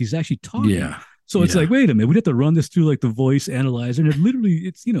voice. He's actually talking. Yeah, So it's yeah. like, wait a minute, we'd have to run this through like the voice analyzer, and it literally,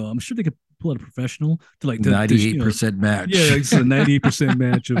 it's I'm sure they could pull out a professional to like to 98% match. yeah, it's a 98%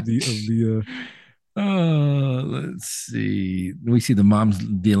 match of the. Let's see. We see the mom's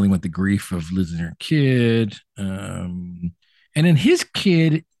dealing with the grief of losing her kid. And then his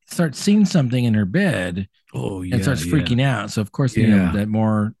kid starts seeing something in her bed Oh and yeah, starts yeah, freaking out. So of course, yeah, that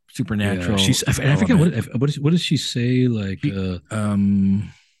more yeah. supernatural I forget element. what does she say like She,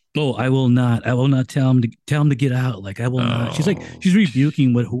 oh, I will not tell him to get out. Like I will not. She's like oh, she's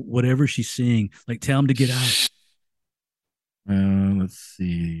rebuking whatever she's saying. Like tell him to get out. let's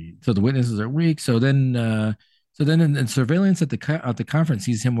see. So the witnesses are weak. So then in surveillance at the conference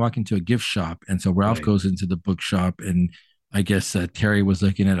sees him walking to a gift shop, and so Ralph Right, goes into the bookshop, and I guess Terry was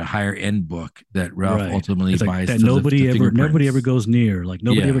looking at a higher end book that Ralph right. ultimately It's like buys that because of the nobody ever fingerprints. goes near. Like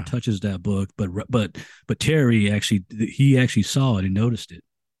nobody ever Yeah. touches that book. But Terry actually he actually saw it and noticed it.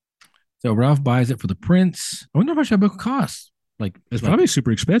 So Ralph buys it for the prince. I wonder how much that book costs. Like It's like probably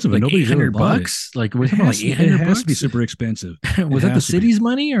super expensive, and like eight nobody's ever hundred bought it. bucks. Like we're It talking about has like eight it hundred has to be bucks. super expensive. Was It that the has to be. city's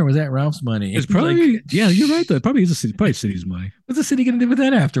money or was that Ralph's money? It's Like, probably yeah. You're right though. It probably is a city, probably city's money. what's the city going to do with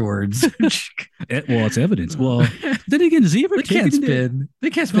that afterwards? Well, it's evidence. Well, then again, does he ever They take can't it into? spend.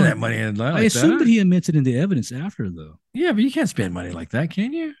 They can't spend No, that money in like I assume that that. he admits it into evidence after, though. Yeah, but you can't spend money like that,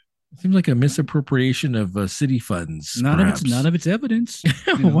 can you? It seems like a misappropriation of city funds, None perhaps. of it's evidence.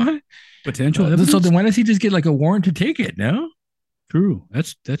 What? Potential So evidence. then why does he just get like a warrant to take it? No. True.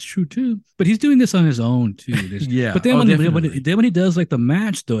 That's true too. But he's doing this on his own too. Yeah. But then Oh, when definitely. he does like the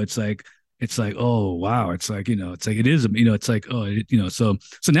match though, it's like oh wow, it's like it's like it is it's like oh so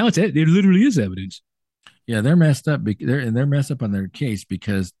now it literally is evidence. Yeah, they're messed up. They're messed up on their case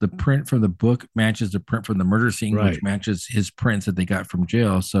because the print from the book matches the print from the murder scene, which Right. matches his prints that they got from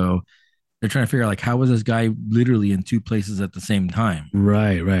jail. So they're trying to figure out like how was this guy literally in two places at the same time,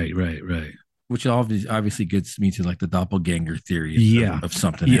 Right. Right. Right. Right. which obviously gets me to like the doppelganger theory Yeah. of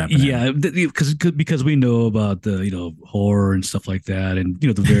something Yeah, happening. yeah, because we know about the horror and stuff like that, and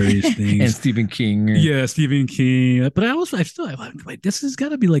the various And things. Stephen King. Yeah, Stephen King. But I still, like, this has got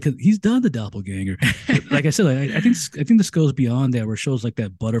to be like he's done the doppelganger. Like I said, I think this goes beyond that, where it shows like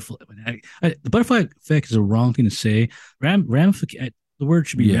that butterfly. The butterfly effect is a wrong thing to say. The word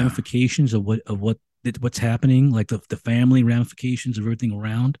should be Yeah. ramifications of what's happening, like the family ramifications of everything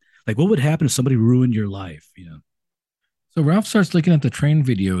around. Like, what would happen if somebody ruined your life? So Ralph starts looking at the train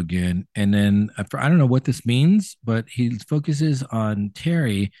video again, and then I don't know what this means, but he focuses on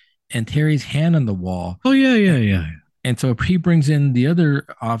Terry and Terry's hand on the wall. Oh yeah, yeah, yeah. And so he brings in the other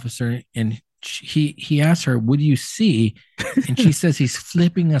officer, and he asks her, "What do you see?" And she says he's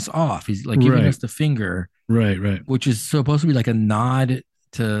flipping us off. He's like giving Right. us the finger, Right. which is supposed to be like a nod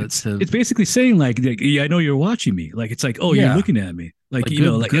It's to it's basically saying like, yeah, I know you're watching me. Like it's like, oh, you're yeah, looking at me. Like, like you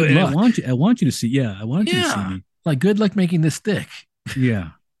know, like good luck. I want you to see. Yeah, I want you to see Yeah, me. like good luck making this stick. Yeah.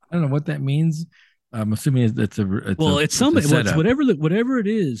 I don't know what that means. I'm assuming Well, it's a somebody, setup. whatever it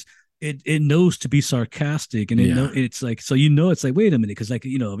is, it knows to be sarcastic, and Yeah. it's like, so you know, it's like, wait a minute, because like,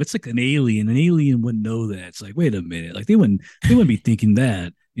 you know, if it's like an alien wouldn't know that. It's like, wait a minute, like they wouldn't be thinking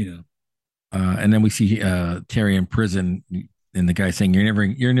that, you know. And then we see Terry in prison, and the guy saying,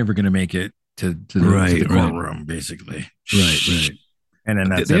 you're never going to make it to the courtroom," basically. Right. And then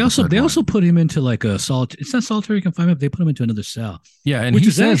that's they also put him into like a it's not solitary confinement. They put him into another cell. Yeah, and which he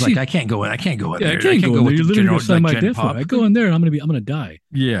is says actually, like, I can't go in. I can't go in. yeah, there. I can't go in there. with You're the literally general, gonna sign my Gen death Pop. warrant. I go in there, and I'm gonna die.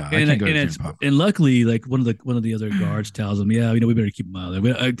 Yeah, I And can't go and to it's Gen Pop. and luckily, like one of the other guards tells him, yeah, you know, we better keep him out of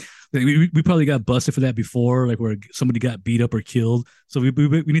there. We probably got busted for that before, like where somebody got beat up or killed. So we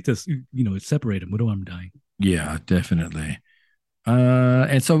need to, you know, separate him. We don't want him dying. Yeah, definitely.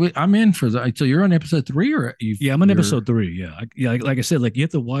 And so I'm in for the. So you're on episode 3, or Yeah, I'm on episode 3. Yeah, like I said, like you have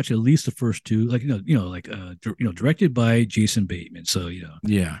to watch at least the first 2. Like like directed by Jason Bateman. So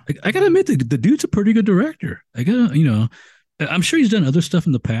Yeah, I gotta admit the dude's a pretty good director. I gotta, I'm sure he's done other stuff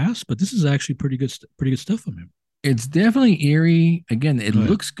in the past, but this is actually pretty good stuff from him. it's definitely eerie. Again, it Right.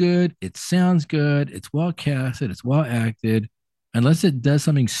 looks good. It sounds good. It's well casted. It's well acted. Unless it does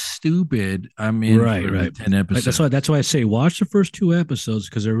something stupid, I'm in Right, for right. 10 episodes. That's why I say watch the first 2 episodes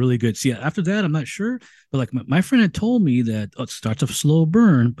because they're really good. See, after that, I'm not sure, but like my friend had told me that it starts off a slow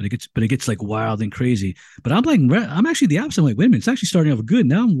burn, but it gets like wild and crazy. But I'm actually the opposite. I'm like, wait a minute, it's actually starting off good.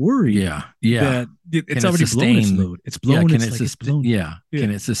 Now I'm worried Yeah, that it's Can it already blown its sustain- load. It's blown. Can it's it like it's sustain? blown. Yeah. Yeah.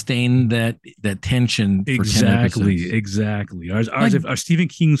 Can it sustain that tension for 10 Exactly, episodes? exactly. Like- Are Stephen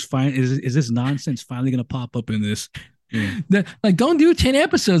King's is this nonsense finally going to pop up in this? Yeah. Like, don't do 10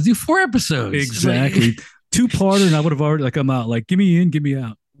 episodes. Do 4 episodes. Exactly. Like, 2-parter, and I would have already like I'm out. Like, give me in, give me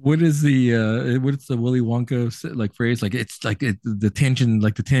out. what's the Willy Wonka like phrase? Like, it's like the tension,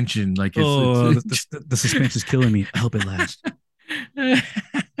 like the tension, like The suspense is killing me. I hope it lasts.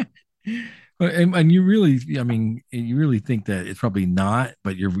 and you really, I mean, you really think that it's probably not,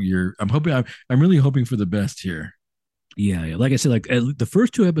 but I'm really hoping for the best here. Yeah. Like I said, like the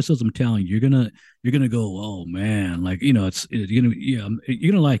first 2 episodes, I'm telling you, you're gonna go, oh man, like you're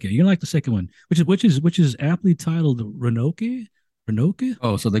gonna like it. You're gonna like the second one, which is aptly titled Roanoke. Roanoke.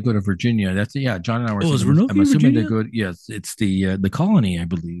 Oh, so they go to Virginia. John and I were. Oh, is thinking- Roanoke I'm assuming they Virginia? go. Yes, it's the colony, I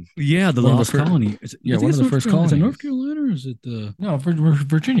believe. Yeah, the One of the Lost fir- Colony. yeah, I think one it's of the North first Carolina. Is it colonies. North Carolina or is it No,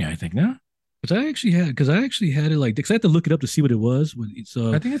 Virginia, I think. No, Because I actually had it like because I had to look it up to see what it was.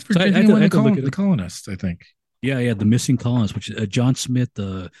 So I think it's so I Virginia. had to- When I had to look it the up. colonists, I think. Yeah, the missing colonists, which John Smith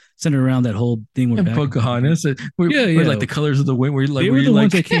centered around that whole thing. And Pocahontas. Yeah. Like the colors of the wind. They were the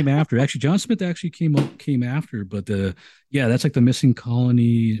ones that came after. Actually, John Smith actually came after, but that's like the missing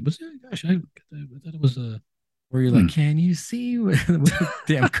colony. Was it? Gosh, I thought it was where you're like, can you see what the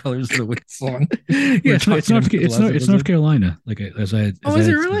damn colors of the wind song? Yeah, it's North Carolina. Like as I. Oh, as is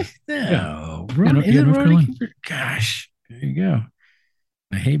I it had really? said. No. North Is it Carolina. Roanoke? Gosh, there you go.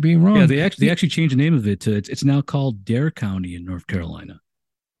 I hate being wrong. Yeah, they actually changed the name of it to it's now called Dare County in North Carolina.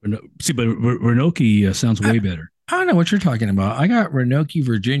 See, but Roanoke sounds way better. I don't know what you're talking about. I got Roanoke,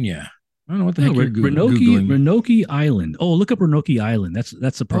 Virginia. I don't know what the heck you're Googling. Roanoke Island. Oh, look up Roanoke Island. That's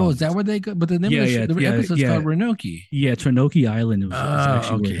the problem. Oh, is that where they go? But the name of the episode's called Roanoke. Yeah, it's Roanoke Island.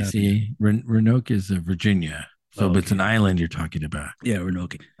 Okay. See, Roanoke is Virginia. So, but it's an island you're talking about. Yeah,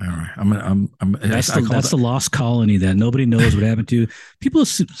 Roanoke. All right. That's the lost colony that nobody knows what happened to. People, I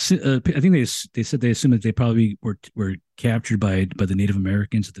think they said they assumed that they probably were captured by the Native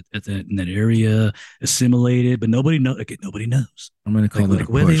Americans in that area, assimilated, but nobody knows. I'm going to call that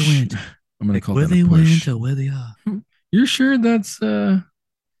a where push. they went. I'm going to call where that a they push. went or where they are. You're sure that's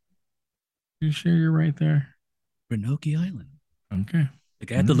you sure you're right there? Roanoke Island. Okay.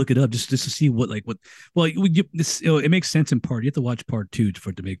 Like I had to look it up just to see what. Well, it makes sense in part. You have to watch part 2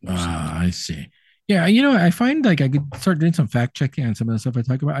 for it to make more sense. I see. Yeah, I find like I could start doing some fact checking on some of the stuff I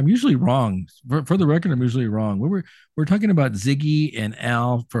talk about. I'm usually wrong. For the record, I'm usually wrong. We're talking about Ziggy and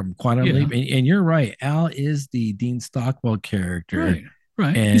Al from Quantum Leap, and you're right. Al is the Dean Stockwell character.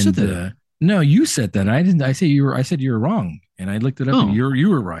 Right. And You said that. no, you said that. I didn't. I said you were wrong, and I looked it up, and you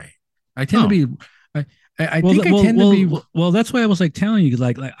were right. I tend to be. I think I tend to be. Well, that's why I was like telling you,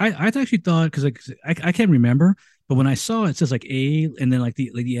 like I actually thought because I can't remember, but when I saw it says like A, and then like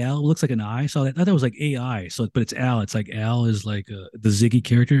the L looks like an I, so I thought that was like AI. So, but it's Al. It's like Al is like the Ziggy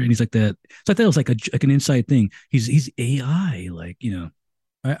character, and he's like that. So I thought it was like an inside thing. He's AI, like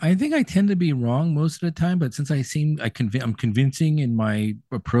I think I tend to be wrong most of the time, but since I'm convincing in my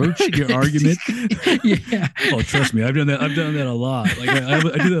approach. Your argument. Yeah. Oh, trust me, I've done that. I've done that a lot. Like I do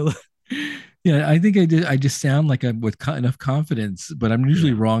that. A lot. Yeah, I think I did. I just sound like I'm with enough confidence, but I'm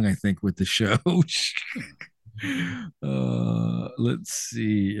usually Yeah. wrong. I think with the show. Let's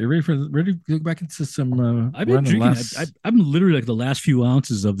see. Are you ready to go back into some? I've We're been on the drinking. last. I'm literally like the last few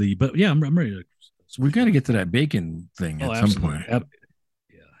ounces of the. But yeah, I'm ready to. We got to get to that bacon thing Oh, at some absolutely. point. Yeah.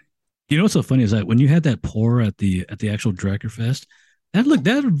 You know what's so funny is that when you had that pour at the actual Dracker Fest, that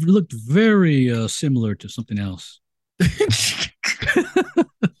looked very similar to something else.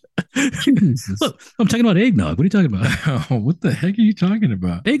 Jesus. Look, I'm talking about eggnog. What are you talking about? Oh, what the heck are you talking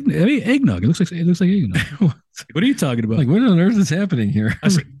about? I mean, eggnog. It looks like eggnog. What are you talking about? Like, what on earth is happening here?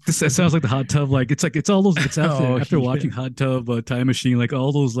 That sounds like the hot tub. Like it's all those. It's out there Oh, after yeah. watching Hot Tub Time Machine. Like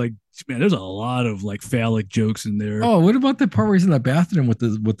all those. Like man, there's a lot of like phallic jokes in there. Oh, what about the part where he's in the bathroom with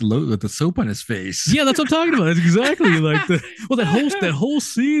the soap on his face? Yeah, that's what I'm talking about. That's exactly like that whole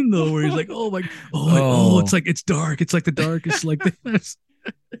scene though, where he's like, oh, it's like it's dark. It's like the darkest. Like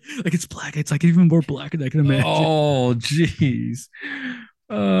like it's black. It's like even more black than I can imagine. Oh, jeez.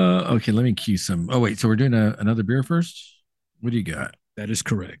 Okay, let me cue some. Oh, wait. So we're doing another beer first? What do you got? That is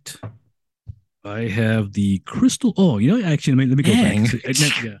correct. I have the crystal. Oh, you know, actually, let me go Dang.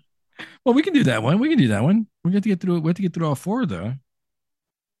 back. Yeah. Well, we can do that one. We can do that one. We have to get through. We have to get through all four, though.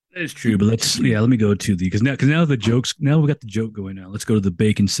 That is true, but let me go to the because now the jokes now we got the joke going now. Let's go to the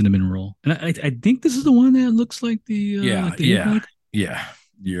bacon cinnamon roll, and I think this is the one that looks like the Yeah, like the yeah. eggnog. Yeah,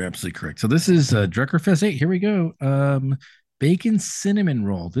 you're absolutely correct. So this is Dreckerfest 8. Here we go. Bacon cinnamon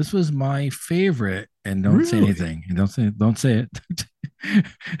roll. This was my favorite. And don't say Really? anything. And don't say it.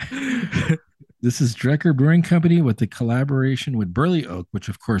 This is Drecker Brewing Company with the collaboration with Burley Oak, which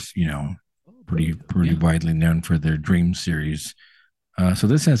of course, pretty Yeah. widely known for their Dream series. So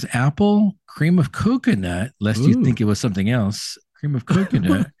this has apple, cream of coconut, lest you Ooh. think it was something else. Cream of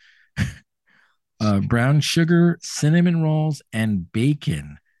coconut, brown sugar, cinnamon rolls, and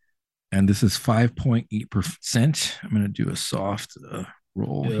bacon. And this is 5.8%. I'm going to do a soft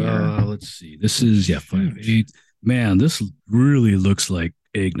roll here. Let's see. This is 5.8. Man, this really looks like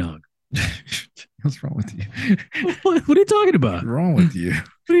eggnog. What's wrong with you? What are you talking about? What's wrong with you?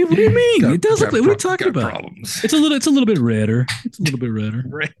 What do you mean? Got- It does look got like. What are you pro- talking got about? Problems. It's a little bit redder. It's a little bit redder.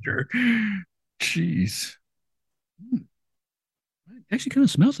 Redder. Jeez. It actually kind of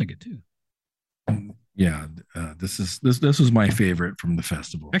smells like it too. Yeah, this was my favorite from the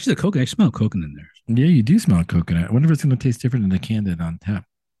festival. Actually, the coconut. I smell coconut in there. Yeah, you do smell coconut. I wonder if it's going to taste different than the candid on tap.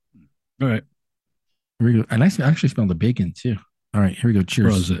 All right. Here we go. And I actually smell the bacon too. All right, here we go.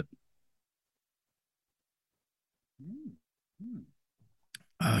 Cheers. How's it?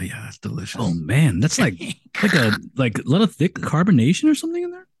 Oh yeah, that's delicious. Oh man, that's like a lot of thick carbonation or something in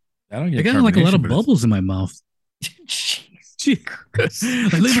there. I don't I get got like a lot of carbonation, but bubbles in my mouth. Jeez.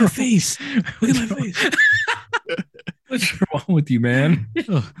 Like, look at my face. Look at my face. What's wrong with you, man?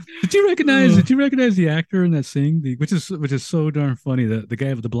 Oh, did you recognize the actor in that scene? Which is so darn funny. The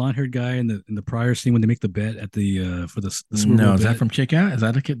guy with the blonde haired guy in the prior scene when they make the bet at the for the Super Bowl No, is that bet. from Kick Out? Is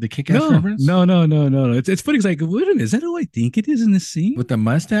that the Kick Out No, reference? no. It's funny. It's like, wait a minute, is that who I think it is in this scene? With the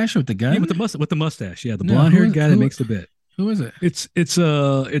mustache, with the gun, Yeah, with the mustache. Yeah, the No, blonde who haired is- guy that who- makes the bet. Who is it? It's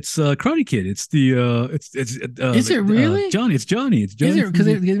Karate Kid. It's the it's Is it really? Johnny? It's Johnny. It's Johnny. Is it because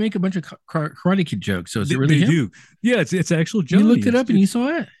from they make a bunch of Karate Kid jokes? So is the- it really they him? do. Yeah, it's actual Johnny. You looked it It's- up and you saw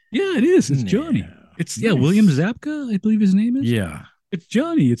it. yeah, it is. It's No. Johnny. It's Nice. William Zabka, I believe his name is. Yeah, It's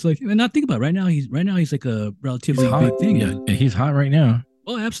Johnny. It's like, and not think about it, right now. He's like a relatively he's big hot. thing. Yeah, he's hot right now.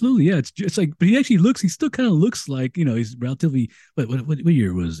 Oh, absolutely. Yeah, it's like, but he still kind of looks like he's relatively. What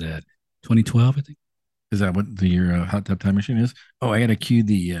year was that? 2012, I think. Is that what the your Hot Tub Time Machine is? Oh, I got to cue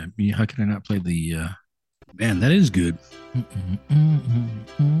the. How can I not play the? Man, that is good.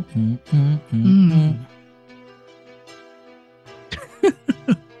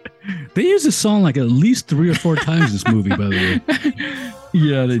 They use this song like at least 3 or 4 times in this movie, by the way.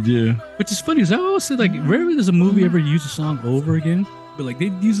 Yeah, they do. Which is funny, because I always say like rarely does a movie ever use a song over again, but like they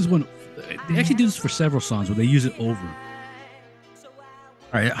use this one. They actually do this for several songs where they use it over.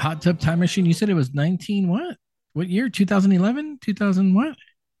 All right, Hot Tub Time Machine. You said it was 19 what? What year? 2011? 2000 what?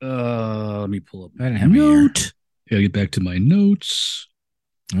 Let me pull up I didn't my have a year. note. Yeah, get back to my notes.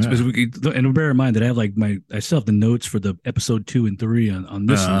 Yeah. And bear in mind that I have like I still have the notes for the episode 2 and 3 on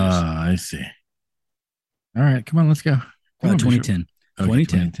this list. I see. All right, come on, let's go. Come on, Bishop. 2010. Okay,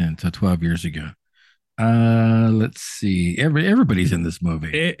 2010. 2010, so 12 years ago. Let's see. Everybody's in this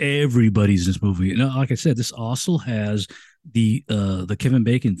movie. Everybody's in this movie. Like I said, this also has the Kevin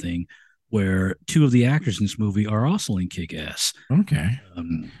Bacon thing, where two of the actors in this movie are also in Kick Ass. Okay.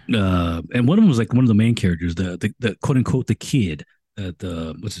 And one of them was like one of the main characters, the quote unquote the kid.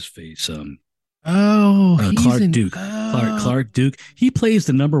 What's his face? Oh, he's Clark in, Duke. oh, Clark Duke. He plays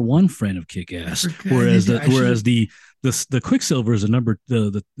the number one friend of Kick Ass, forgot. whereas I should- the Quicksilver is the number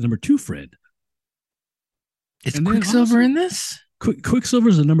two friend. Is and then Quicksilver also- in this? Quicksilver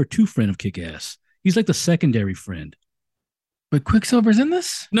is the number two friend of Kick Ass. He's like the secondary friend. But Quicksilver's in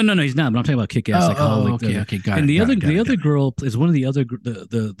this? No, he's not. But I'm talking about Kick Ass. Okay, got it. And the got other it, got the it, other got it. girl is one of the other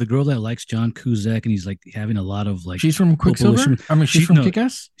the girl that likes John Cusack, and he's like having a lot of like. She's from Quicksilver? I mean, she's from no,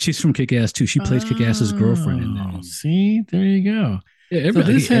 Kick-Ass? She's from Kick Ass too. She plays Kick Ass's girlfriend in Oh, there. see, there you go. Yeah,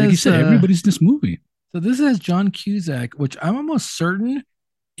 everybody, this like you has, said, everybody's in this movie. So this has John Cusack, which I'm almost certain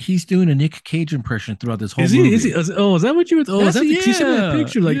he's doing a Nick Cage impression throughout this whole movie. Is he? Oh, is that what you were? Oh, is that you saw that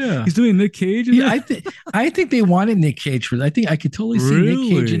picture? Like he's doing Nick Cage. Yeah, I think they wanted Nick Cage for that. I think I could totally see Nick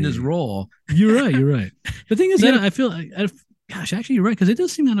Cage in this role. You're right. The thing is that I feel, gosh, actually, you're right, because it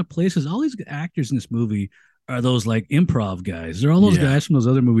does seem out of place. Because all these actors in this movie are those like improv guys. They're all those guys from those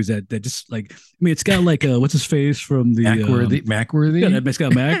other movies that just like. I mean, it's got like what's his face from the Macworthy. Yeah, it's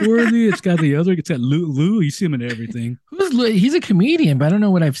got Macworthy. It's got the other. It's got Lou. You see him in everything. Who's Lou? He's a comedian, but I don't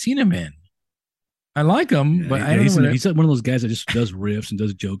know what I've seen him in. I like him, but I don't know. He's one of those guys that just does riffs and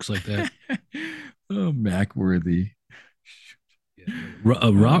does jokes like that. Oh, Macworthy.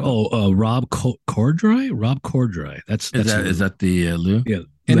 Rob Corddry. Rob Corddry. That's is that the Lou? Yeah.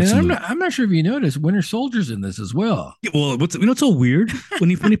 And then I'm not sure if you noticed, Winter Soldier's in this as well. Yeah, well, what's so weird when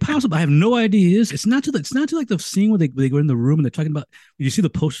he pops up? I have no idea. It's not to like the scene where they go in the room and they're talking about. You see the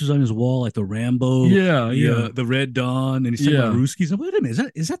posters on his wall, like the Rambo, the Red Dawn, and he's talking about Ruskies. Wait a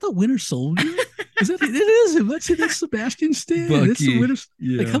minute, is that the Winter Soldier? It is him. That's Sebastian Stan. That's the Winter.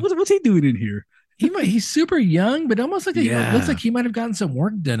 Yeah. Like, what's he doing in here? He's super young, but almost like it looks like he might have gotten some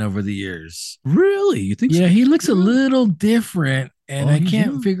work done over the years. Really? You think so? Yeah, he looks a little different, and I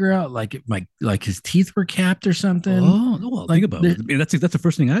can't figure out like his teeth were capped or something. Oh, well, think about it. I mean, that's the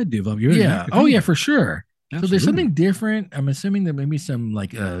first thing I'd do if I'm you. Yeah. Oh yeah, for sure. Absolutely. So there's something different. I'm assuming there may be some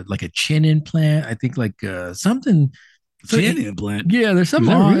like a chin implant. I think like something chin implant. Yeah, there's some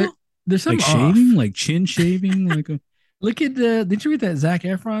there's some like shaving, like chin shaving, like a. Look at did you read that Zac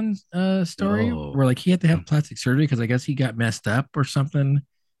Efron story where like he had to have plastic surgery because I guess he got messed up or something,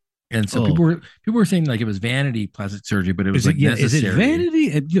 and so people were saying like it was vanity plastic surgery, but it was necessary. Is it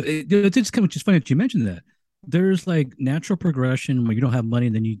vanity? It's kind of just funny that you mentioned that. There's like natural progression where you don't have money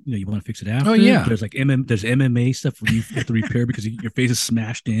and then you want to fix it after. Oh yeah. There's like there's MMA stuff where you have to repair because your face is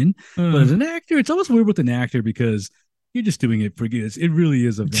smashed in. But as an actor, it's almost weird with an actor because you're just doing it for good. It really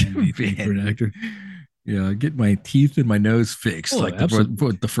is a vanity thing for an actor. Yeah, get my teeth and my nose fixed for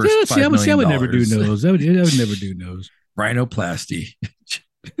the first $5 million. I would never do nose. I would never do nose. Rhinoplasty.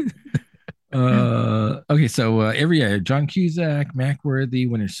 Okay, so John Cusack, Macworthy,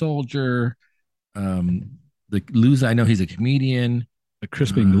 Winter Soldier, the Luz. I know he's a comedian.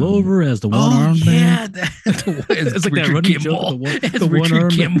 Crispin Glover as the one-armed man. Yeah, it's like Richard Kimball. The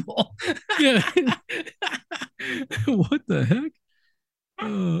one-armed Kimball. Yeah. What the heck?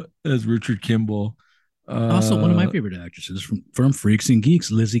 As Richard Kimball. Also, one of my favorite actresses from Freaks and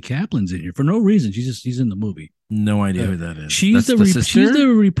Geeks, Lizzie Kaplan's in here for no reason. She's in the movie. No idea who that is. She's the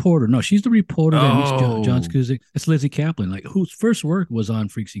reporter. No, she's the reporter that meets John Cusack. That's Lizzie Kaplan, like whose first work was on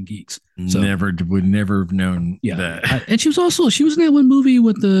Freaks and Geeks. So, would never have known that. And she was in that one movie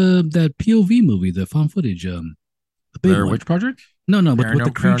with that POV movie, the found footage. The Blair Witch Project? No, with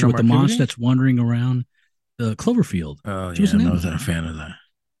the creature, with the monster that's wandering around the Cloverfield. Oh, yeah, I wasn't a fan of that.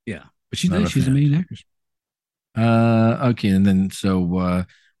 Yeah, but she's a main actress. Okay, and then so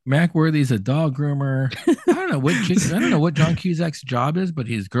Macworthy's a dog groomer. I don't know what John Cusack's job is, but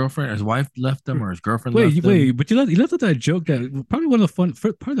his wife left him, or his girlfriend left him. But you left out that joke that probably one of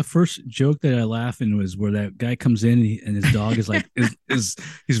the first joke that I laughed in was where that guy comes in and his dog is like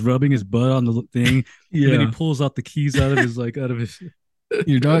he's rubbing his butt on the thing, and then he pulls out the keys out of his.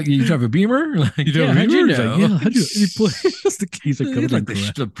 Your dog, you drive a Beamer? Like, you drive a Beamer? You know? Like, how'd you the keys are covered like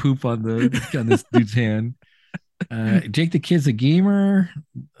the poop on this dude's hand. Jake the Kid's a gamer.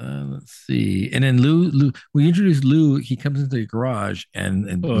 Let's see. And then Lou, we introduce Lou. He comes into the garage and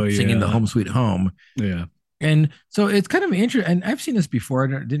singing the Home Sweet Home. Yeah. And so it's kind of interesting. And I've seen this before. I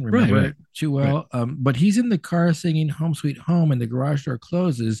didn't remember it too well. Right. But he's in the car singing Home Sweet Home and the garage door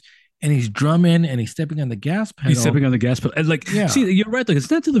closes. And he's drumming and he's stepping on the gas pedal. He's stepping on the gas pedal. And see, you're right. Like,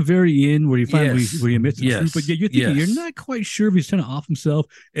 it's not to the very end where you find where he admits but you're thinking you're not quite sure if he's trying to off himself.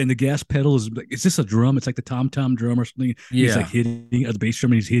 And the gas pedal is like, is this a drum? It's like the tom-tom drum or something. Yeah. He's like hitting the bass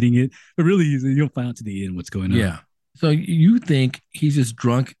drum and he's hitting it. But really, you don't find out to the end what's going on. Yeah. So you think he's just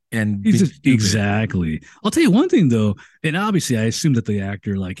drunk and He's being just stupid? exactly. I'll tell you one thing though, and obviously I assume that the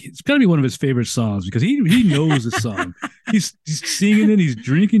actor like it's gotta be one of his favorite songs because he knows the song. He's singing it, he's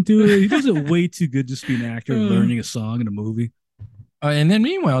drinking to it. He does it way too good just to be an actor Uh, learning a song in a movie. and then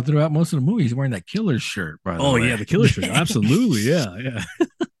meanwhile, throughout most of the movie, he's wearing that killer shirt. By the Oh way, yeah, the killer shirt. Absolutely. Yeah, yeah.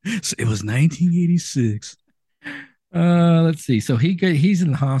 So it was 1986. let's see. So he's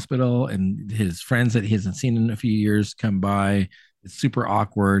in the hospital, and his friends that he hasn't seen in a few years come by. It's super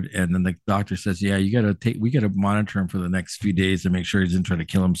awkward, and then the doctor says, "Yeah, we got to monitor him for the next few days to make sure he doesn't try to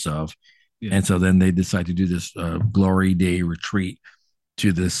kill himself." Yeah. And so then they decide to do this glory day retreat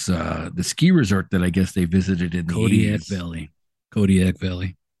to this the ski resort that I guess they visited in the Kodiak 80s. Valley. Kodiak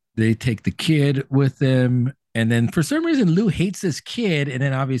Valley. They take the kid with them, and then for some reason Lou hates this kid, and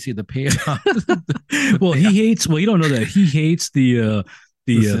then obviously the payoff. Well, he hates. Well, you don't know that he hates The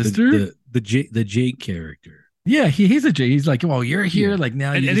sister? the Jake character. Yeah, he hates a J. He's like, "Well, you're here. Yeah, Like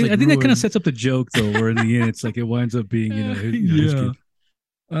now, and you I just think, like I think that kind of ruined." sets up the joke though, where in the end it's like it winds up being his Yeah. kid.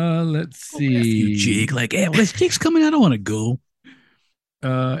 Let's Oh, F you, see. Jake. Like, hey, well, this Jake's coming. I don't want to go.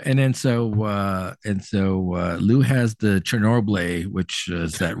 And then Lou has the Chernobyl, which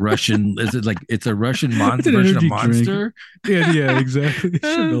is that Russian. Is it like it's a Russian It's an version of energy drink. Monster? Yeah, yeah, exactly.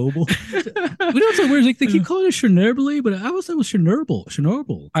 Chernobyl. We know so weird. Like they keep calling it Chernobyl, but I always thought it was Chernobyl.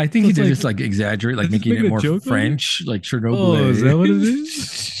 Chernobyl. I think So he it's did like just like exaggerate, like they're just making it making a more joke of it. French, like Oh, is that what it Chernobyl.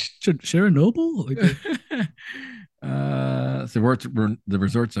 is? Chernobyl? Like, So the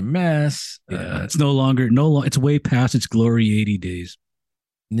resort's a mess. yeah, it's no longer it's way past its glory 80 days.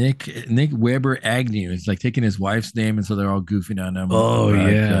 Nick Weber Agnew is like taking his wife's name, and so they're all goofing on him Oh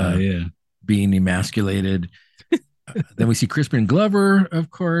about yeah, yeah. being emasculated. Then we see Crispin Glover, of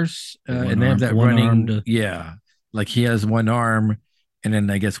course, and they have that One running. armed. Yeah, like he has one arm, and then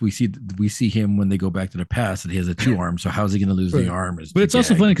I guess we see him when they go back to the past that he has a two arm. So how's he going to lose the Right. arm? Is But the it's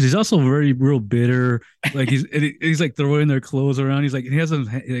also gag. funny because he's also very real bitter. Like he's like throwing their clothes around. He's like he has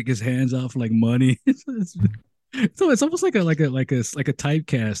like his hands out for like money. So it's almost like a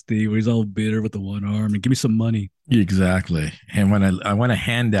typecast thing where he's all bitter with the one arm and give me some money. Exactly. And when I want a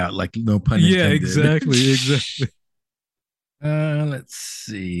handout, like no pun Yeah, intended. exactly, exactly. Let's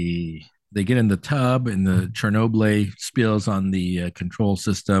see. They get in the tub, and the Chernobyl spills on the control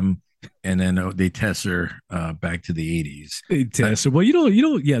system, and then they test her back to the 80s. They test her. Well, you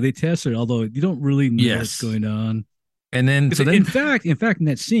don't. Yeah, they test her. Although you don't really know what's Yes. going on. And then, so then, In fact, in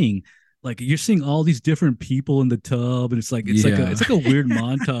that scene, like you're seeing all these different people in the tub, and Yeah. it's like a weird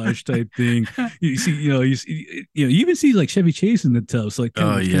montage type thing. You see, you even see like Chevy Chase in the tub, so like Oh,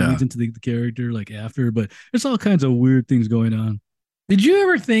 kind of yeah. leads into the character like after, but there's all kinds of weird things going on. Did you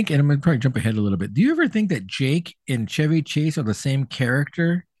ever think, and I'm going to probably jump ahead a little bit, do you ever think that Jake and Chevy Chase are the same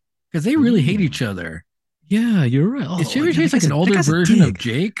character? Because they really hate Ooh. each other. Yeah, you're right. Is Chevy yeah, Chase that like an that older guy's a version of dick.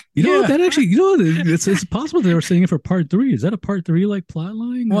 Jake? You know Yeah. what? That actually, it's possible they were saying it for part three. Is that a part three like plot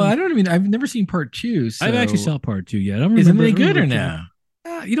line? Well, I don't even, I've never seen part two. So I've actually saw part two. Yeah, I don't is it remember. any I don't good or remember.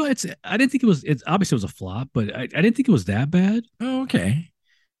 no? I didn't think it was. It's obviously it was a flop, but I didn't think it was that bad. Oh, okay.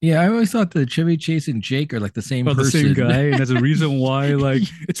 Yeah, I always thought that Chevy Chase and Jake are like the same About the person. same guy, and that's a reason why, like,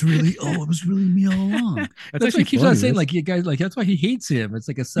 it's really. Oh, it was really me all along. That's why actually he keeps funny. on saying, That's- like, you guys, like, that's why he hates him. It's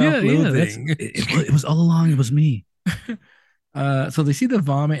like a yeah, yeah. That's self-loathing. it was all along. It was me. So they see the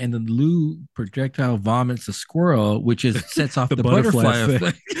vomit, and then Lou projectile vomits a squirrel, which is sets off the butterfly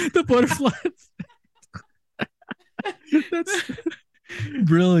effect. The butterfly. That's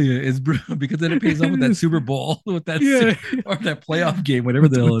Brilliant. It's brilliant because then it pays off with that Super Bowl, with that yeah. or that playoff game, whatever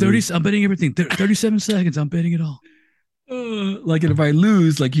the hell it 30. is. I'm betting everything. 37 seconds. I'm betting it all. Like, and if I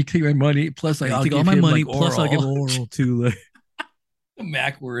lose, like, you take my money plus, like, I I'll take give all my him, money like, plus I'll give oral. oral too. Like,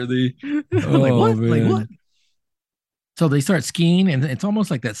 Mac-worthy. I'm like Oh, what? Like man. what? So they start skiing, and it's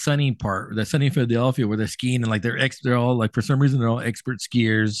almost like that sunny part, that sunny Philadelphia, where they're skiing, and like they're all like, for some reason they're all expert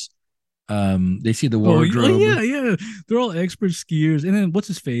skiers. They see the wardrobe. yeah, yeah. They're all expert skiers. And then what's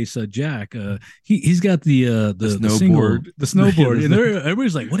his face? Jack. He's got the single, snowboard. the snowboard. The And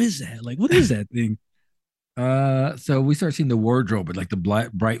everybody's like, what is that? Like, what is that thing? So we start seeing the wardrobe with like the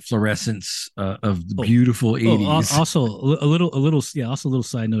bright fluorescence of the Oh, beautiful Oh, 80s. also yeah. Also, a little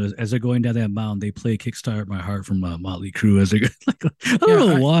side note: as they're going down that mountain, they play "Kickstart My Heart" from Motley Crue. As they go, like, I don't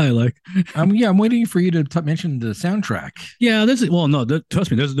know why. Like, I'm waiting for you to mention the soundtrack. yeah,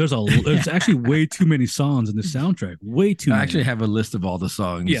 trust me. There's actually way too many songs in the soundtrack. Way too. I many. actually have a list of all the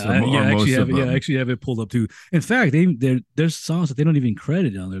songs. Yeah, or I most actually have of them. I actually have it pulled up too. In fact, there's songs that they don't even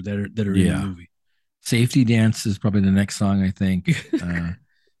credit on there that are in Yeah. the movie. Safety Dance is probably the next song, I think.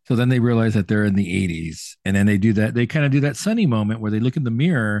 So then they realize that they're in the 80s. And then they kind of do that sunny moment where they look in the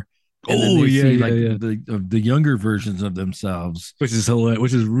mirror and then Oh they yeah, see yeah, like yeah. the younger versions of themselves. Which is hilarious,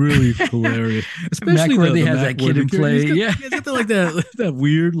 which is really hilarious. Especially Macworthy the has that kid Macworthy in character. play. Yeah, He's got the, like that that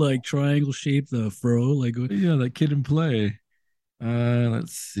weird like triangle shape, the fro. Like yeah, that kid in play.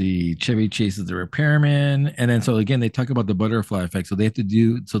 Let's see. Chevy chases the repairman, and then so again they talk about the butterfly effect. So they have to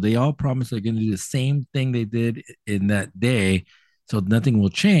do. So they all promise they're going to do the same thing they did in that day, so nothing will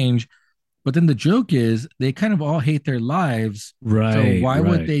change. But then the joke is they kind of all hate their lives. So right, why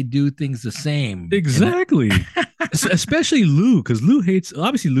would right. they do things the same? And Exactly. Especially Lou, because Lou hates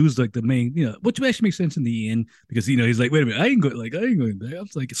obviously Lou's like the main, which actually makes sense in the end because he's like, wait a minute, I ain't going back. I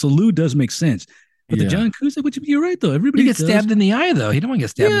was like, so Lou does make sense. But the yeah, John Cusack, which you're right though, he everybody gets does. stabbed in the eye though. He don't want to get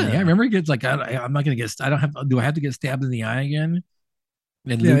stabbed in the eye. Yeah. Remember, he gets like, I'm not going to get. I don't have. Do I have to get stabbed in the eye again?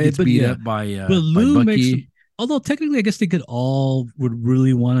 And Yeah, Lou gets but beat yeah, up but by Lou makes. Bucky. Although technically, I guess they could all would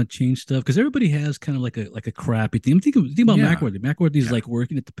really want to change stuff because everybody has kind of like a crappy thing. Think about Yeah, Macworthy. Macworthy's yeah, like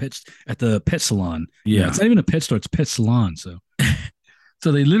working at the pet salon. yeah. It's not even a pet store; it's a pet salon. So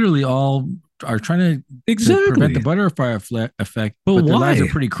So they literally all are trying to prevent the exactly. butterfly effect, But but their lives are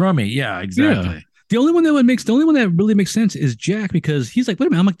why? pretty crummy. Yeah, Yeah. exactly. The only one that really makes sense is Jack because he's like, wait a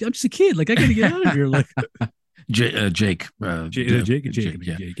minute, I'm just a kid. Like I gotta get out of here. Like Jake, Jake,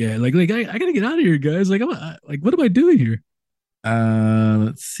 yeah. Like I gotta get out of here, guys. Like like what am I doing here?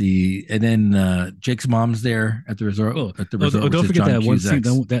 let's see, and then Jake's mom's there at the resort. Oh, At the resort, which don't is forget John that one scene,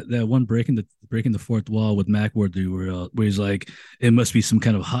 Cusack's. that one breaking the fourth wall with Macworthy, where he's like, it must be some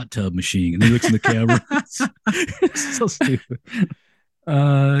kind of hot tub machine, and he looks in the camera. It's so stupid.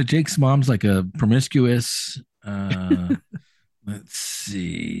 Jake's mom's like a promiscuous. Let's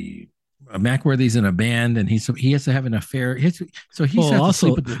see. Macworthy's in a band, and he has to have an affair. So he Oh, has to sleep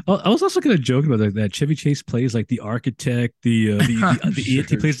also, with the. I was also kind of joking about that. Chevy Chase plays like the architect, Sure.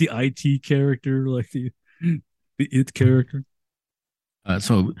 he plays the IT character, like the it character.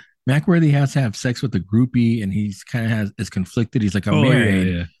 So Macworthy has to have sex with a groupie, and he's kind of is conflicted. He's like, I'm Oh yeah,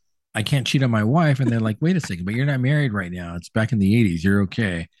 married. yeah, I can't cheat on my wife. And they're like, wait a second, but you're not married right now. It's back in the 80s. You're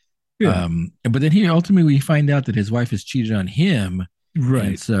okay. yeah. But then he ultimately we find out that his wife has cheated on him. And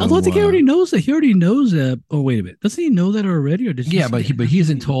Right. so Although I think he already knows that. He already knows that. Oh wait a minute, doesn't he know that already, or does he yeah, see but it he happen hasn't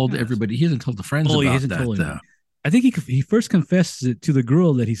in the told past? everybody. He hasn't told the friends Oh, he about hasn't that told though. anybody. I think he first confesses it to the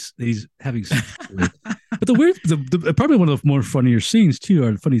girl that he's having sex with. But probably one of the more funnier scenes too,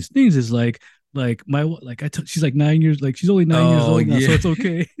 or the funniest things is like she's like 9 years, like she's only 9 years Oh old now, so yeah. it's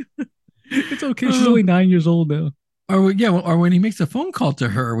okay. It's okay. She's only 9 years old now. Or yeah, or when he makes a phone call to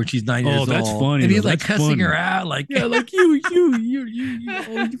her when she's 9 years Oh, that's old, funny and though. he's like That's cussing funny. her out, like Yeah, like oh,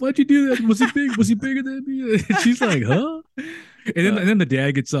 why'd you do that? Was he big? Was he bigger than me? And she's like, huh? And then the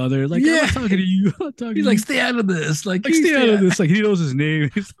dad gets on there, like, I'm yeah. not talking to you. I'm not talking He's to like, you. stay out of this. Like, Like, you stay out stay of out. this. Like, he knows his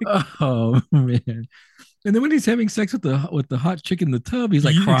name. He's like, Oh man. And then when he's having sex with the hot chick in the tub, he's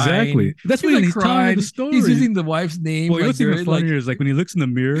like crying. exactly. That's He's when like he's telling her the crying. He's story. using the wife's name. Well, Like what's even they're like, funnier is like when he looks in the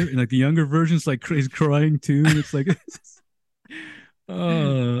mirror and like the younger version's like he's crying too. And it's like,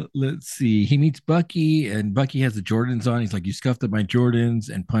 let's see. He meets Bucky, and Bucky has the Jordans on. He's like, you scuffed up my Jordans,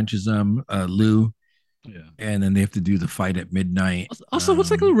 and punches him, Lou. yeah. And then they have to do the fight at midnight. Also,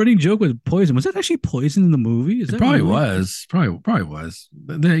 what's like a running joke with poison? Was that actually poison in the movie? Is It that probably really? was. Probably was.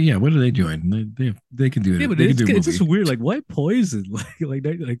 Yeah. What are they doing? They can do it. Yeah, but They can it's, do a it's movie. just weird. Like, why poison? Like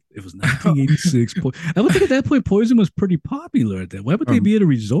it was 1986. I would think at that point, poison was pretty popular at that. Why would they be at a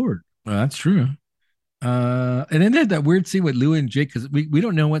resort? Well, that's true. And then they had that weird scene with Lou and Jake because we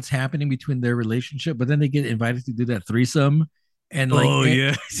don't know what's happening between their relationship, but then they get invited to do that threesome, and like Oh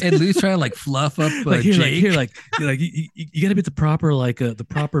yeah, and Lou's trying to like fluff up like here, like Jake. here, like you got to be the proper the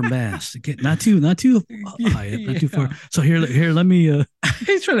proper mass. Get not too high up, not too far. So here, let me.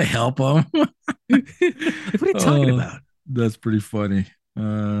 He's trying to help him. Like, what are you talking Oh, about? that's pretty funny.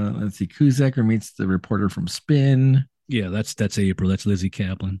 Let's see. Kuzacker meets the reporter from Spin. Yeah, that's April. That's Lizzie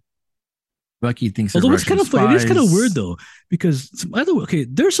Kaplan. Bucky thinks they're Although it's Russian kind of funny, it is kind of weird spies. though, because either okay,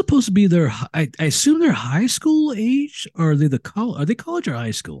 they're supposed to be I assume they're high school age, or are they are they college or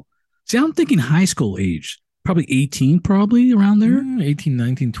high school? See, I'm thinking high school age, probably 18, probably around there. 18,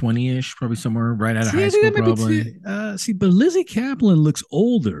 19, 20-ish, probably somewhere right out of See, high I think school, that might probably. see, but Lizzie Kaplan looks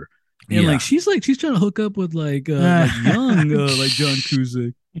older, and Yeah. like she's trying to hook up with like young like John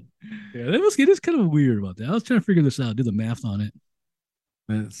Cusack. Yeah, it is kind of weird about that. I was trying to figure this out, do the math on it.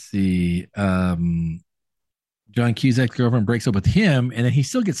 Let's see. John Cusack's girlfriend breaks up with him, and then he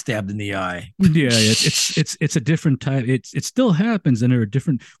still gets stabbed in the eye. Yeah, it's a different type. It still happens, and they're a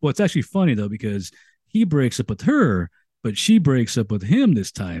different. Well, it's actually funny though because he breaks up with her, but she breaks up with him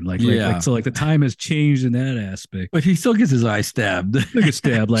this time. Yeah. So like the time has changed in that aspect. But he still gets his eye stabbed. Look at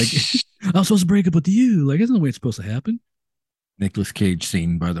stab. Like I was supposed to break up with you. Like, isn't the way it's supposed to happen? Nicolas Cage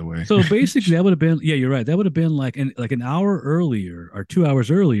scene, by the way. So basically, that would have been, yeah, you're right. That would have been like an hour earlier or 2 hours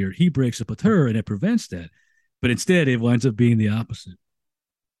earlier. He breaks up with her, and it prevents that. But instead, it winds up being the opposite.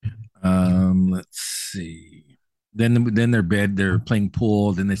 Let's see. Then they're playing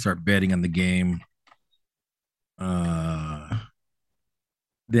pool. Then they start betting on the game.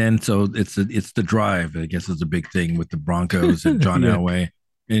 Then so it's the drive. I guess is a big thing with the Broncos and John Yeah. Elway,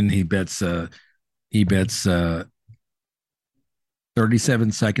 and he bets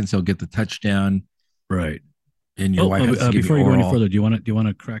 37 seconds he'll get the touchdown, Right. and your wife has to give Before you you go any oral. further, do you want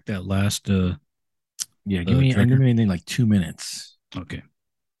to crack that last? Yeah, give me trigger? anything like 2 minutes. Okay.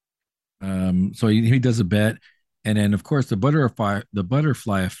 So he does a bet, and then of course the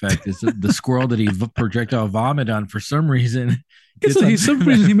butterfly effect is the squirrel that he projectile vomit on for some reason. Because Gets on some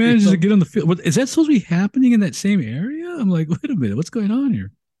reason he the manages to field. get on the field. Is that supposed to be happening in that same area? I'm like, wait a minute, what's going on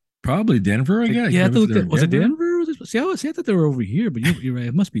here? Probably Denver, I guess. Yeah, I have to look They're at. in Was it Denver? Denver? See, I thought they were over here, but you're right.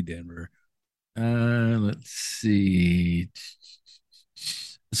 It must be Denver. Let's see.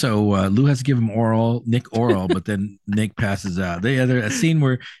 So Lou has to give him Nick oral, but then Nick passes out. They had a scene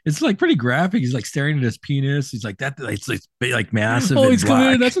where it's like pretty graphic. He's like staring at his penis. He's like that. It's like massive. Oh, and he's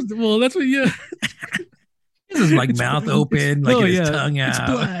coming black. in. That's what. Yeah, His like It's- mouth open, like oh, his yeah, tongue it's out.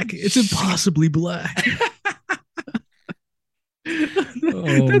 black. It's impossibly black. Oh,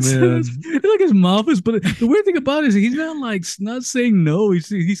 man. It's like his mouth is, but the weird thing about it is he's not like not saying no.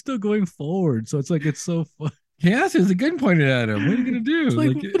 He's still going forward. So it's like it's so fun. Yes, there's a gun pointed at him. What are you gonna do? It's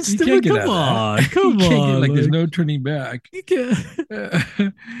like, Like, but it's you still can't like, get come out on, of that. come You can't get, on. like, there's Like, no turning back. you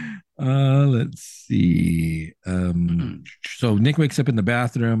can't. Let's see. So Nick wakes up in the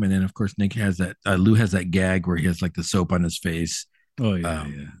bathroom, and then of course Nick has that Lou has that gag where he has like the soap on his face. Oh yeah,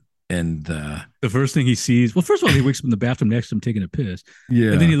 Um, yeah. And The first thing he sees, well, first of all, he wakes up in the bathroom next to him taking a piss,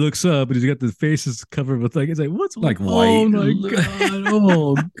 yeah, and then he looks up and he's got the faces covered with like it's like what's Like Oh white. my god!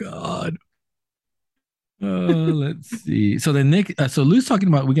 Oh god! let's see. So then Nick, so Lou's talking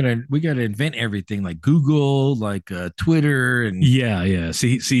about we gotta invent everything like Google, like Twitter, and Yeah, yeah.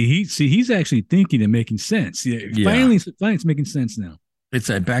 He's actually thinking and making sense. Yeah, Yeah. finally, it's making sense now. it's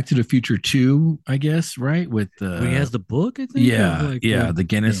a Back to the Future 2, I guess, right? With Where he has the book, I think. yeah, of, like, the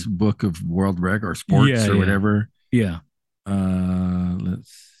Guinness Book of World Record or sports Yeah, or yeah. whatever. yeah.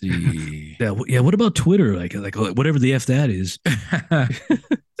 Let's see. Yeah, what about Twitter? Like whatever the f that is.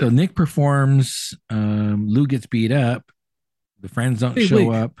 So Nick performs. Lou gets beat up. The friends don't Hey, show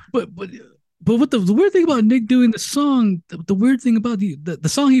wait. up. But what the weird thing about Nick doing the song, the weird thing about the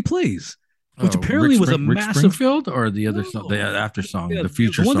song he plays, which apparently was a Rick massive Springfield or the other song, the No. after song, Yeah, the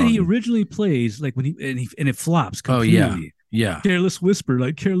future the one song. that he originally plays, like when and it flops Oh, completely. yeah. Careless Whisper,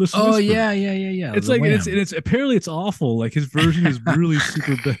 like Careless Oh Whisper. yeah. It's the like Wham. it's apparently it's awful. Like his version is really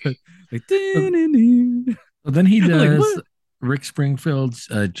super bad. Like So then he I'm like, does what? Rick Springfield's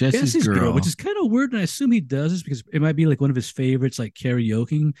Jesse's Jesse's Girl. which is kind of weird, and I assume he does this because it might be like one of his favorites, like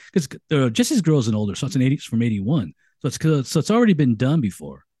karaoke. Because Jesse's Girl is an older, so it's from '81, so it's already been done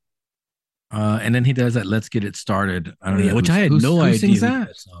before. And then he does that Let's Get It Started. I don't know Which I had no who idea sings who that.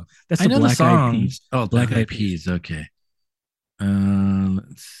 did song. That's I the know the Black Eyed song. Peas. Oh, Black Black Eyed Eyed Peas. Okay.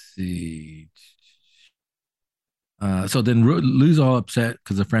 Let's see. So then Lou's all upset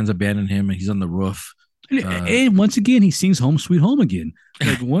because the friends abandoned him and he's on the roof. And once again, he sings "Home Sweet Home" again.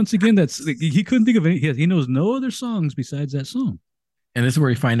 Like once again, that's like, he couldn't think of any. He knows no other songs besides that song. And this is where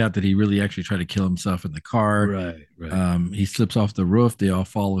we find out that he really actually tried to kill himself in the car. Right. He slips off the roof. They all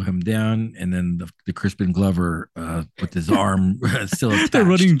follow him down, and then the Crispin Glover with his arm still attached. The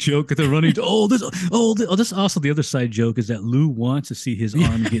running joke. The running. This also the other side joke is that Lou wants to see his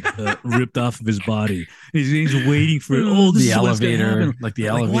arm get ripped off of his body. He's waiting for it. Oh, this the is what's gonna elevator, happen. like the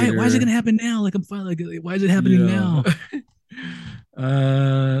Like, elevator. why is it going to happen now? Like I'm finally. Like, why is it happening now?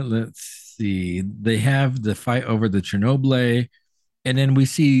 Let's see. They have the fight over the Chernobyl, and then we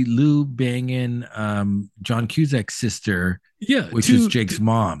see Lou banging John Cusack's sister, Yeah, which is Jake's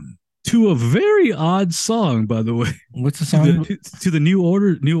mom. to a very odd song, by the way. What's the song? To the New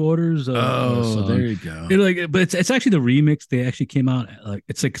Orders. Song. There you go. But it's actually the remix. They actually came out like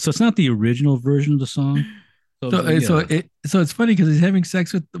it's like so. It's not the original version of the song. So it's funny because he's having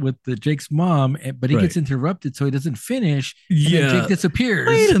sex with the Jake's mom, but he Right. gets interrupted, so he doesn't finish. And then Yeah. Jake disappears.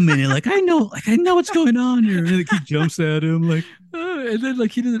 Wait a minute, like I know what's going on here. And like, he jumps at him, like. And then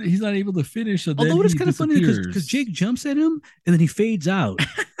like he's not able to finish. So Although then it's he kind of funny because disappears. Jake jumps at him and then he fades out,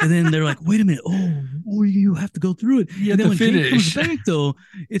 and then they're like, "Wait a minute! Oh, you have to go through it." You have And then to when Jake comes finish. back, though,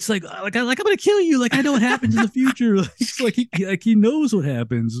 it's like I'm gonna kill you. Like I know what happens in the future. Like, it's like he knows what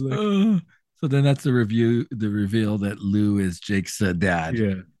happens. Like, So then that's the reveal that Lou is Jake's dad.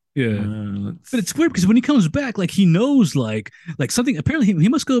 yeah. Yeah. let's But it's weird because when he comes back, like he knows, like something. Apparently, he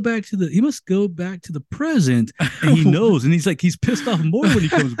must go back to the present, and he knows, and he's pissed off more when he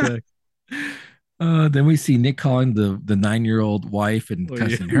comes back. Then we see Nick calling the 9-year-old wife and Oh yeah,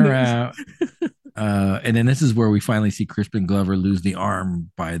 cussing her out. And then this is where we finally see Crispin Glover lose the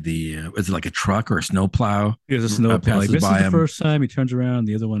arm by the is it like a truck or a snowplow? he has a snowplow. Like, passes this is by the him. first time he turns around.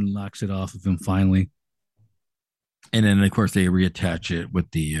 The other one knocks it off of him finally. And then of course they reattach it with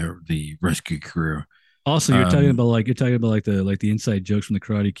the rescue crew. Also, you're talking about the inside jokes from the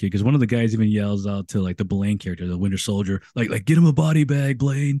Karate Kid, because one of the guys even yells out to like the Blaine character, the Winter Soldier, like get him a body bag,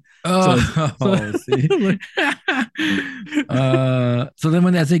 Blaine. See. So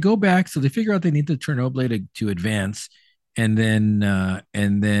then as they go back, so they figure out they need the Chernobyl to advance, and then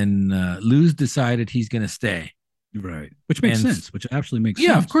Lou's decided he's going to stay. Right, which makes sense. Which absolutely makes sense.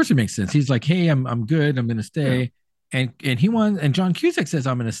 Yeah, of course it makes sense. He's like, hey, I'm good. I'm going to stay. Yeah. And John Cusack says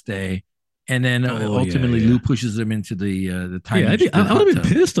I'm going to stay. And then ultimately, Lou pushes him into the time. Yeah, I would have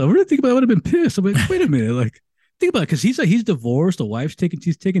been pissed. I really think about. I would have been pissed. I'm like, wait a minute, like think about it, because he's divorced. The wife's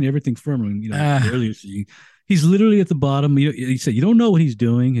taking everything from him. Earlier, he's literally at the bottom. He said you don't know what he's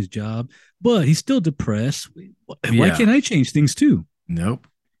doing, his job, but he's still depressed. Why can't I change things too? Nope.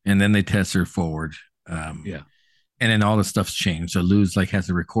 And then they test her forward. And then all the stuff's changed. So Lou's like has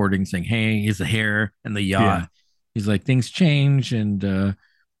a recording saying, "Hey, here's the hair and the yacht." Yeah. He's like, things change, and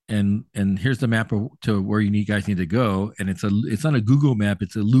here's the map to where you guys need to go, and it's not a Google map,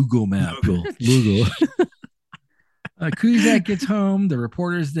 it's a Lugo map. Lugo. Cusack gets home, the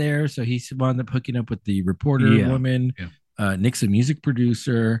reporter's there, so he's wound up hooking up with the reporter woman. Nick's a music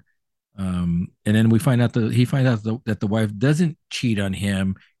producer, and then we find out that the wife doesn't cheat on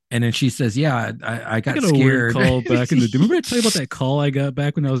him, and then she says, "Yeah, I got scared." A weird call back in the day. Remember I tell you about that call I got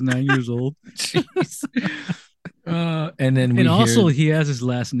back when I was 9 years old? And then he has his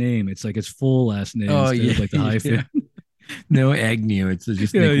last name. It's like his full last name. Oh yeah, like the hyphen. No Agnew. It's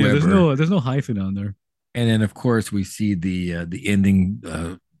just Nick Weber. There's no hyphen on there. And then of course we see the ending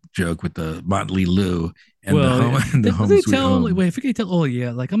joke with the Motley Lou and the home sweet home. Wait, if you can tell, oh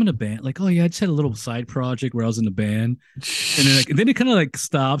yeah, like I'm in a band. Like, oh yeah, I just had a little side project where I was in the band, and then it kind of like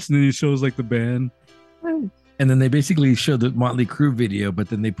stops, and then it shows like the band. And then they basically show the Motley Crue video, but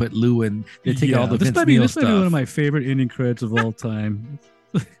then they put Lou in. They take all the Vince Neil stuff. This might be one of my favorite ending credits of all time.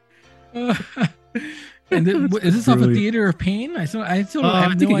 And then, is this off of Theater of Pain? I still have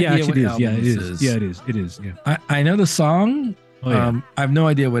no idea what album this is. Yeah, it is. Yeah, I know the song. I have no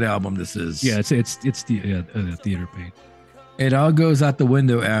idea what album this is. Yeah, it's the Theater of Pain. It all goes out the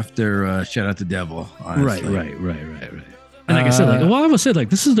window after Shout Out the Devil. Honestly. Right. And like I said, I almost said, like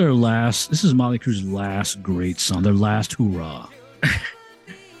this is Motley Crue's last great song, their last hurrah.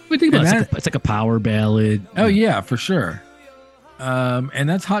 We think about it, it's like a power ballad. Oh yeah, for sure. And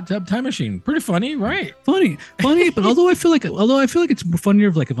that's Hot Tub Time Machine. Pretty funny, right? Funny. But although I feel like it's funnier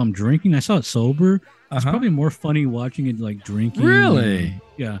if I'm drinking. I saw it sober. It's probably more funny watching it like drinking. Really?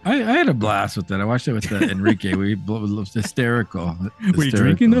 Yeah. I had a blast with that. I watched it with Enrique. We was hysterical. Were you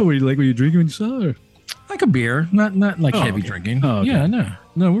drinking though? Were you drinking when you saw it? Like a beer, not like heavy drinking. Oh, okay. Yeah,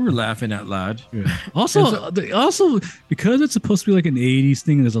 no, we were laughing out loud. Yeah. Also, because it's supposed to be like an '80s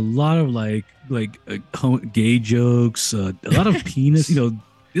thing, there's a lot of like gay jokes, a lot of penis.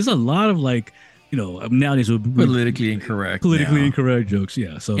 There's a lot of nowadays politically incorrect jokes.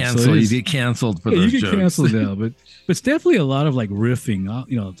 Yeah, so you get canceled for those jokes. You get canceled now, but it's definitely a lot of like riffing.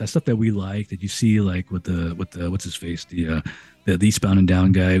 That stuff that we like, that you see like with the what's his face, the Eastbound and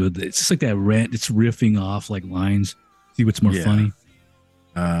Down guy. It's just like that rant. It's riffing off like lines. See what's more funny.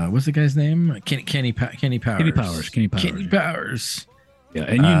 What's the guy's name? Kenny Powers. Kenny Powers. Yeah,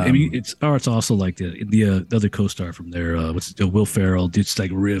 and it's also like the other co-star from there. Will Ferrell? Just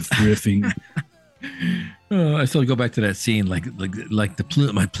like riffing. I still go back to that scene, like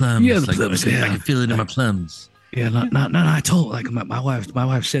my plums. Yeah, the plums. I can feel it in my plums. Yeah, no. I told my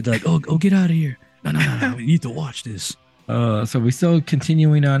wife said like, oh, get out of here. No, you need to watch this. So we're still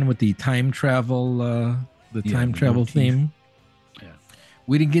continuing on with the time travel, theme. Yeah,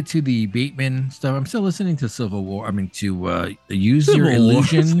 we didn't get to the Bateman stuff. I'm still listening to Civil War. I mean, to Use Your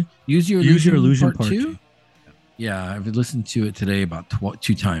Illusion. Use Your Illusion Part 2. Yeah, I've listened to it today about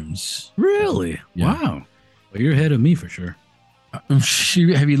 2 times. Really? Yeah. Wow. Well, you're ahead of me for sure.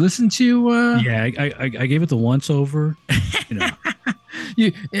 Have you listened to? Yeah, I gave it the once over.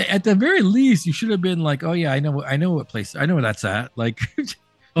 You, at the very least, you should have been like, oh yeah, I know what place, I know where that's at. Like, you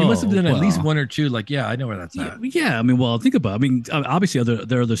must have done at least 1 or 2. Like, yeah, I know where that's at. Yeah, I mean, well, think about it. I mean, obviously,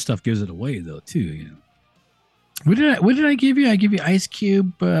 there other stuff gives it away though too. What did I give you? I give you Ice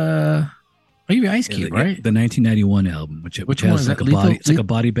Cube. Oh, you Ice Yeah, Cube, yeah, right? the 1991 album, which Which one has is like that? a body, it's like a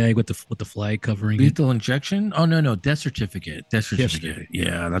body bag with the flag covering it. Lethal Injection? Oh no, Death Certificate. Death Death Certificate. Certificate.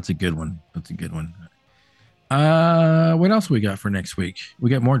 Yeah, that's a good one. That's a good one. What else we got for next week? We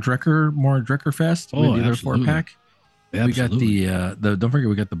got more Drecker Fest with Oh, the other four absolutely, pack. We got absolutely. the don't forget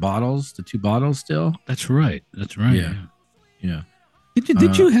we got the bottles, the two bottles still. That's right. That's right. Yeah, Yeah. yeah.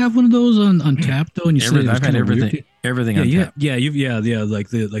 Did you have one of those on tap though? And you said it Everything was I've had kind of weird. everything Yeah, on yeah, tap. yeah. Yeah. Like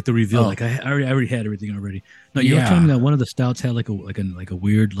the reveal. Oh, Like I already had everything already. No, you were telling yeah, me that one of the stouts had like a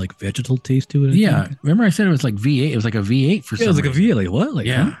weird like vegetal taste to it. I yeah. think. Remember I said it was like V8. It was like a V8 for Yeah, it some was like a reason. V. Like what? Like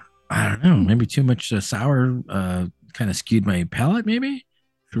huh? Yeah, I don't know. Maybe too much sour kind of skewed my palate, maybe.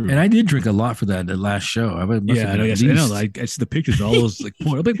 True. And I did drink a lot for that the last show. Must Yeah, have been I at know. least. I see the pictures. All those like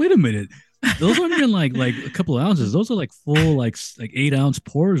pour. I'm like, wait a minute. Those aren't even like a couple of ounces. Those are like full like 8 ounce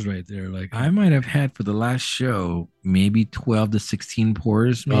pours right there. Like I might have had for the last show maybe 12 to 16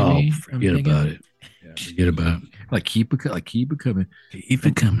 pours, oh, maybe. forget about it. Yeah, forget about it. Like keep it coming. Keep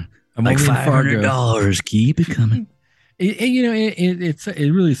it coming. I'm Like only in Fargo. $500. Keep it coming.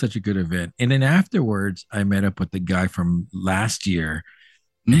 It really is such a good event. And then afterwards, I met up with the guy from last year,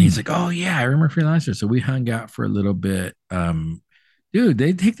 and he's like, "Oh yeah, I remember from last year." So we hung out for a little bit. Dude,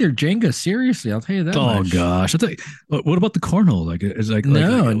 they take their Jenga seriously. I'll tell you that. Oh much. gosh, I think. What about the cornhole? Like, it's like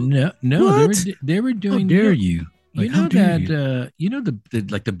No. What? They were doing. How dare you? Like, You know how dare that you? you know the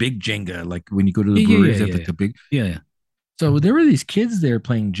like the big Jenga, like when you go to the Yeah, breweries, yeah, they have like yeah, the big. yeah. So there were these kids there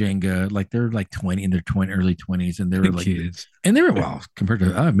playing Jenga, like they're like 20 in their early 20s, and they were like Kids. and they were well compared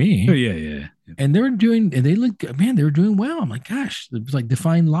to me. Oh yeah. And they were doing and they look man, they were doing well. I'm like, gosh, it was like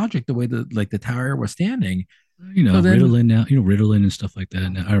defying logic the way the tower was standing. You know, So then- Ritalin now. You know, Ritalin and stuff like that.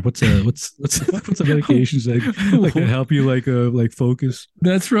 Now, or what's the medications like that help you like focus?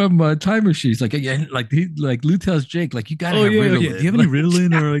 That's from Time Machines. Like again, like Lou tells Jake, like you gotta have Ritalin. Do you have any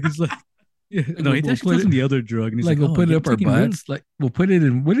Ritalin or like it's like yeah, no, he We'll actually put tells it- him the other drug, and he's like like, we'll oh, put it you're up our taking Ritalin? butts. Like we'll put it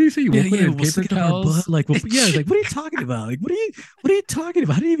in. What did he say? We'll put it in we'll paper stick it up our towels. butt. Like, like what are you talking about? Like, what are you talking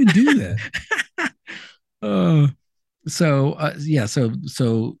about? How do you even do that? Uh, so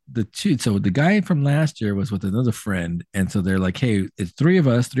the guy from last year was with another friend, and so they're like, hey, it's three of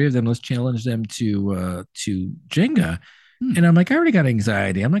them. Let's challenge them to Jenga. And I'm like, I already got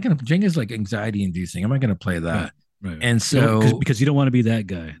anxiety. I'm not gonna Jenga's like anxiety inducing. I'm not gonna play that. Right. And so because you don't want to be that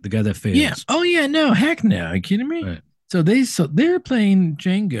guy, the guy that fails. yeah, oh yeah, no, heck no. Are you kidding me? Right. So they're playing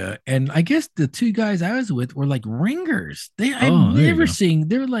Jenga, and I guess the two guys I was with were like ringers. I've there you never go. seen.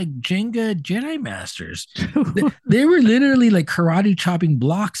 They're like Jenga Jedi masters. They were literally like karate chopping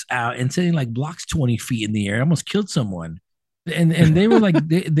blocks out and setting like blocks 20 feet in the air. I almost killed someone. And they were like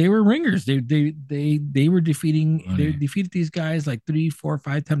they were ringers. They were defeating Funny. they defeated these guys like 3, 4,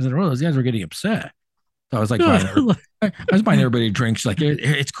 5 times in a row. Those guys were getting upset. So I was like, I was buying everybody drinks. Like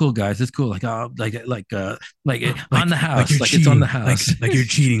it's cool, guys. It's cool. Like on the house. Like it's on the house. Like you're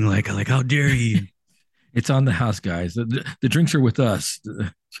cheating. Like how dare you? It's on the house, guys. The drinks are with us.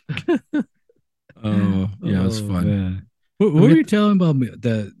 Oh yeah, it was fun. Man. What were you telling about me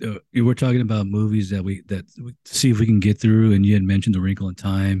that you were talking about movies that we to see if we can get through, and you had mentioned The Wrinkle in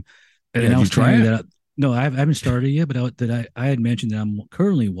Time, and Yeah, I did was you try telling you it? that no, I haven't started yet, but I had mentioned that I'm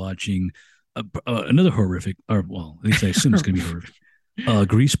currently watching another horrific, or well, at least I assume it's going to be horrific,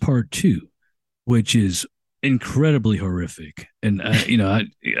 Grease Part 2, which is incredibly horrific, and I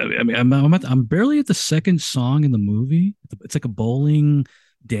mean I'm barely at the second song in the movie. It's like a bowling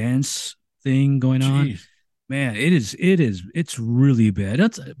dance thing going on. Jeez. Man, it's really bad.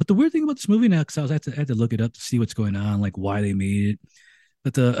 But the weird thing about this movie now, because I had to look it up to see what's going on, like why they made it.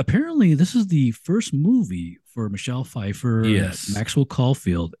 But apparently this is the first movie for Michelle Pfeiffer, Yes. Maxwell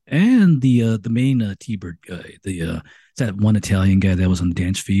Caulfield, and the main T-Bird guy. It's that one Italian guy that was on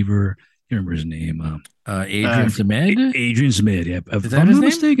Dance Fever. I can't remember his name. Adrian Zemed. Adrian Zmed. Yeah, if that I'm his not name?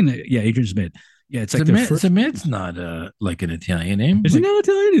 mistaken. Yeah, Adrian Zmed. Yeah, it's like the first. Zemed's not like an Italian name. Is he Like, not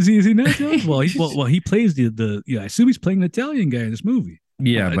Italian? Is he not Italian? Well, he plays the I assume he's playing an Italian guy in this movie.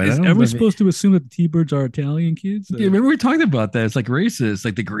 yeah, but I Is don't everyone know. supposed to assume that the T-Birds are Italian kids? Yeah, remember we talked about that? It's like racist,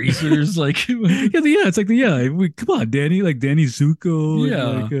 like the greasers, like It's like come on, Danny, like Danny Zuko.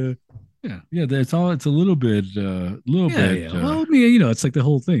 Yeah. Yeah, that's all. It's a little bit, bit. Well, I mean, it's like the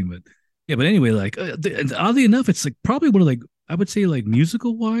whole thing, but yeah, but anyway, like oddly enough, it's like probably one of like I would say like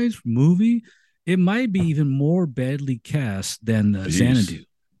musical wise movie, it might be even more badly cast than Xanadu.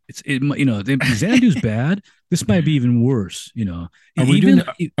 Xanadu's bad. This might be even worse. Are we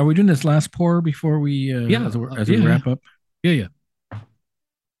doing this last pour before we as we wrap up? Yeah.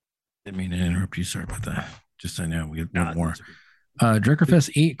 Didn't mean to interrupt you. Sorry about that. Just so I know we get one Nah, more. that's okay.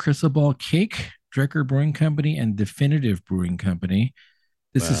 Dreckerfest 8 Crystal Ball Cake, Drecker Brewing Company, and Definitive Brewing Company.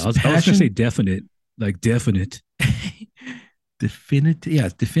 This Wow, is I was gonna say passion. definite, like definite. Definitive. Yeah,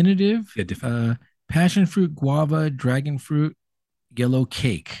 definitive. Yeah, definite. Uh, passion fruit, guava, dragon fruit, yellow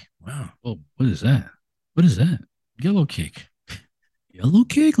cake. Wow, Oh, what is that? What is that? yellow cake. Yellow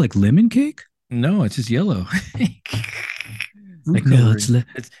cake, like lemon cake? No, it's just yellow. Fruit Like no, coloring.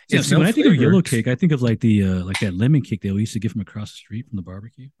 It's See, no when I think of flavor. yellow cake, I think of like the like that lemon cake they used to get from across the street from the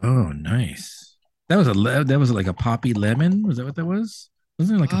barbecue. Oh, nice. That was like a poppy lemon. Was that what that was?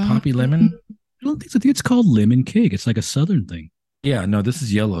 Wasn't it like a poppy I lemon? don't think so. I think it's called lemon cake. It's like a southern thing. Yeah, no, this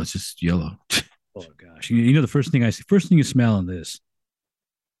is yellow. It's just yellow. Oh gosh, you know the first thing I see, first thing you smell on this,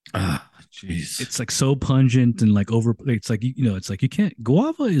 Ah, jeez. it's like so pungent and like over. It's like you know, it's like you can't.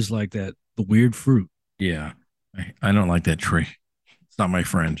 Guava is like that the weird fruit. Yeah, I don't like that tree. It's not my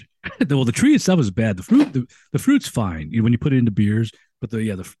friend. Well, the tree itself is bad. The fruit's fine when you put it into beers, but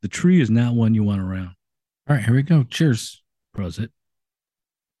the tree is not one you want around. All right, here we go. Cheers. Prosit.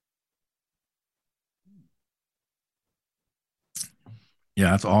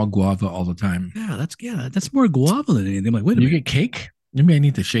 Yeah, it's all guava all the time. Yeah, that's more guava than anything. I'm like, wait a You minute, get cake? Maybe I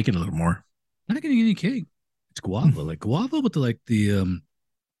need to shake it a little more. not getting any cake. It's guava, like guava with the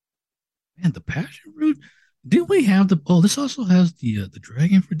man, the passion fruit. Did we have the? Oh, this also has the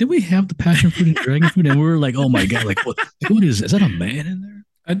dragon fruit. Did we have the passion fruit and dragon fruit? And we were like, oh my god, like what is? Is that a man in there?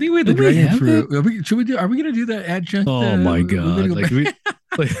 I think we had the Did we dragon have fruit. that? Should we do? Are we going to do that adjunct? Oh my We're gonna god, go like back- we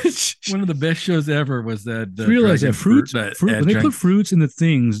like. One of the best shows ever was that Realize dragon that fruits, that fruit when they put adjunct. fruits in the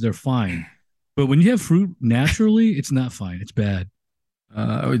things, they're fine. But when you have fruit naturally, it's not fine. It's bad.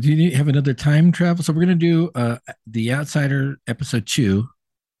 Do you have another time travel? So we're going to do the Outsider episode 2.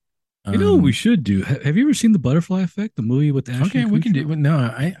 You know what we should do? Have you ever seen the Butterfly Effect, the movie with Ashton Okay, we can Kutcher? do. No,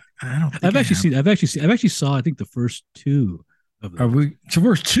 I don't. Think I've I actually have. seen. I've actually saw. I think the first two of Are them. we? So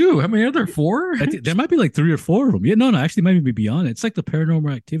we're 2. How many other 4? There might be like 3 or 4 of them. Yeah, no, actually, it might be beyond it. It's like the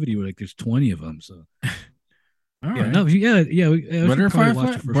Paranormal Activity where like there's 20 of them. So All yeah, right. no, yeah. I should probably watch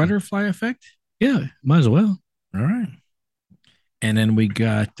the first one. Butterfly effect. Yeah, might as well. All right. And then we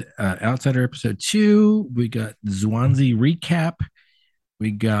got Outsider episode 2. We got Zwanzi recap. We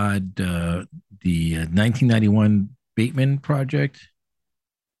got the 1991 Bateman project,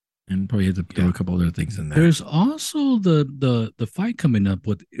 and probably had to throw a couple other things in there. There's also the fight coming up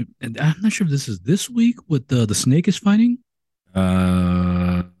with, and I'm not sure if this is this week with the snake is fighting.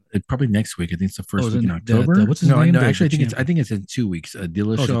 Probably next week. I think it's the first Oh, week in that- October. what's his no, name? no, The actually, champ. I think it's in 2 weeks. Oh, is it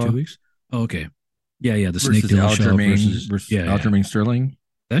Dillashaw 2 weeks? Oh, okay. Yeah, the snake versus Dillashaw Aljamain versus yeah, yeah. Aljamain Sterling.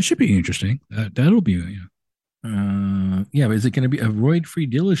 That should be interesting. That'll be. Yeah, but is it going to be a roid-free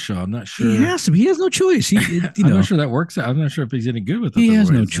Dillashaw? I'm not sure. He has to. He has no choice. I'm not sure that works out. I'm not sure if he's any good with He the has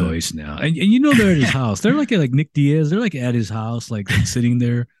no roids, choice now. And you know they're at his house. They're like Nick Diaz. They're like at his house, like sitting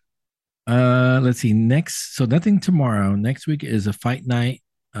there. Let's see. Next, so nothing tomorrow. Next week is a fight night.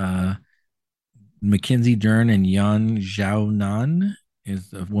 Mackenzie Dern and Yan Xiaonan is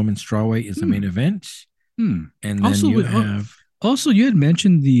the women's strawweight is the main event. Hmm. And then Also, you have Also, you had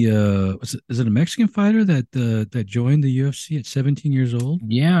mentioned the is it a Mexican fighter that joined the UFC at 17 years old?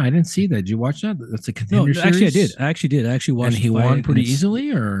 yeah, I didn't see that. Did you watch that? That's a No, contender actually, series? I did. I actually watched. And he the fight, won pretty and it's-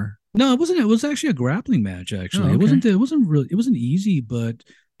 easily, or No, it wasn't. It was actually a grappling match. Actually, Oh, it okay. wasn't. It wasn't really. It wasn't easy, but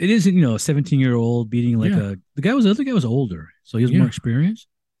it isn't. You know, a 17-year-old beating like Yeah. the other guy was older, so he has Yeah. more experience.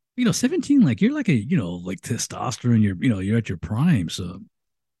 17, like you're like like testosterone. You're at your prime. So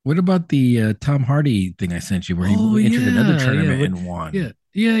what about the Tom Hardy thing I sent you, where he Oh, entered another yeah, tournament yeah, and won? yeah.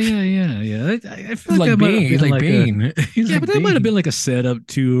 I feel He's like that might have Bane. He's been like Bane. He's Yeah, like but that might have Bane. been like a setup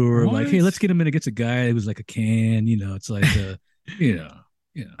too, or like, hey, What? let's get him in against a guy who's like a can. It's like, you know,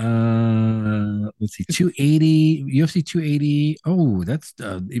 Let's see, 280 UFC 280. Oh, that's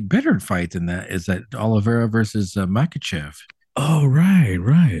a better fight than that. Is that Oliveira versus Makachev? Oh,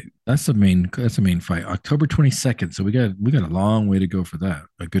 right. That's the main. That's the main fight. October 22nd. So we got a long way to go for that.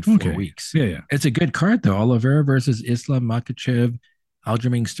 A good 4 weeks. Yeah. It's a good card though. Oliveira versus Islam Makachev,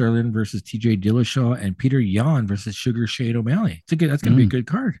 Aljamain Sterling versus T.J. Dillashaw, and Peter Yan versus Sugar Shane O'Malley. It's a good. That's gonna be a good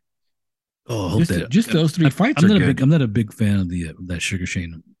card. Oh, I hope Just those 3 fights I'm are not good. I'm not a big fan of that Sugar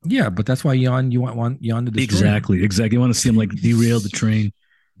Shane. Yeah, but that's why you want Yan to destroy him. Exactly. You want to see him like derail the train.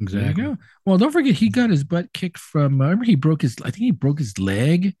 There Exactly. you go. Well, don't forget he got his butt kicked from. Remember I think he broke his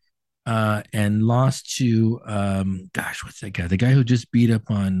leg, and lost to gosh, what's that guy? The guy who just beat up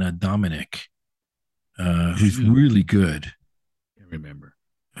on Dominic, who's Shoot. really good. Can't remember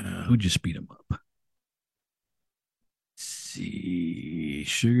Uh, who just beat him up. let's see,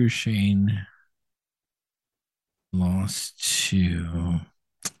 Sugar Shane lost to.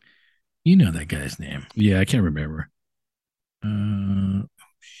 You know that guy's name. Yeah, I can't remember.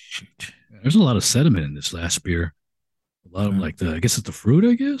 Shoot. There's a lot of sediment in this last beer. A lot of like I guess it's the fruit.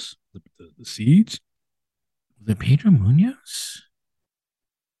 I guess the seeds. The Pedro Munoz?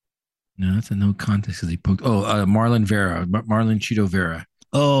 No, that's a no contest because he poked. Oh, Marlon Vera, Marlon Cheeto Vera.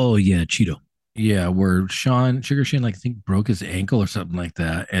 Oh yeah, Cheeto. Yeah, where Sugar Shane, like I think broke his ankle or something like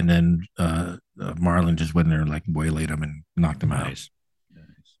that, and then Marlon just went there, like waylaid him and knocked him out. Nice.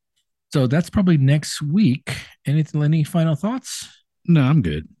 So that's probably next week. Any final thoughts? No, I'm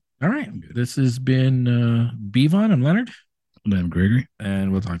good. All right, this has been Bevon. I'm Leonard, I'm Gregory.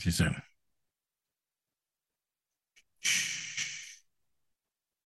 and we'll talk to you soon. Shh.